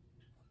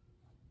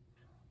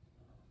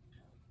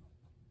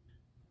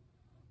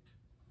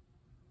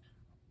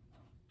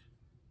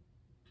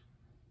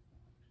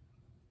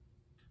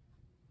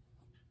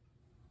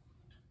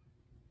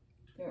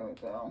 There we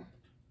go.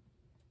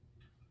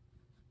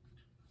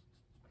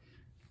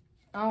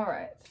 All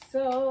right,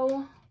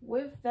 so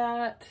with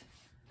that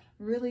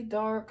really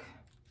dark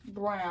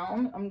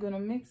brown, I'm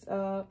gonna mix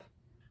up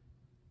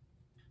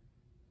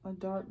a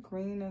dark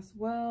green as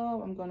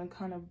well. I'm gonna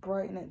kind of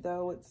brighten it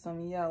though with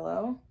some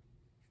yellow,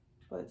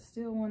 but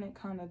still want it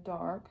kind of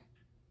dark.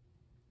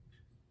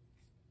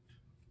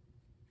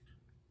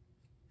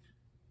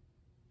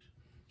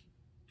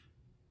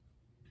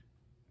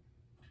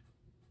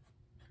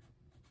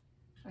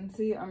 And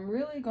see, I'm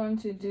really going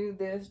to do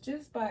this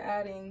just by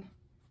adding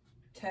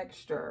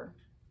texture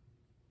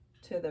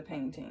to the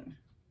painting.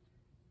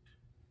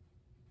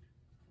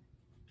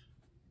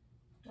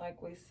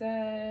 Like we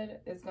said,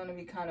 it's going to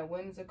be kind of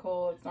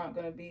whimsical. It's not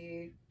going to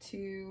be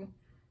too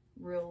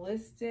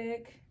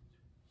realistic.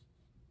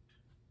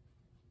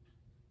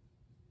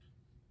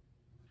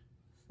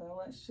 So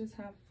let's just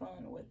have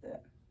fun with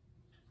it.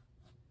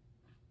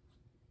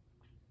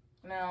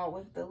 Now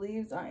with the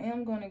leaves, I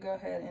am going to go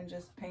ahead and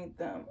just paint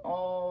them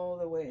all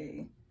the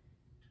way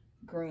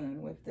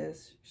green with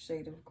this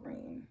shade of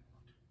green.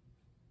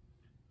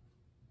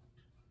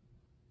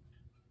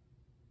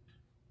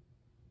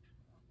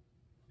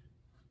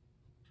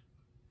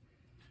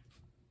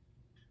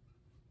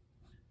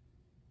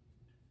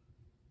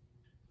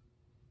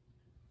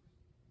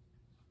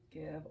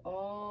 Give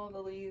all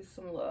the leaves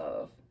some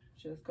love.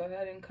 just go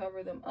ahead and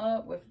cover them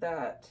up with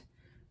that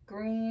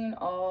green.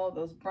 All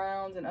those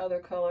browns and other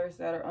colors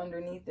that are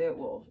underneath it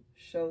will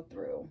show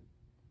through.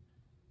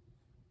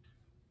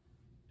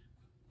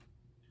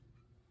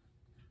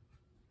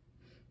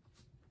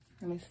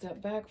 Let me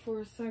step back for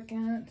a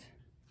second.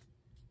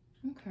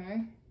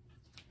 Okay.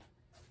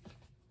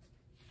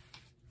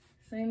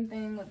 Same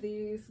thing with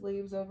these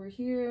leaves over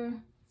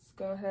here. Let's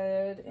go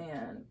ahead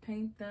and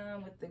paint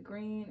them with the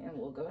green, and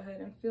we'll go ahead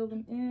and fill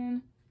them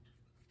in.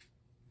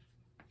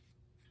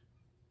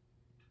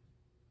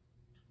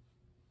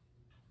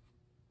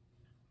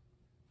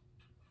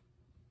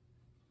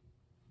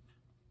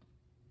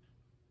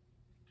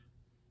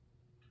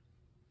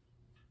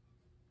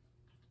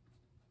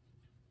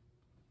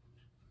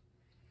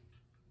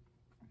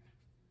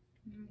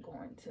 I'm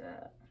going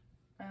to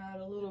add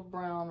a little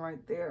brown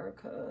right there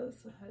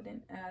because I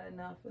didn't add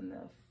enough and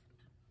the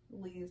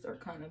leaves are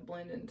kind of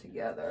blending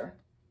together.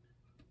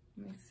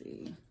 Let me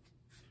see.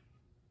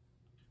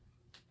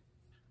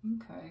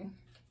 Okay.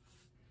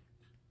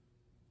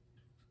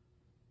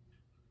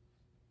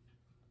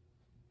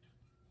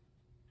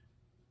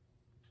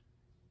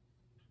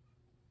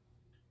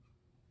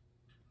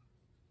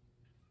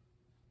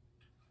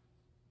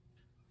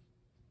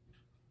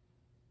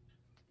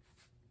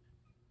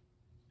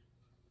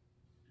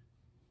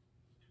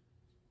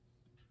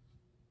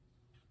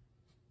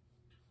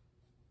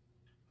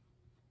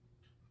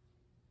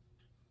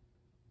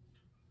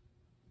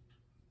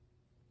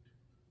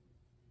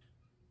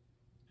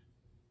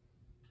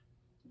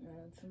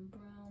 Add some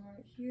brown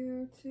right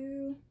here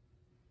too.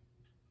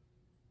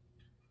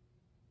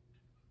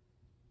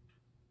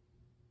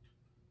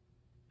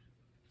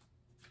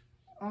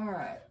 All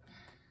right,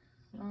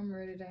 I'm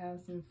ready to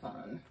have some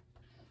fun.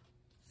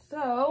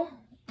 So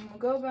I'm gonna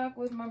go back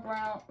with my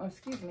brown,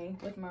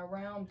 with my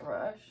round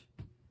brush.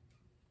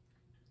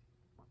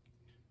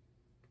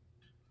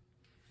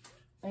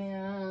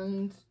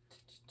 And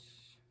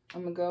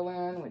I'm gonna go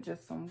in with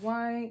just some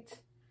white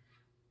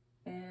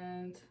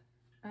and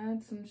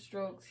add some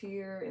strokes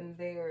here and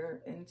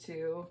there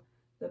into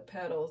the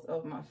petals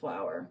of my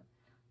flower.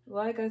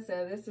 Like I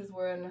said, this is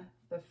when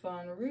the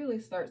fun really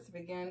starts to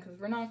begin, because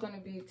we're not going to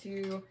be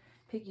too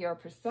picky or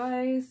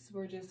precise.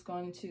 We're just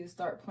going to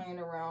start playing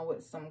around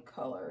with some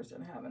colors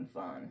and having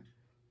fun.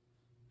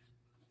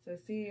 So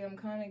see, I'm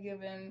kind of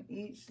giving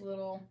each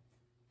little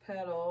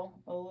petal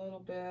a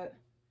little bit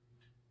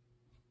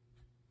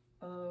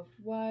of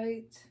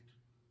white.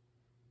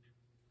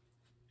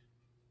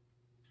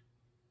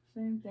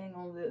 Same thing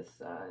on this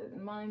side.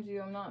 And mind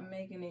you, I'm not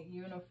making it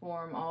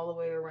uniform all the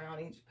way around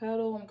each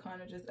petal. I'm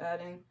kind of just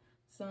adding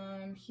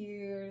some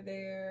here,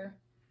 there.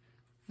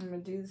 I'm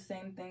going to do the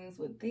same things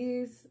with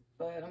these,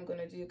 but I'm going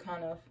to do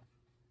kind of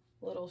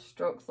little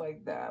strokes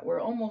like that, where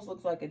it almost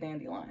looks like a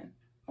dandelion.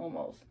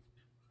 Almost.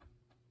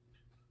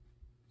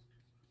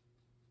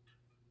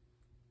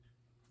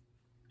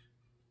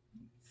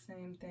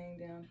 Same thing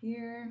down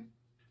here.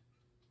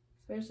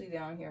 Especially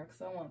down here,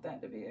 because I want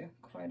that to be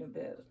quite a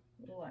bit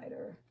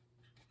lighter.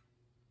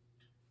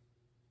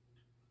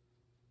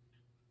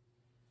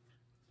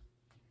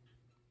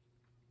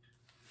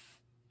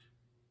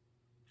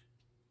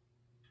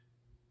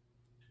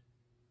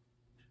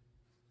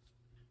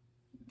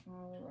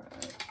 All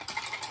right.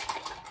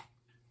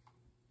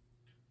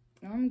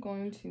 I'm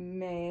going to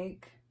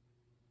make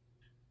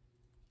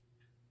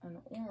an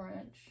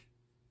orange,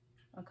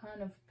 a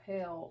kind of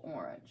pale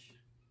orange,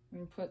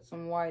 and put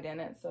some white in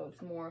it so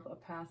it's more of a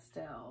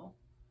pastel.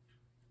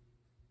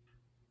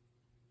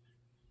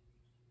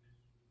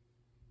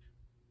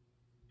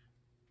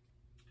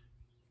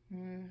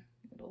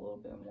 Get a little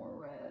bit more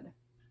red.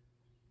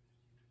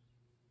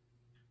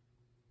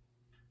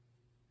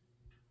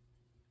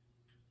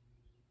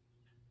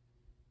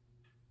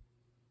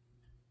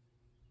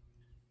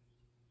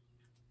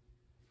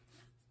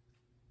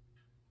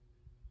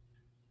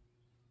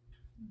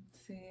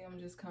 See, I'm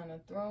just kind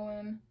of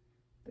throwing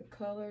the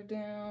color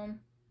down.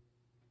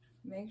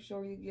 Make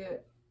sure you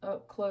get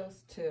up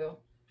close to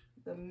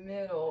the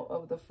middle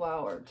of the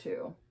flower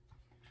too.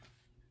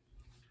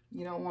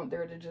 You don't want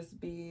there to just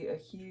be a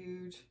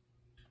huge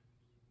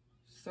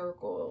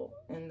circle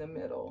in the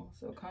middle.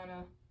 So kind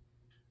of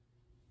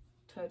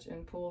touch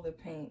and pull the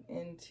paint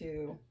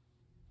into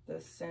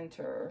the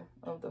center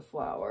of the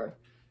flower.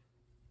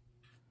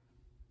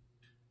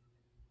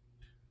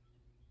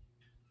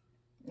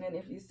 And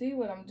if you see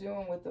what I'm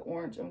doing with the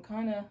orange, I'm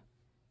kind of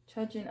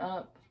touching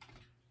up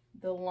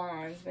the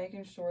lines,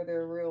 making sure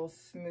they're real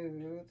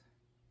smooth.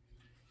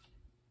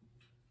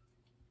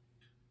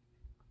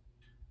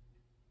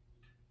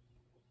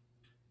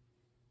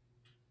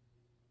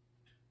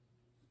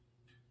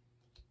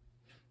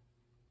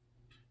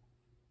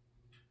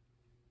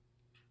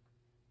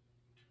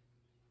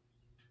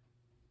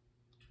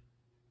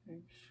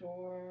 Make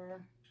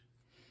sure.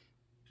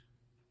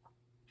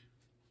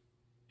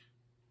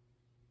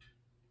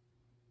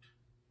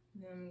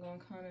 Then I'm going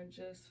to kind of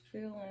just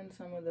fill in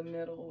some of the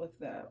middle with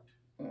that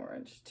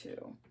orange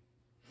too.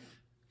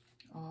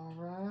 All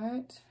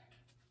right.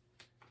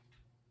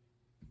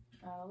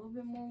 Add a little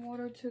bit more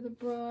water to the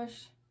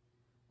brush.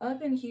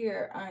 Up in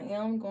here, I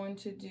am going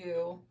to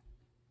do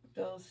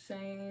those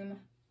same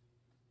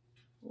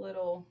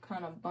little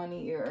kind of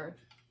bunny ear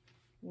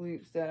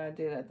loops that I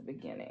did at the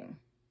beginning.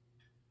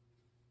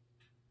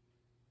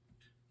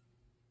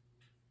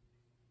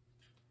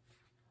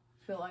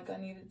 Feel like I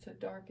needed to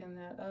darken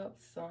that up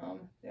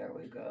some. There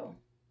we go.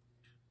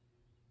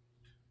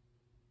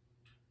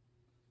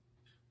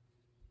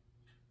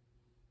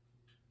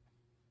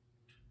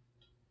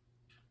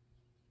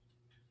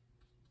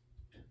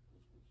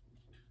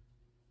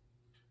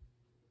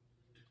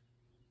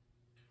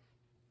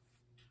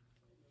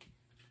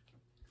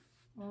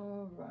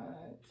 All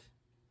right,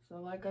 so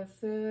like I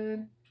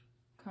said,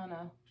 kind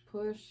of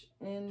push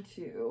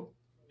into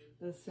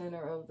the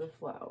center of the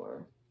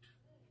flower.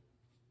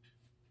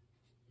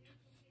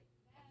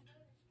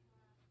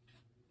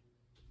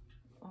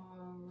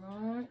 All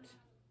right.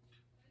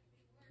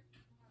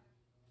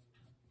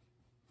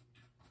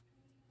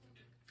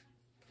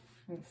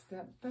 And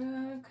step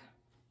back.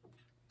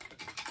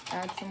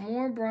 Add some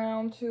more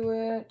brown to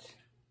it.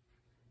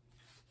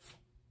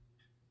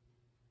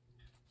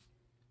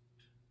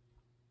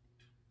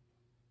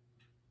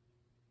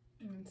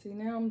 And see,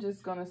 now I'm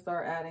just gonna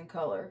start adding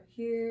color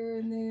here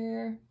and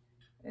there,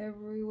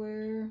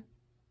 everywhere.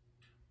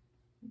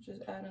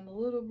 Just adding a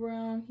little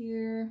brown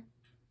here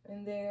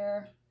and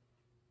there.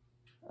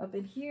 Up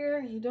in here,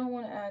 you don't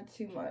want to add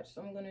too much,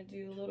 so I'm gonna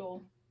do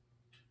little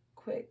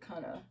quick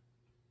kind of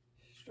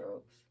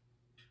strokes.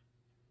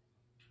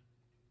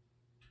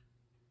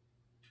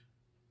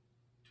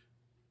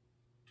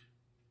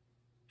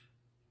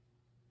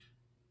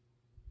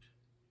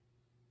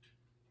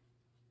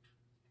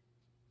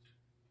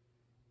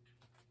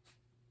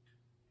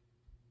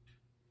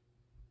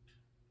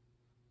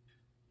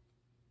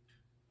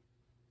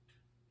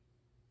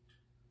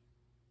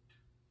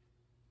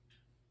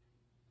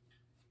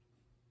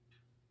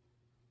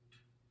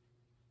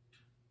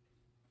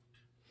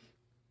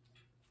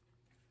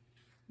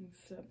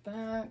 Step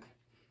back.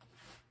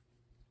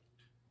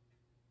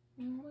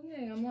 Oh,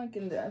 yeah, I'm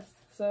liking this.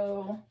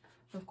 So,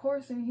 of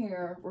course, in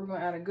here, we're going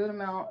to add a good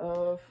amount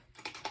of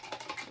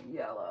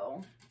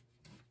yellow.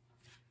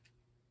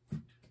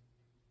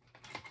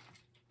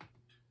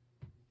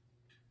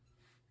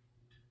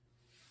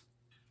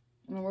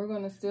 And we're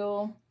going to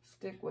still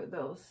stick with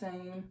those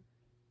same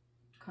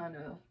kind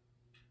of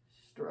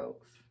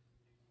strokes.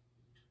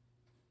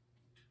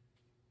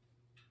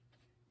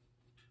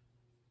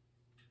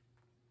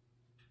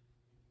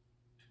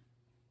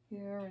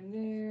 Here and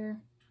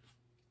there.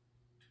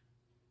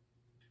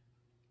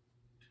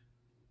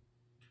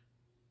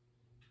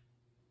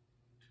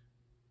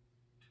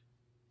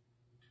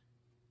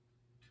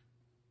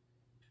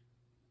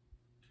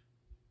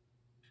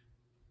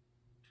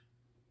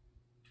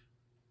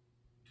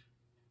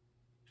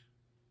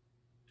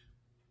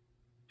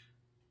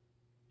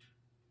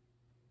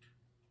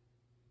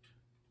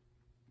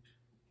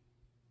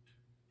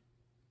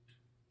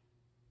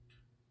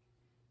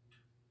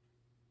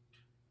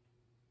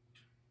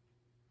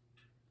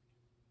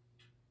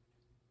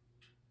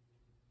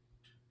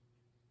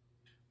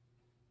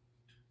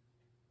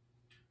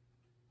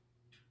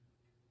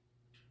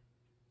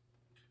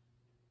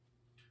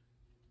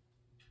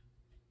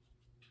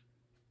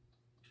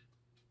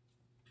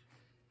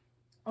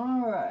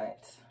 All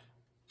right,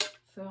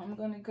 so I'm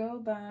gonna go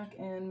back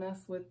and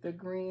mess with the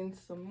green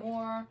some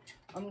more.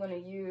 I'm gonna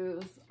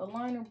use a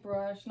liner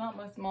brush, not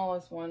my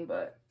smallest one,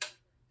 but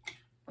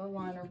a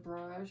liner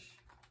brush.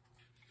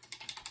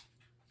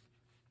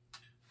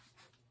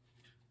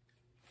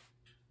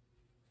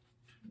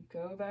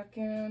 Go back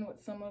in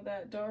with some of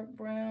that dark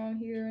brown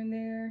here and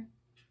there.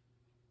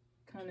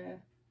 Kind of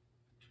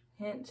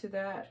hint to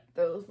that,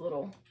 those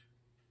little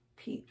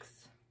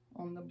peaks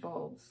on the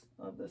bulbs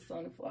of the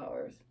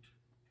sunflowers.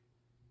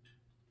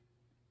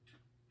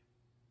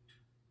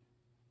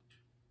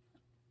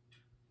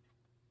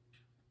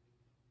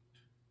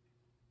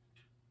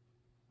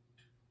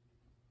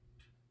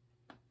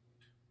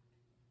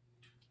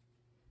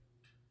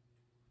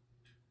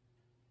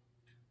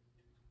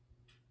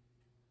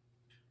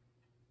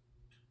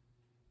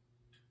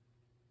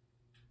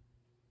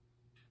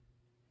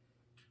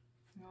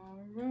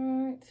 All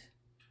right,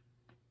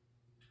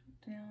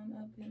 down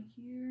up in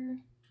here.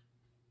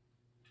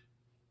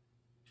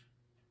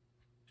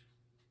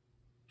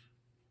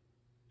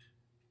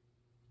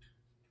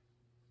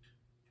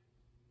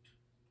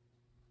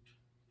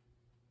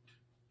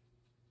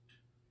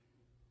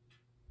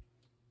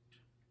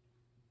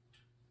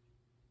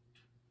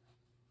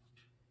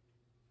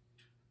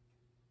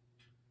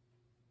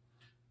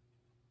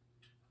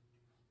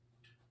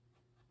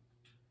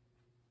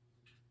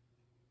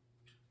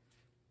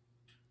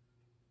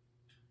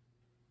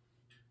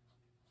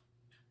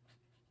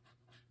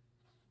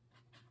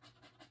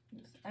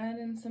 Just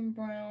adding some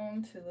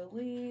brown to the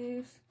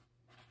leaves.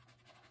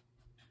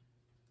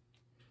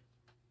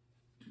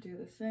 Do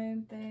the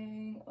same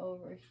thing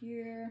over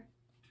here.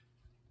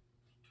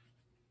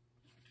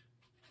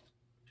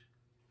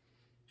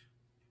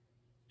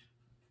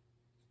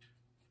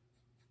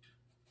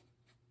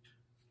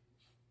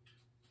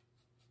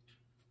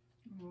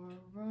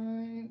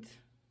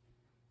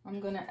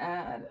 I'm gonna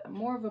add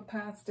more of a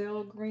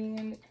pastel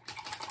green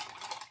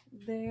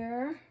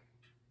there.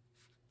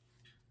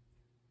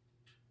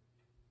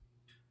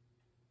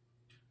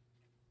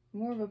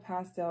 More of a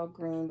pastel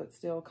green, but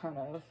still kind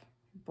of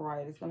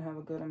bright. It's gonna have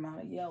a good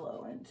amount of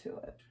yellow into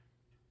it.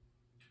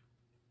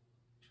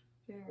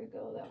 There we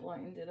go, that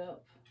lightened it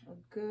up a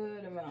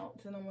good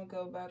amount. And I'm gonna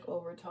go back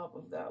over top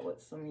of that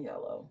with some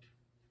yellow.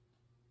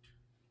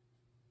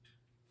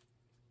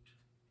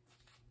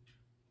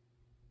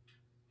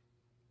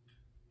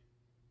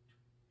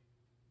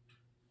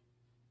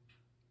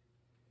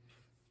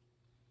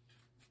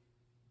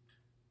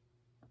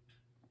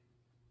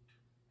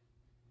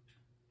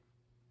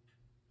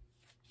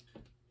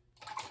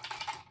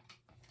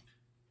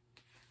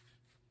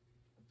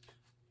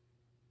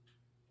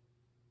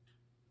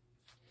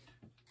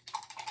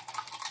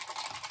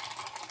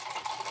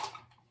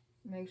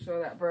 Make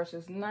sure that brush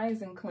is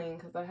nice and clean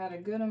because I had a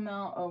good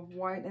amount of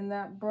white in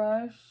that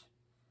brush.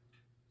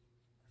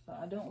 So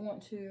I don't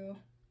want to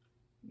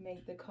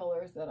make the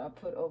colors that I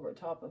put over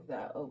top of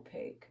that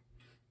opaque.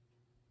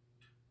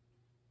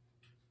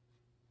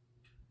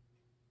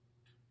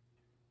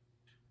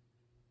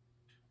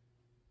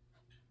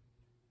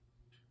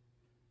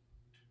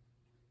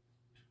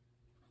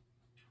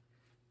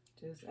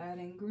 Just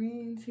adding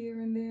greens here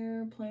and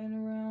there, playing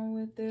around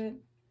with it.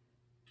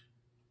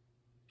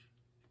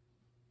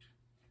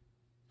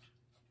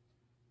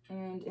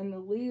 And in the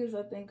leaves,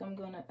 I think I'm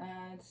gonna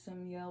add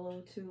some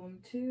yellow to them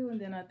too, and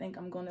then I think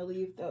I'm gonna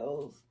leave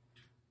those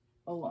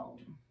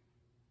alone.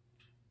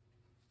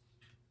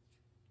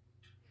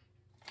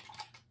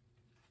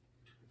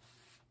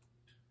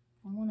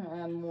 I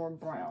wanna add more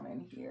brown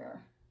in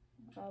here.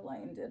 I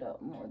lightened it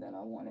up more than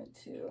I wanted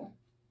to.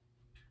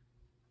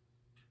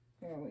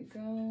 There we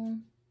go.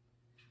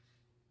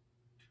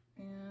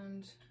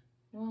 And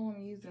while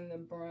I'm using the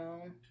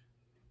brown,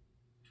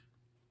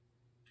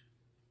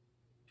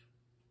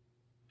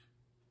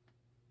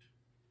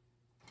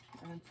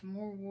 add some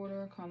more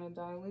water, kind of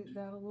dilute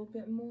that a little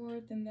bit more,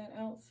 thin that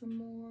out some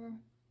more.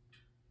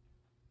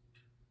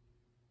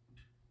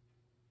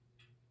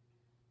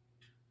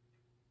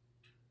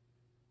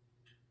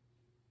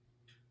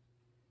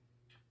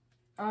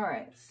 All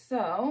right,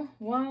 so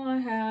while I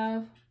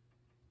have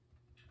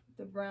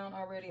the brown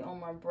already on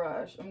my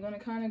brush, I'm gonna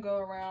kind of go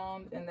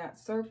around in that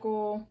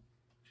circle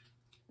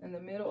in the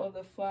middle of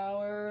the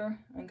flower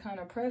and kind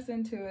of press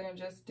into it and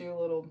just do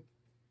little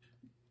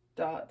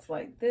dots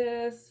like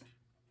this,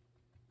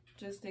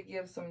 just to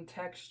give some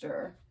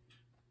texture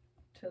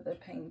to the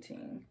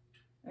painting.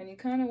 And you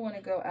kind of want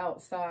to go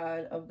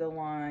outside of the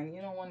line.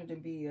 You don't want it to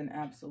be an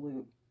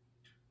absolute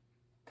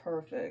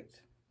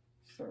perfect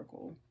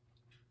circle.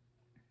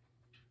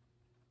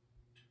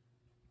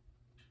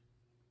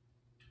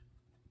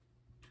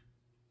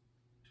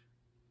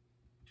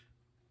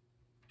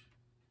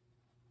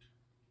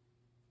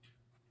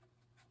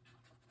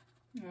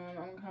 And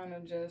I'm kind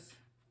of just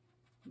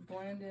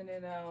blending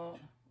it out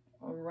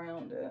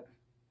around it.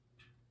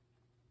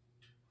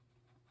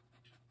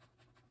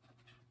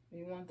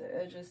 You want the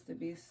edges to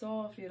be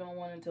soft. You don't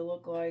want it to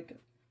look like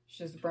it's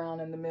just brown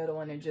in the middle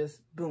and it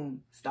just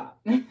boom, stop.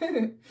 So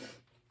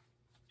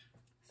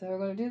we're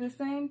going to do the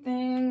same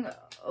thing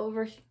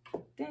over,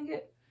 dang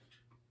it.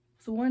 I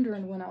was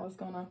wondering when I was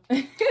going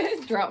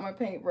to drop my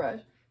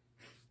paintbrush.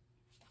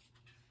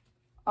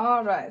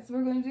 All right, so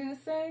we're going to do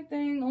the same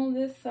thing on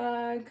this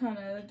side, kind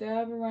of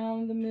dab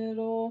around the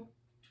middle,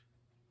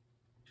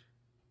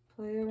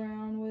 play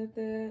around with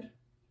it.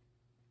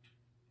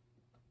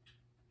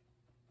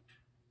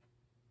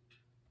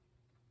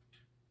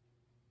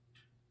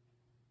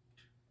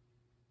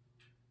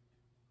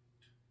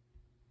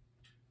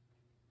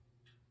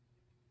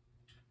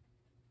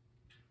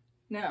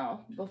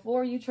 Now,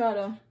 before you try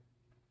to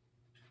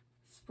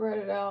spread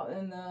it out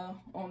in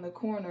on the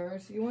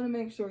corners, you want to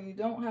make sure you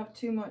don't have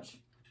too much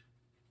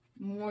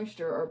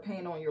moisture or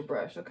paint on your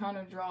brush. So kind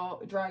of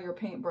dry your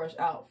paintbrush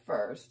out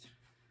first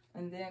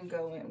and then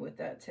go in with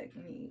that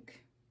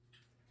technique.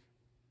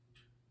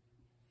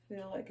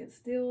 Feel like it's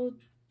still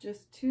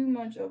just too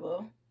much of a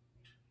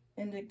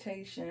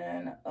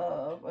indication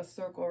of a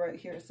circle right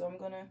here. So I'm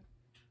gonna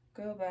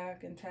go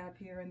back and tap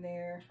here and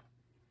there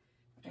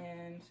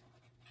and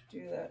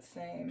do that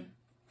same.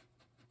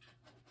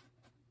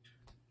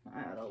 I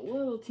add a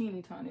little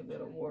teeny tiny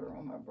bit of water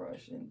on my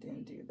brush and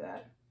then do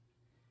that.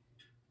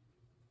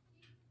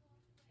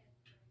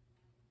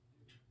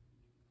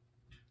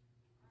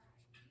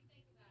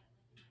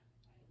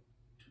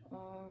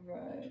 All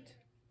right,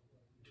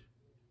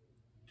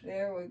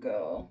 there we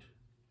go.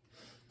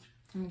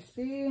 Let me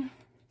see.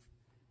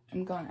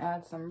 I'm gonna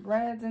add some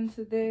reds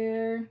into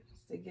there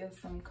just to give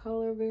some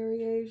color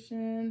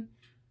variation.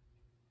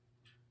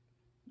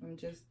 I'm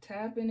just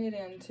tapping it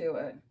into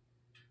it.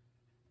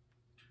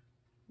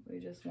 We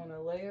just want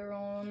to layer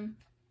on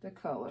the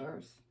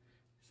colors.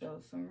 So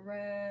some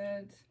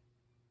reds.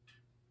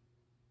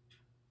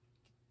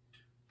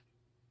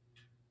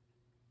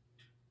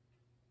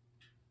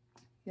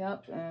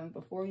 Yep, and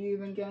before you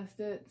even guessed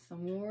it,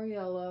 some more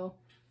yellow.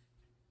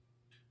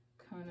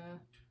 Kind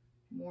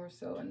of more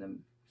so in the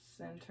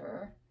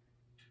center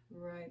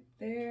right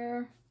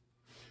there.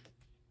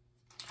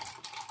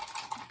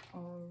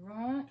 All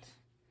right.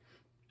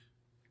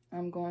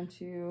 I'm going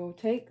to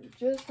take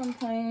just some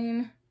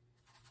plain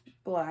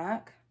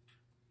black.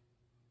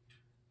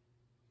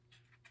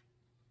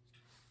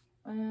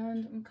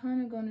 And I'm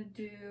kind of going to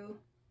do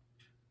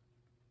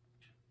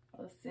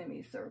a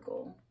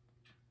semicircle.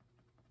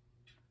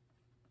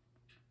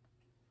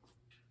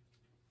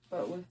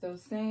 But with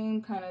those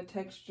same kind of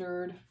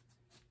textured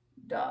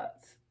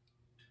dots.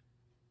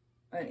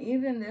 And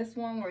even this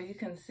one where you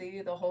can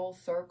see the whole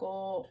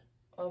circle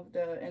of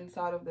the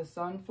inside of the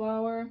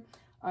sunflower,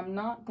 I'm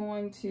not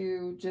going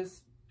to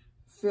just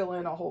fill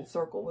in a whole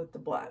circle with the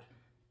black.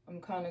 I'm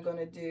kind of going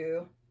to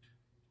do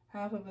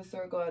half of a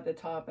circle at the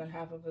top and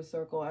half of a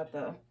circle at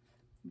the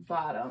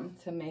bottom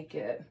to make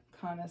it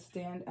kind of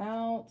stand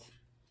out.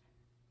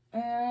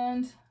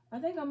 And I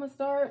think I'm going to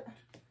start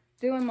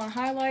doing my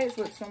highlights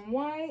with some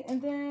white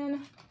and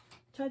then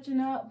touching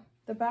up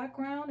the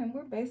background, and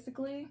we're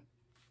basically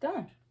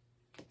done.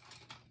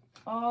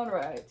 All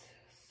right,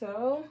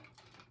 so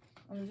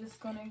I'm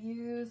going to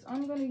use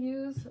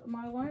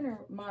my liner,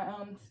 my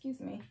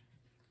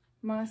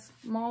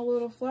small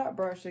little flat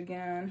brush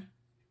again.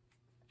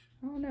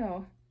 I don't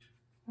know,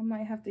 I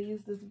might have to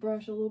use this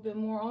brush a little bit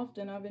more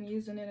often. I've been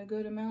using it a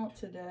good amount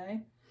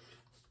today.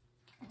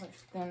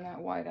 Let's thin that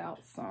white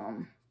out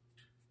some.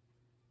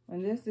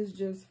 And this is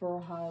just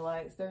for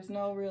highlights. There's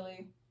no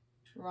really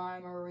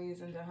rhyme or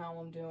reason to how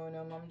I'm doing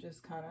them. I'm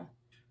just kind of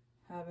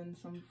having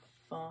some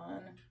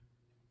fun.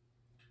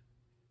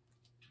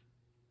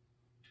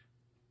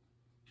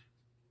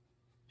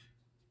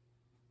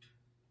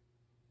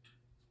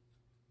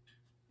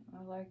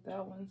 I like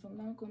that one, so I'm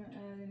not going to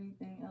add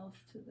anything else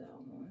to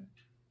that one.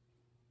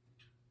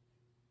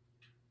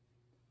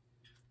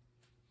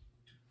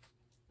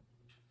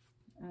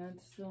 Add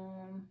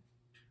some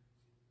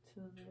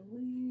to the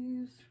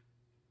leaves.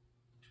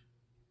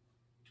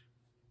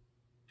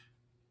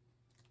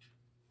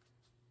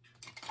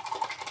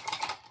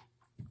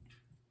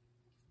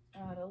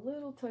 Add a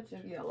little touch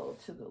of yellow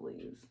to the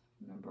leaves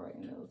and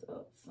brighten those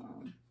up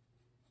some,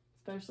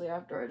 especially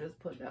after I just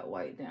put that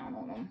white down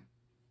on them.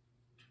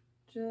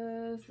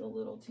 Just a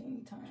little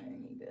teeny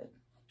tiny bit.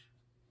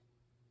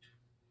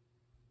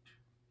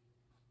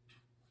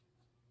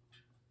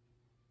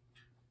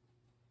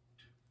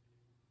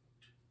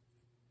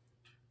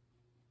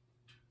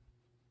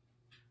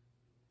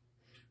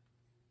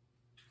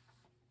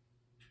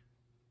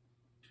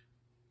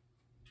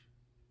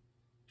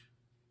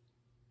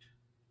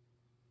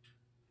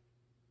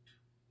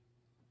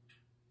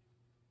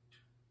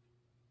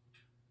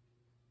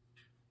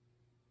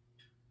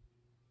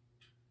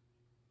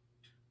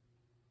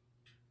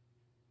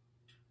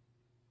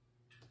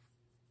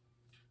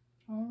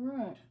 All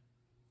right,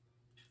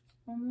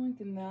 I'm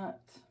liking that.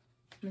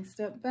 Let me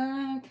step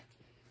back.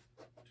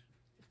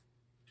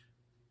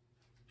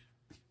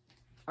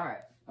 All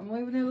right, I'm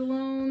leaving it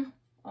alone.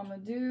 I'm gonna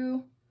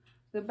do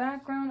the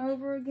background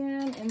over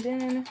again, and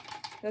then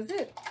that's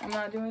it. I'm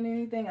not doing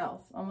anything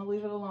else. I'm gonna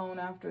leave it alone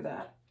after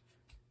that.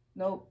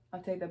 Nope, I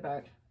take that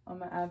back. I'm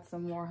gonna add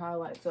some more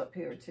highlights up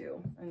here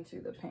too into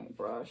the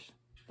paintbrush,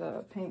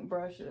 the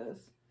paintbrushes.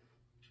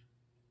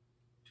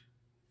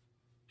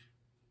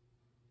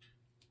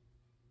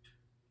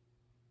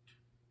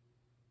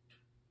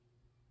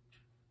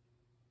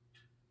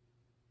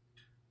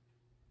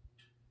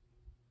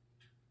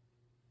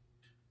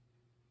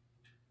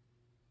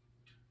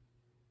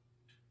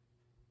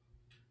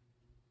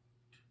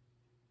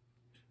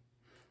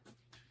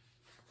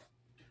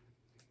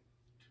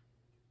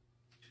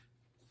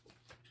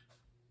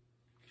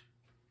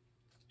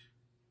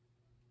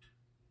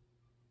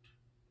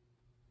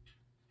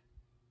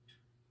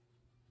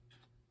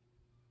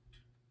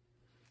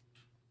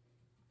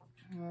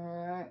 All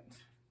right,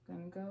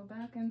 gonna go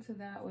back into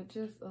that with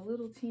just a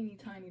little teeny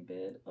tiny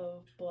bit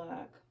of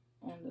black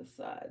on the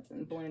sides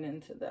and blend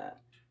into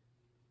that.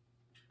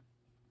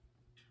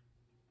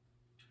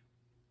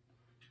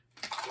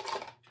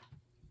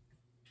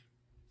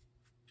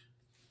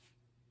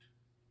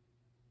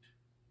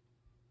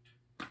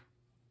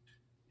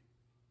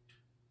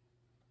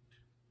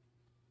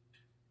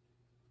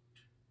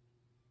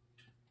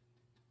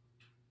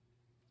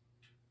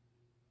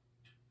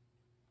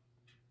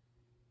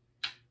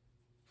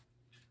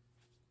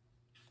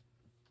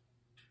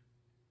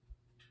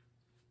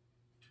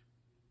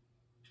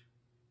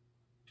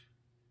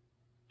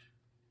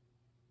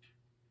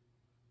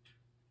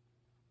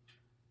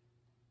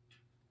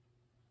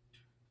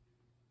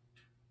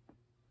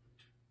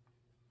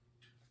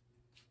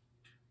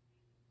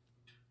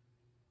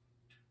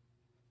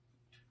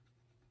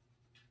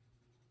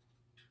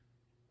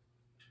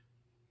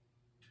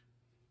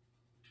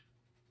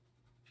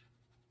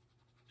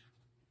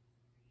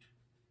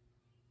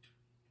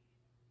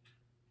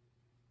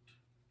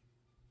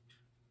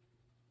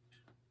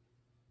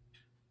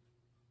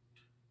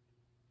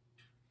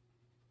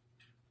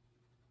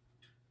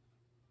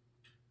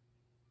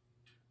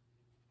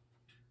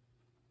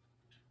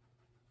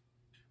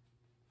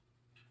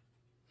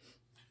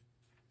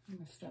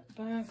 Step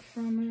back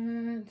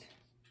from it.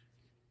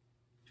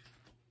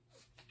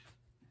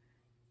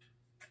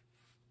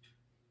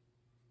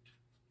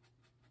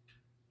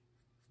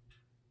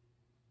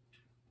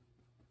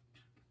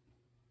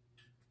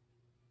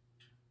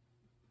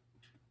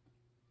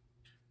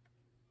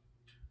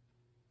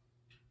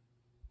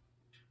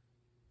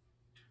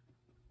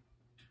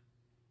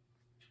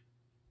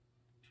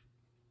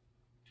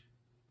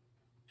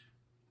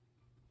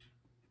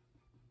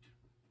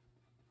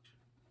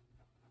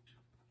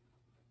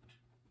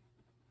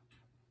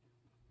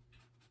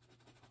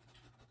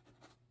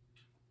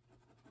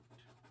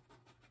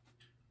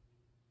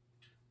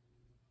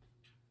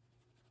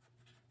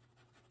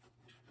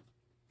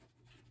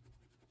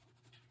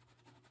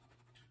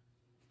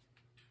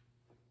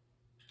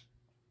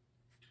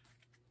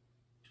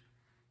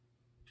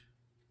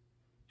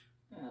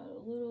 Add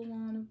a little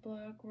line of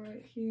black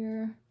right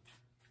here.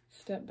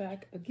 Step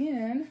back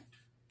again.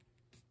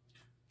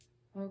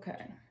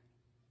 Okay,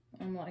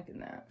 I'm liking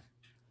that.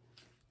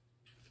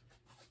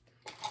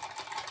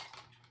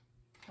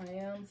 I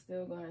am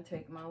still going to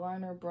take my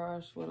liner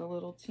brush with a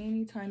little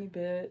teeny tiny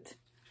bit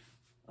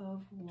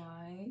of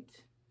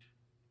white.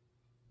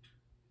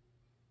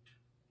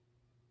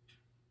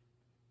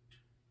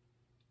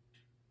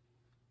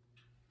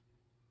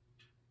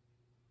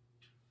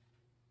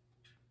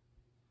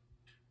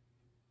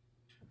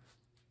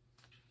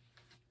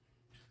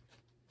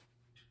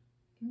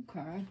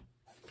 Okay.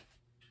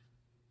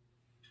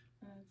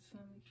 Add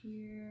some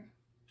here.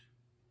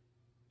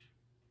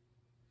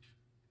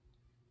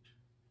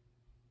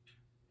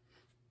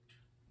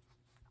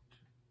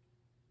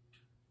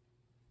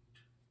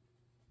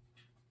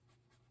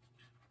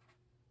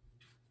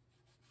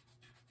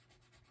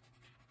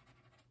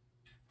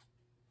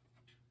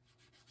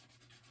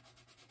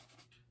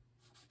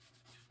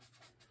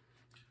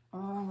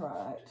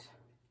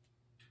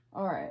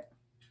 All right,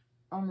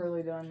 I'm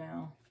really done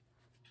now.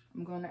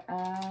 I'm gonna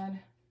add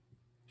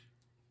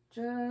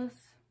just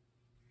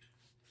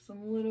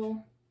some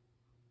little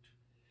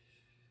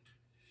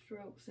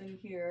strokes in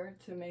here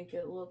to make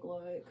it look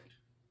like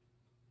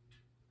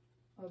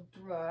a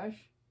brush.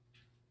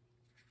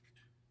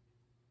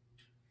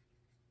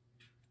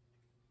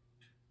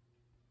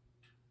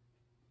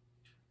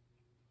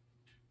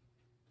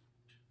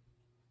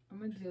 I'm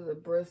gonna do the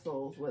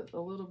bristles with a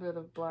little bit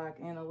of black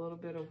and a little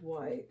bit of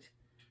white.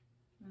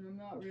 And I'm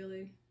not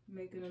really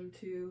making them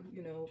too,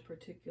 you know,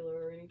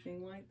 particular or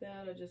anything like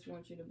that. I just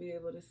want you to be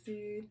able to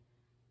see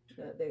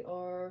that they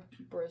are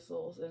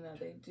bristles and that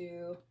they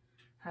do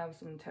have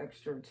some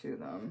texture to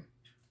them.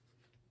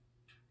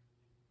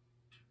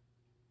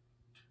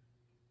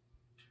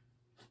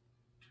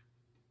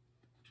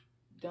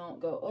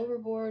 Don't go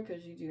overboard,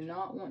 because you do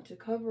not want to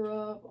cover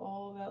up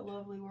all of that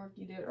lovely work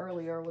you did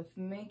earlier with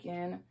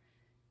making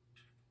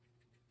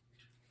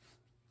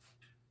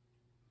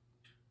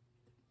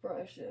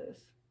brushes.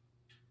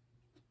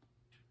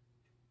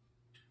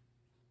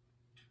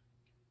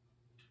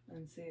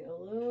 And see, a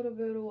little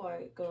bit of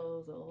white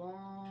goes a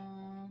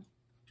long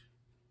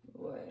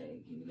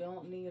way. You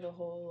don't need a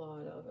whole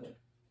lot of it.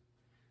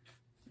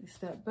 You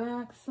step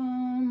back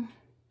some.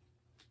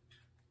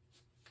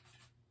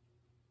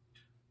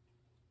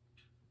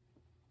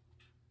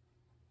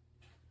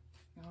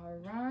 All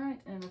right,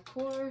 and of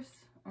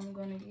course, I'm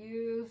gonna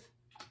use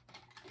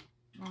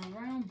my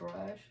round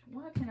brush.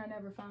 Why can I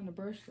never find the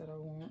brush that I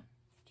want?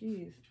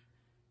 Jeez.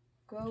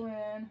 Go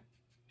in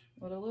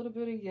with a little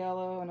bit of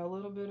yellow and a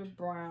little bit of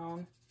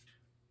brown.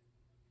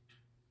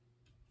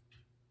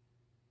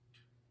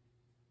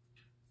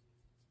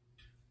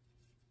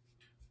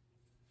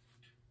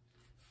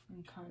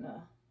 And kind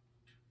of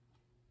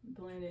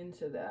blend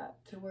into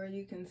that to where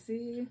you can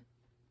see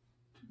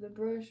the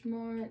brush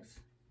marks,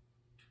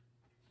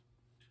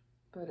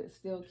 but it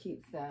still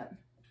keeps that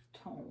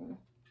tone.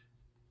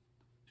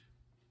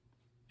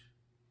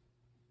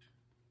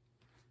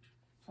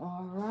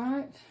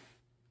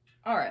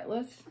 All right,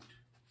 let's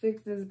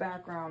fix this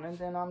background and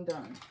then I'm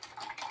done.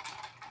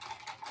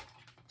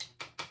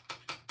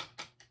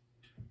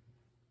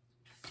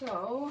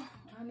 So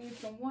I need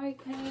some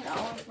white paint. I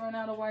always run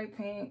out of white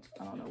paint.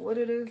 I don't know what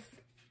it is,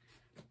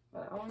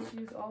 but I always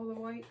use all the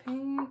white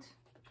paint.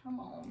 Come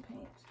on,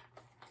 paint.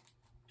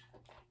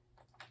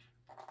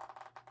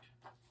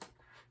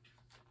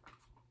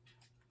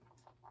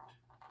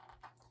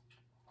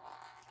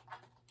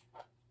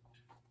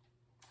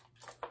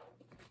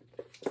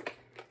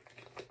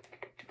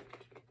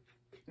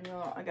 You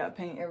know, I got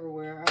paint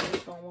everywhere. I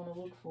just don't want to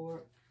look for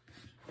it.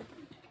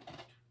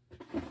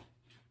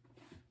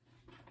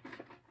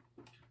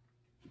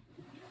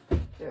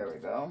 There we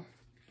go.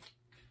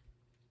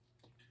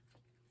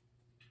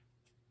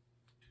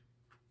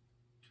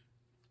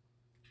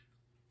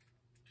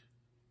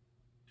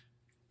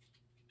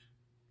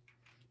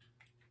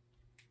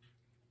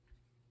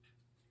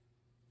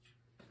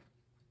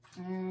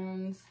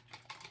 And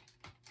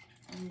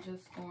I'm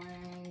just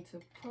going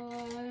to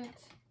put,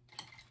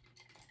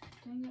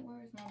 dang it,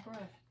 where's my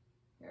brush?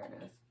 Here it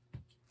is.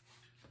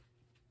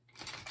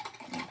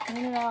 And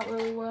clean it out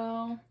really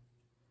well.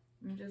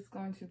 I'm just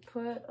going to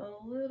put a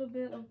little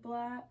bit of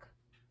black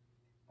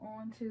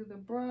onto the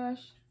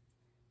brush,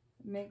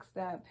 mix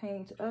that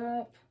paint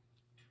up.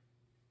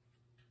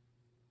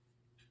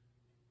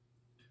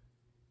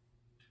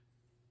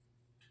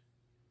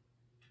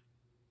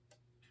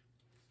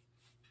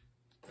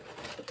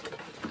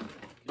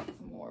 Get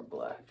some more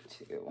black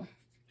too.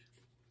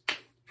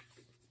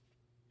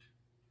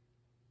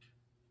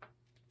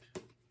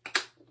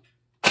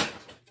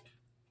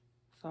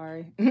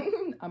 Sorry,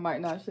 I might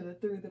not should have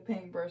threw the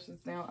paint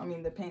brushes down. I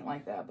mean the paint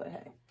like that, but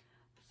hey,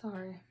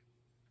 sorry.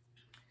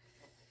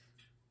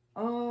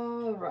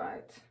 All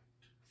right,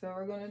 so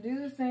we're gonna do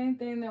the same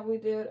thing that we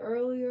did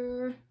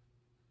earlier.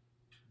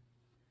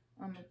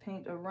 I'm gonna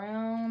paint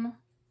around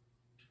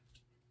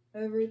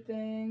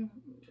everything,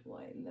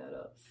 lighten that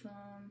up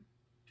some.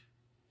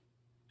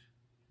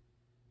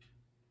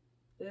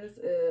 This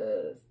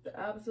is the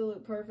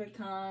absolute perfect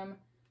time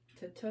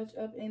to touch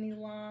up any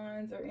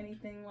lines or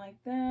anything like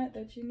that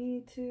that you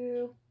need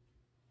to.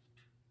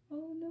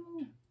 Oh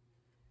no,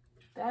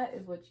 that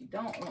is what you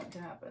don't want to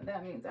happen.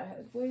 That means I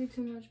had way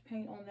too much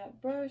paint on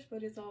that brush,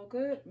 but it's all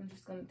good. I'm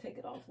just gonna take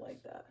it off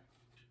like that.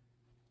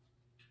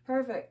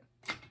 Perfect.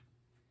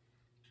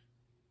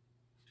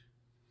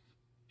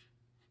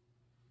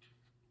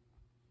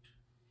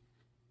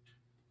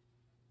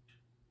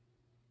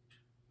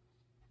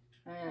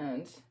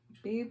 And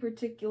be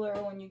particular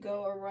when you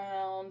go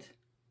around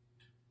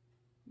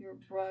your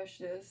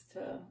brushes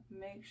to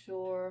make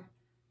sure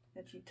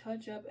that you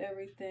touch up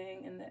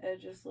everything and the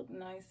edges look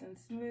nice and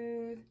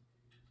smooth.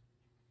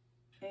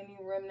 Any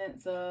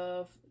remnants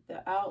of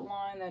the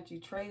outline that you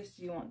traced,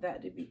 you want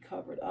that to be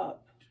covered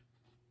up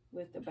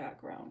with the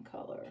background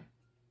color.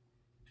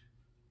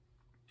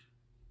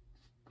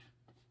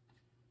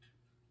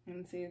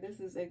 And see,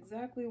 this is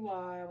exactly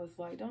why I was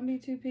like, don't be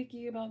too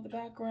picky about the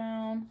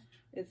background.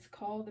 It's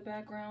called the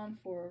background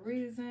for a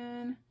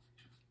reason.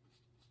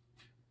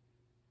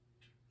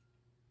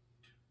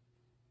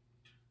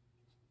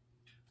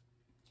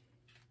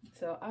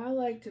 So I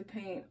like to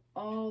paint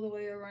all the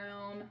way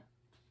around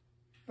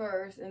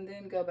first and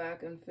then go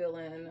back and fill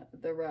in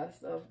the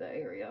rest of the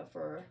area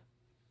for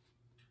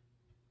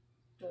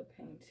the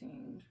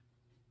painting.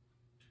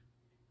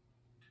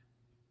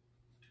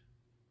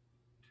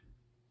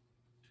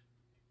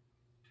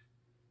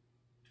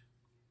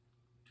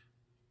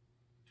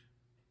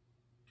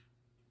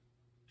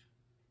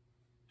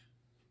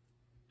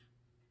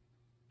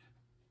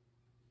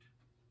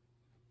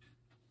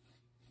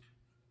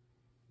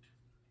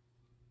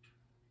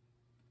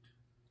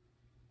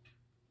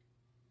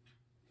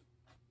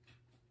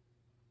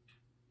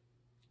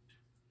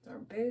 Are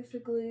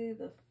basically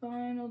the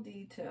final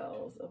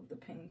details of the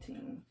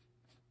painting.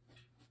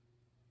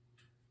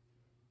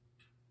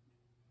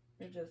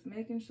 We're just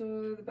making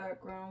sure the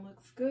background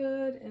looks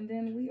good, and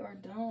then we are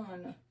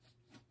done.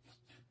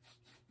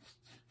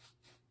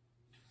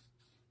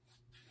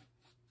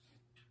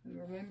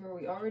 And remember,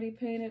 we already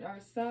painted our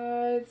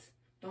sides.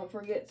 Don't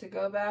forget to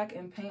go back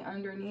and paint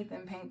underneath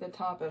and paint the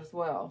top as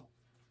well.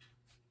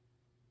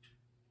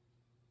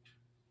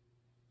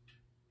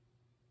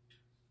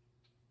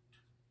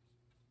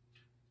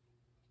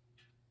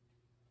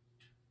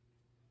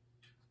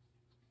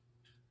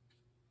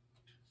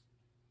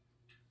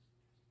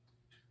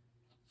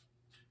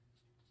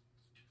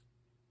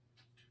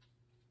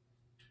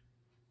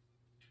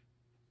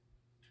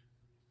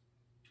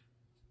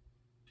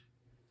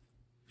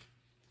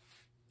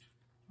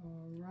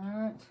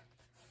 Alright,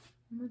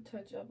 I'm going to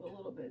touch up a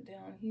little bit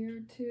down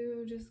here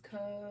too, just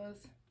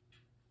because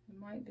it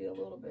might be a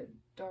little bit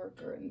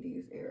darker in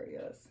these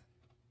areas.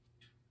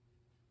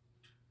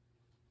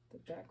 The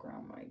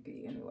background might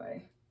be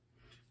anyway.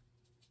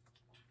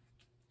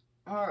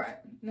 Alright,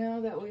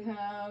 now that we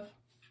have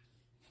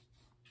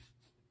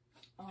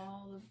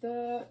all of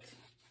that,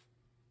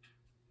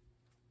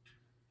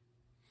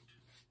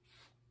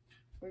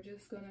 we're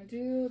just going to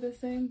do the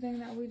same thing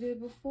that we did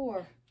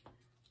before.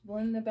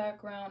 Blend the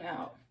background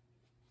out.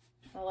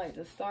 I like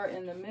to start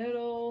in the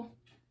middle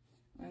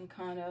and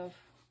kind of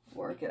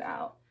work it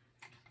out.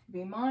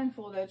 Be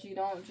mindful that you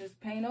don't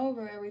just paint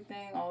over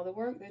everything, all the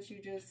work that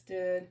you just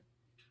did.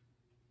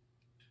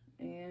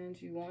 And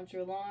you want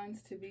your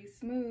lines to be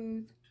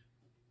smooth.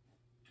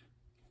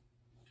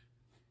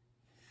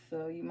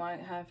 So you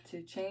might have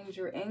to change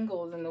your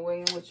angles in the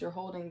way in which you're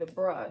holding the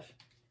brush.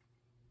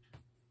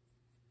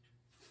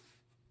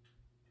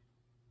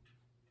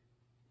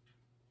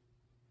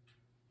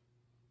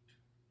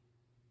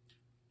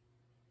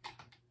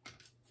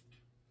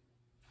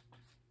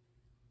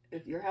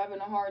 If you're having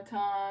a hard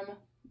time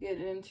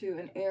getting into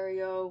an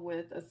area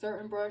with a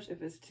certain brush, if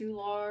it's too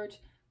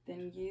large,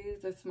 then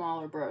use a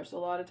smaller brush. A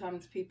lot of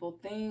times people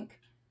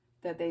think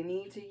that they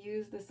need to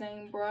use the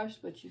same brush,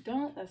 but you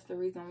don't. That's the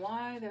reason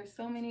why there's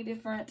so many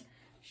different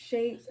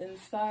shapes and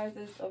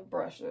sizes of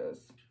brushes.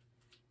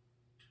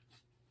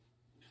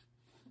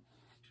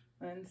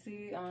 And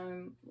see,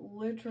 I'm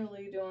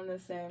literally doing the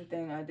same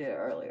thing I did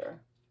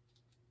earlier.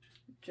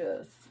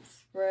 Just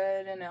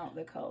spreading out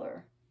the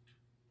color.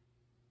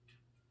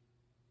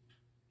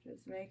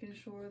 Just making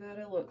sure that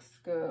it looks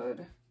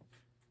good.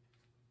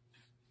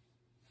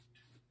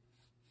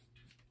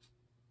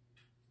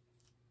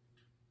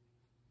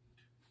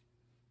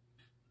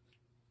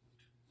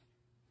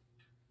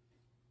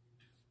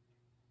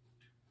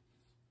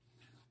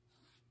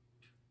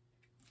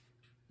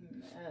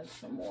 And add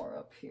some more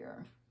up here.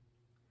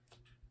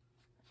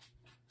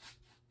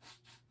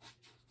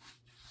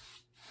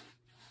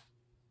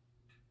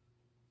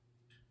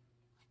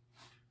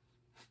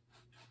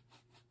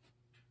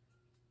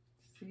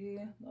 See,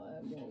 I'll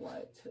add more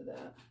white to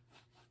that.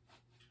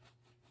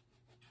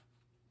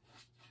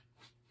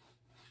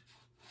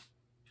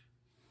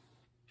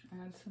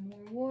 Add some more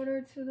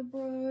water to the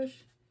brush.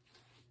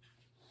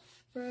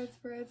 Spread,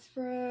 spread,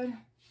 spread.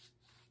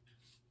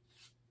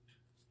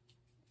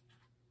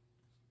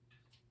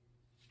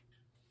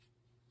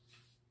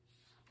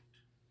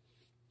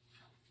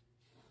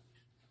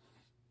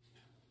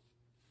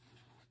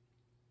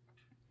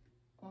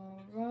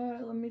 All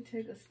right, let me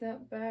take a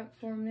step back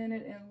for a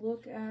minute and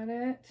look at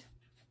it.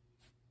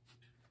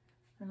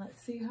 And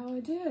let's see how I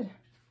did.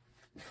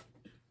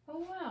 Oh,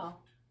 wow.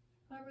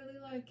 I really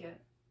like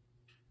it.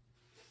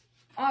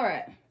 All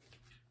right.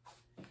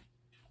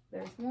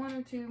 There's one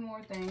or two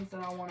more things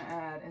that I want to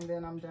add, and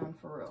then I'm done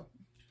for real.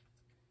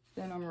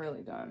 Then I'm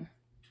really done.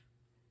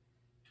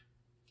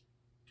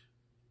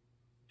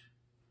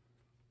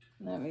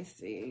 Let me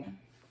see.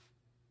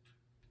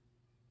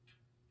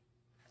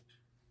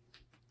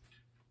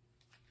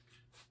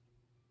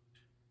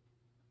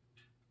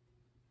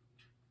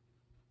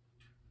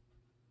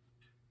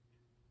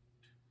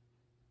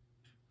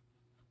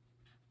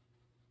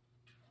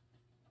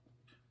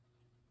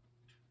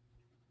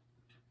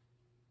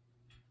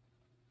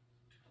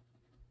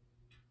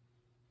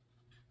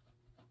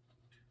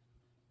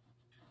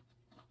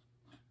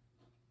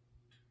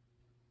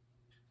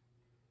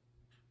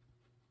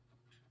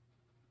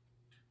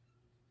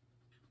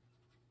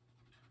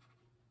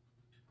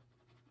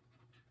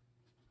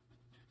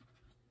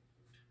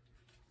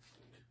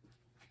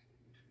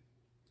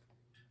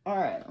 All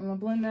right, I'm gonna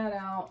blend that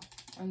out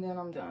and then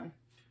I'm done.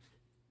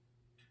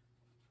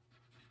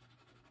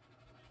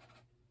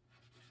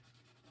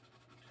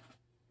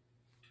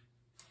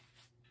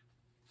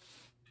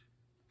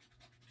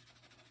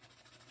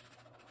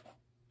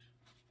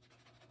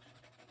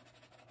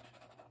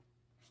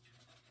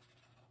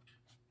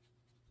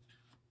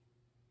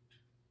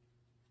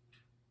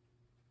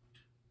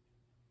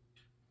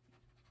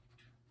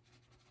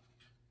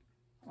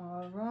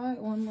 All right,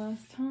 one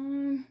last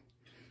time.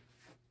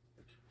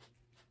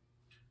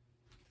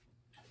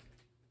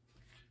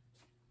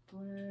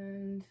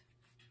 Blend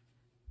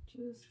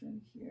just in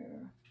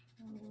here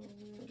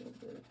a little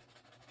bit.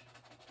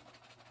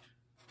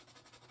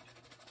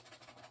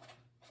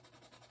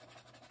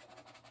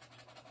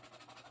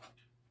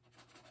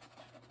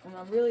 And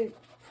I'm really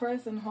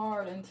pressing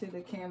hard into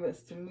the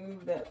canvas to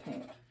move that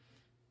paint.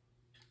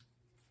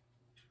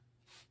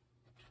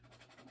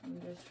 I'm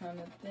just trying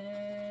to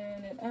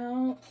thin it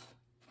out.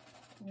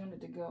 I want it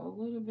to go a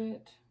little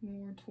bit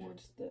more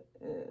towards the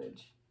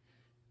edge.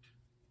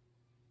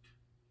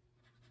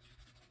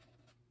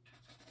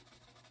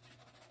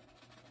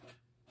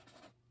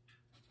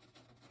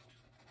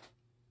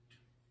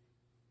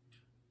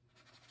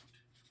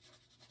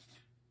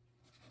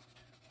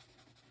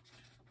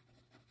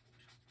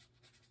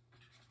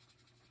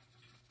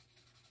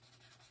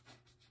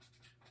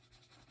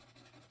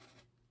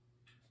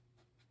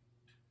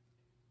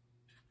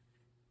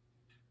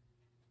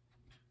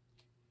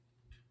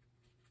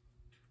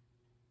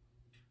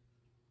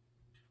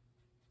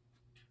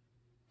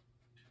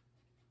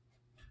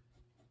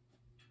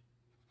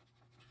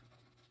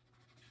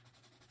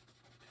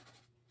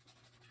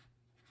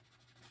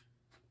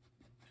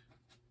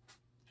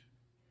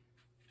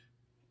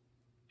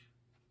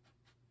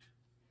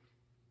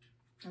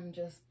 I'm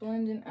just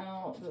blending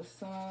out the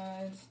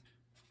sides.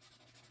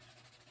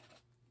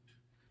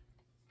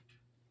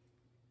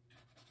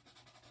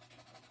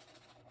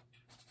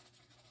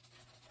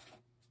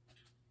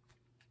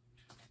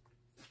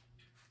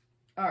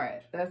 All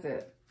right, that's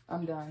it.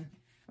 I'm done.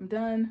 I'm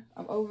done.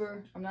 I'm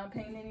over. I'm not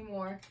painting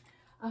anymore.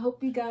 I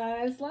hope you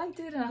guys liked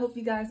it, and I hope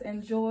you guys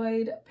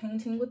enjoyed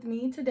painting with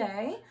me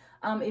today.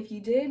 If you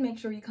did, make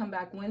sure you come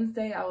back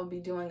Wednesday. I will be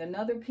doing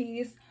another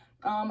piece.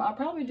 I'll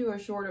probably do a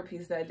shorter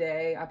piece that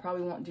day. I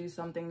probably won't do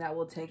something that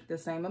will take the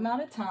same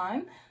amount of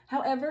time.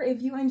 However,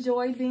 if you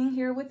enjoyed being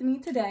here with me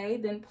today,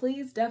 then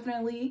please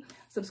definitely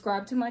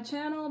subscribe to my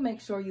channel.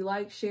 Make sure you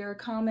like, share,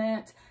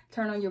 comment,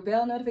 turn on your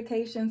bell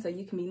notification so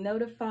you can be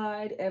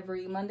notified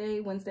every Monday,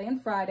 Wednesday, and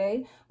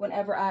Friday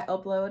whenever I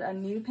upload a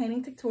new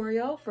painting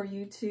tutorial for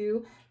you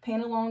to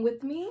paint along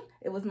with me.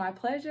 It was my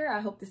pleasure.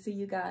 I hope to see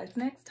you guys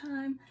next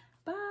time.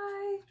 Bye.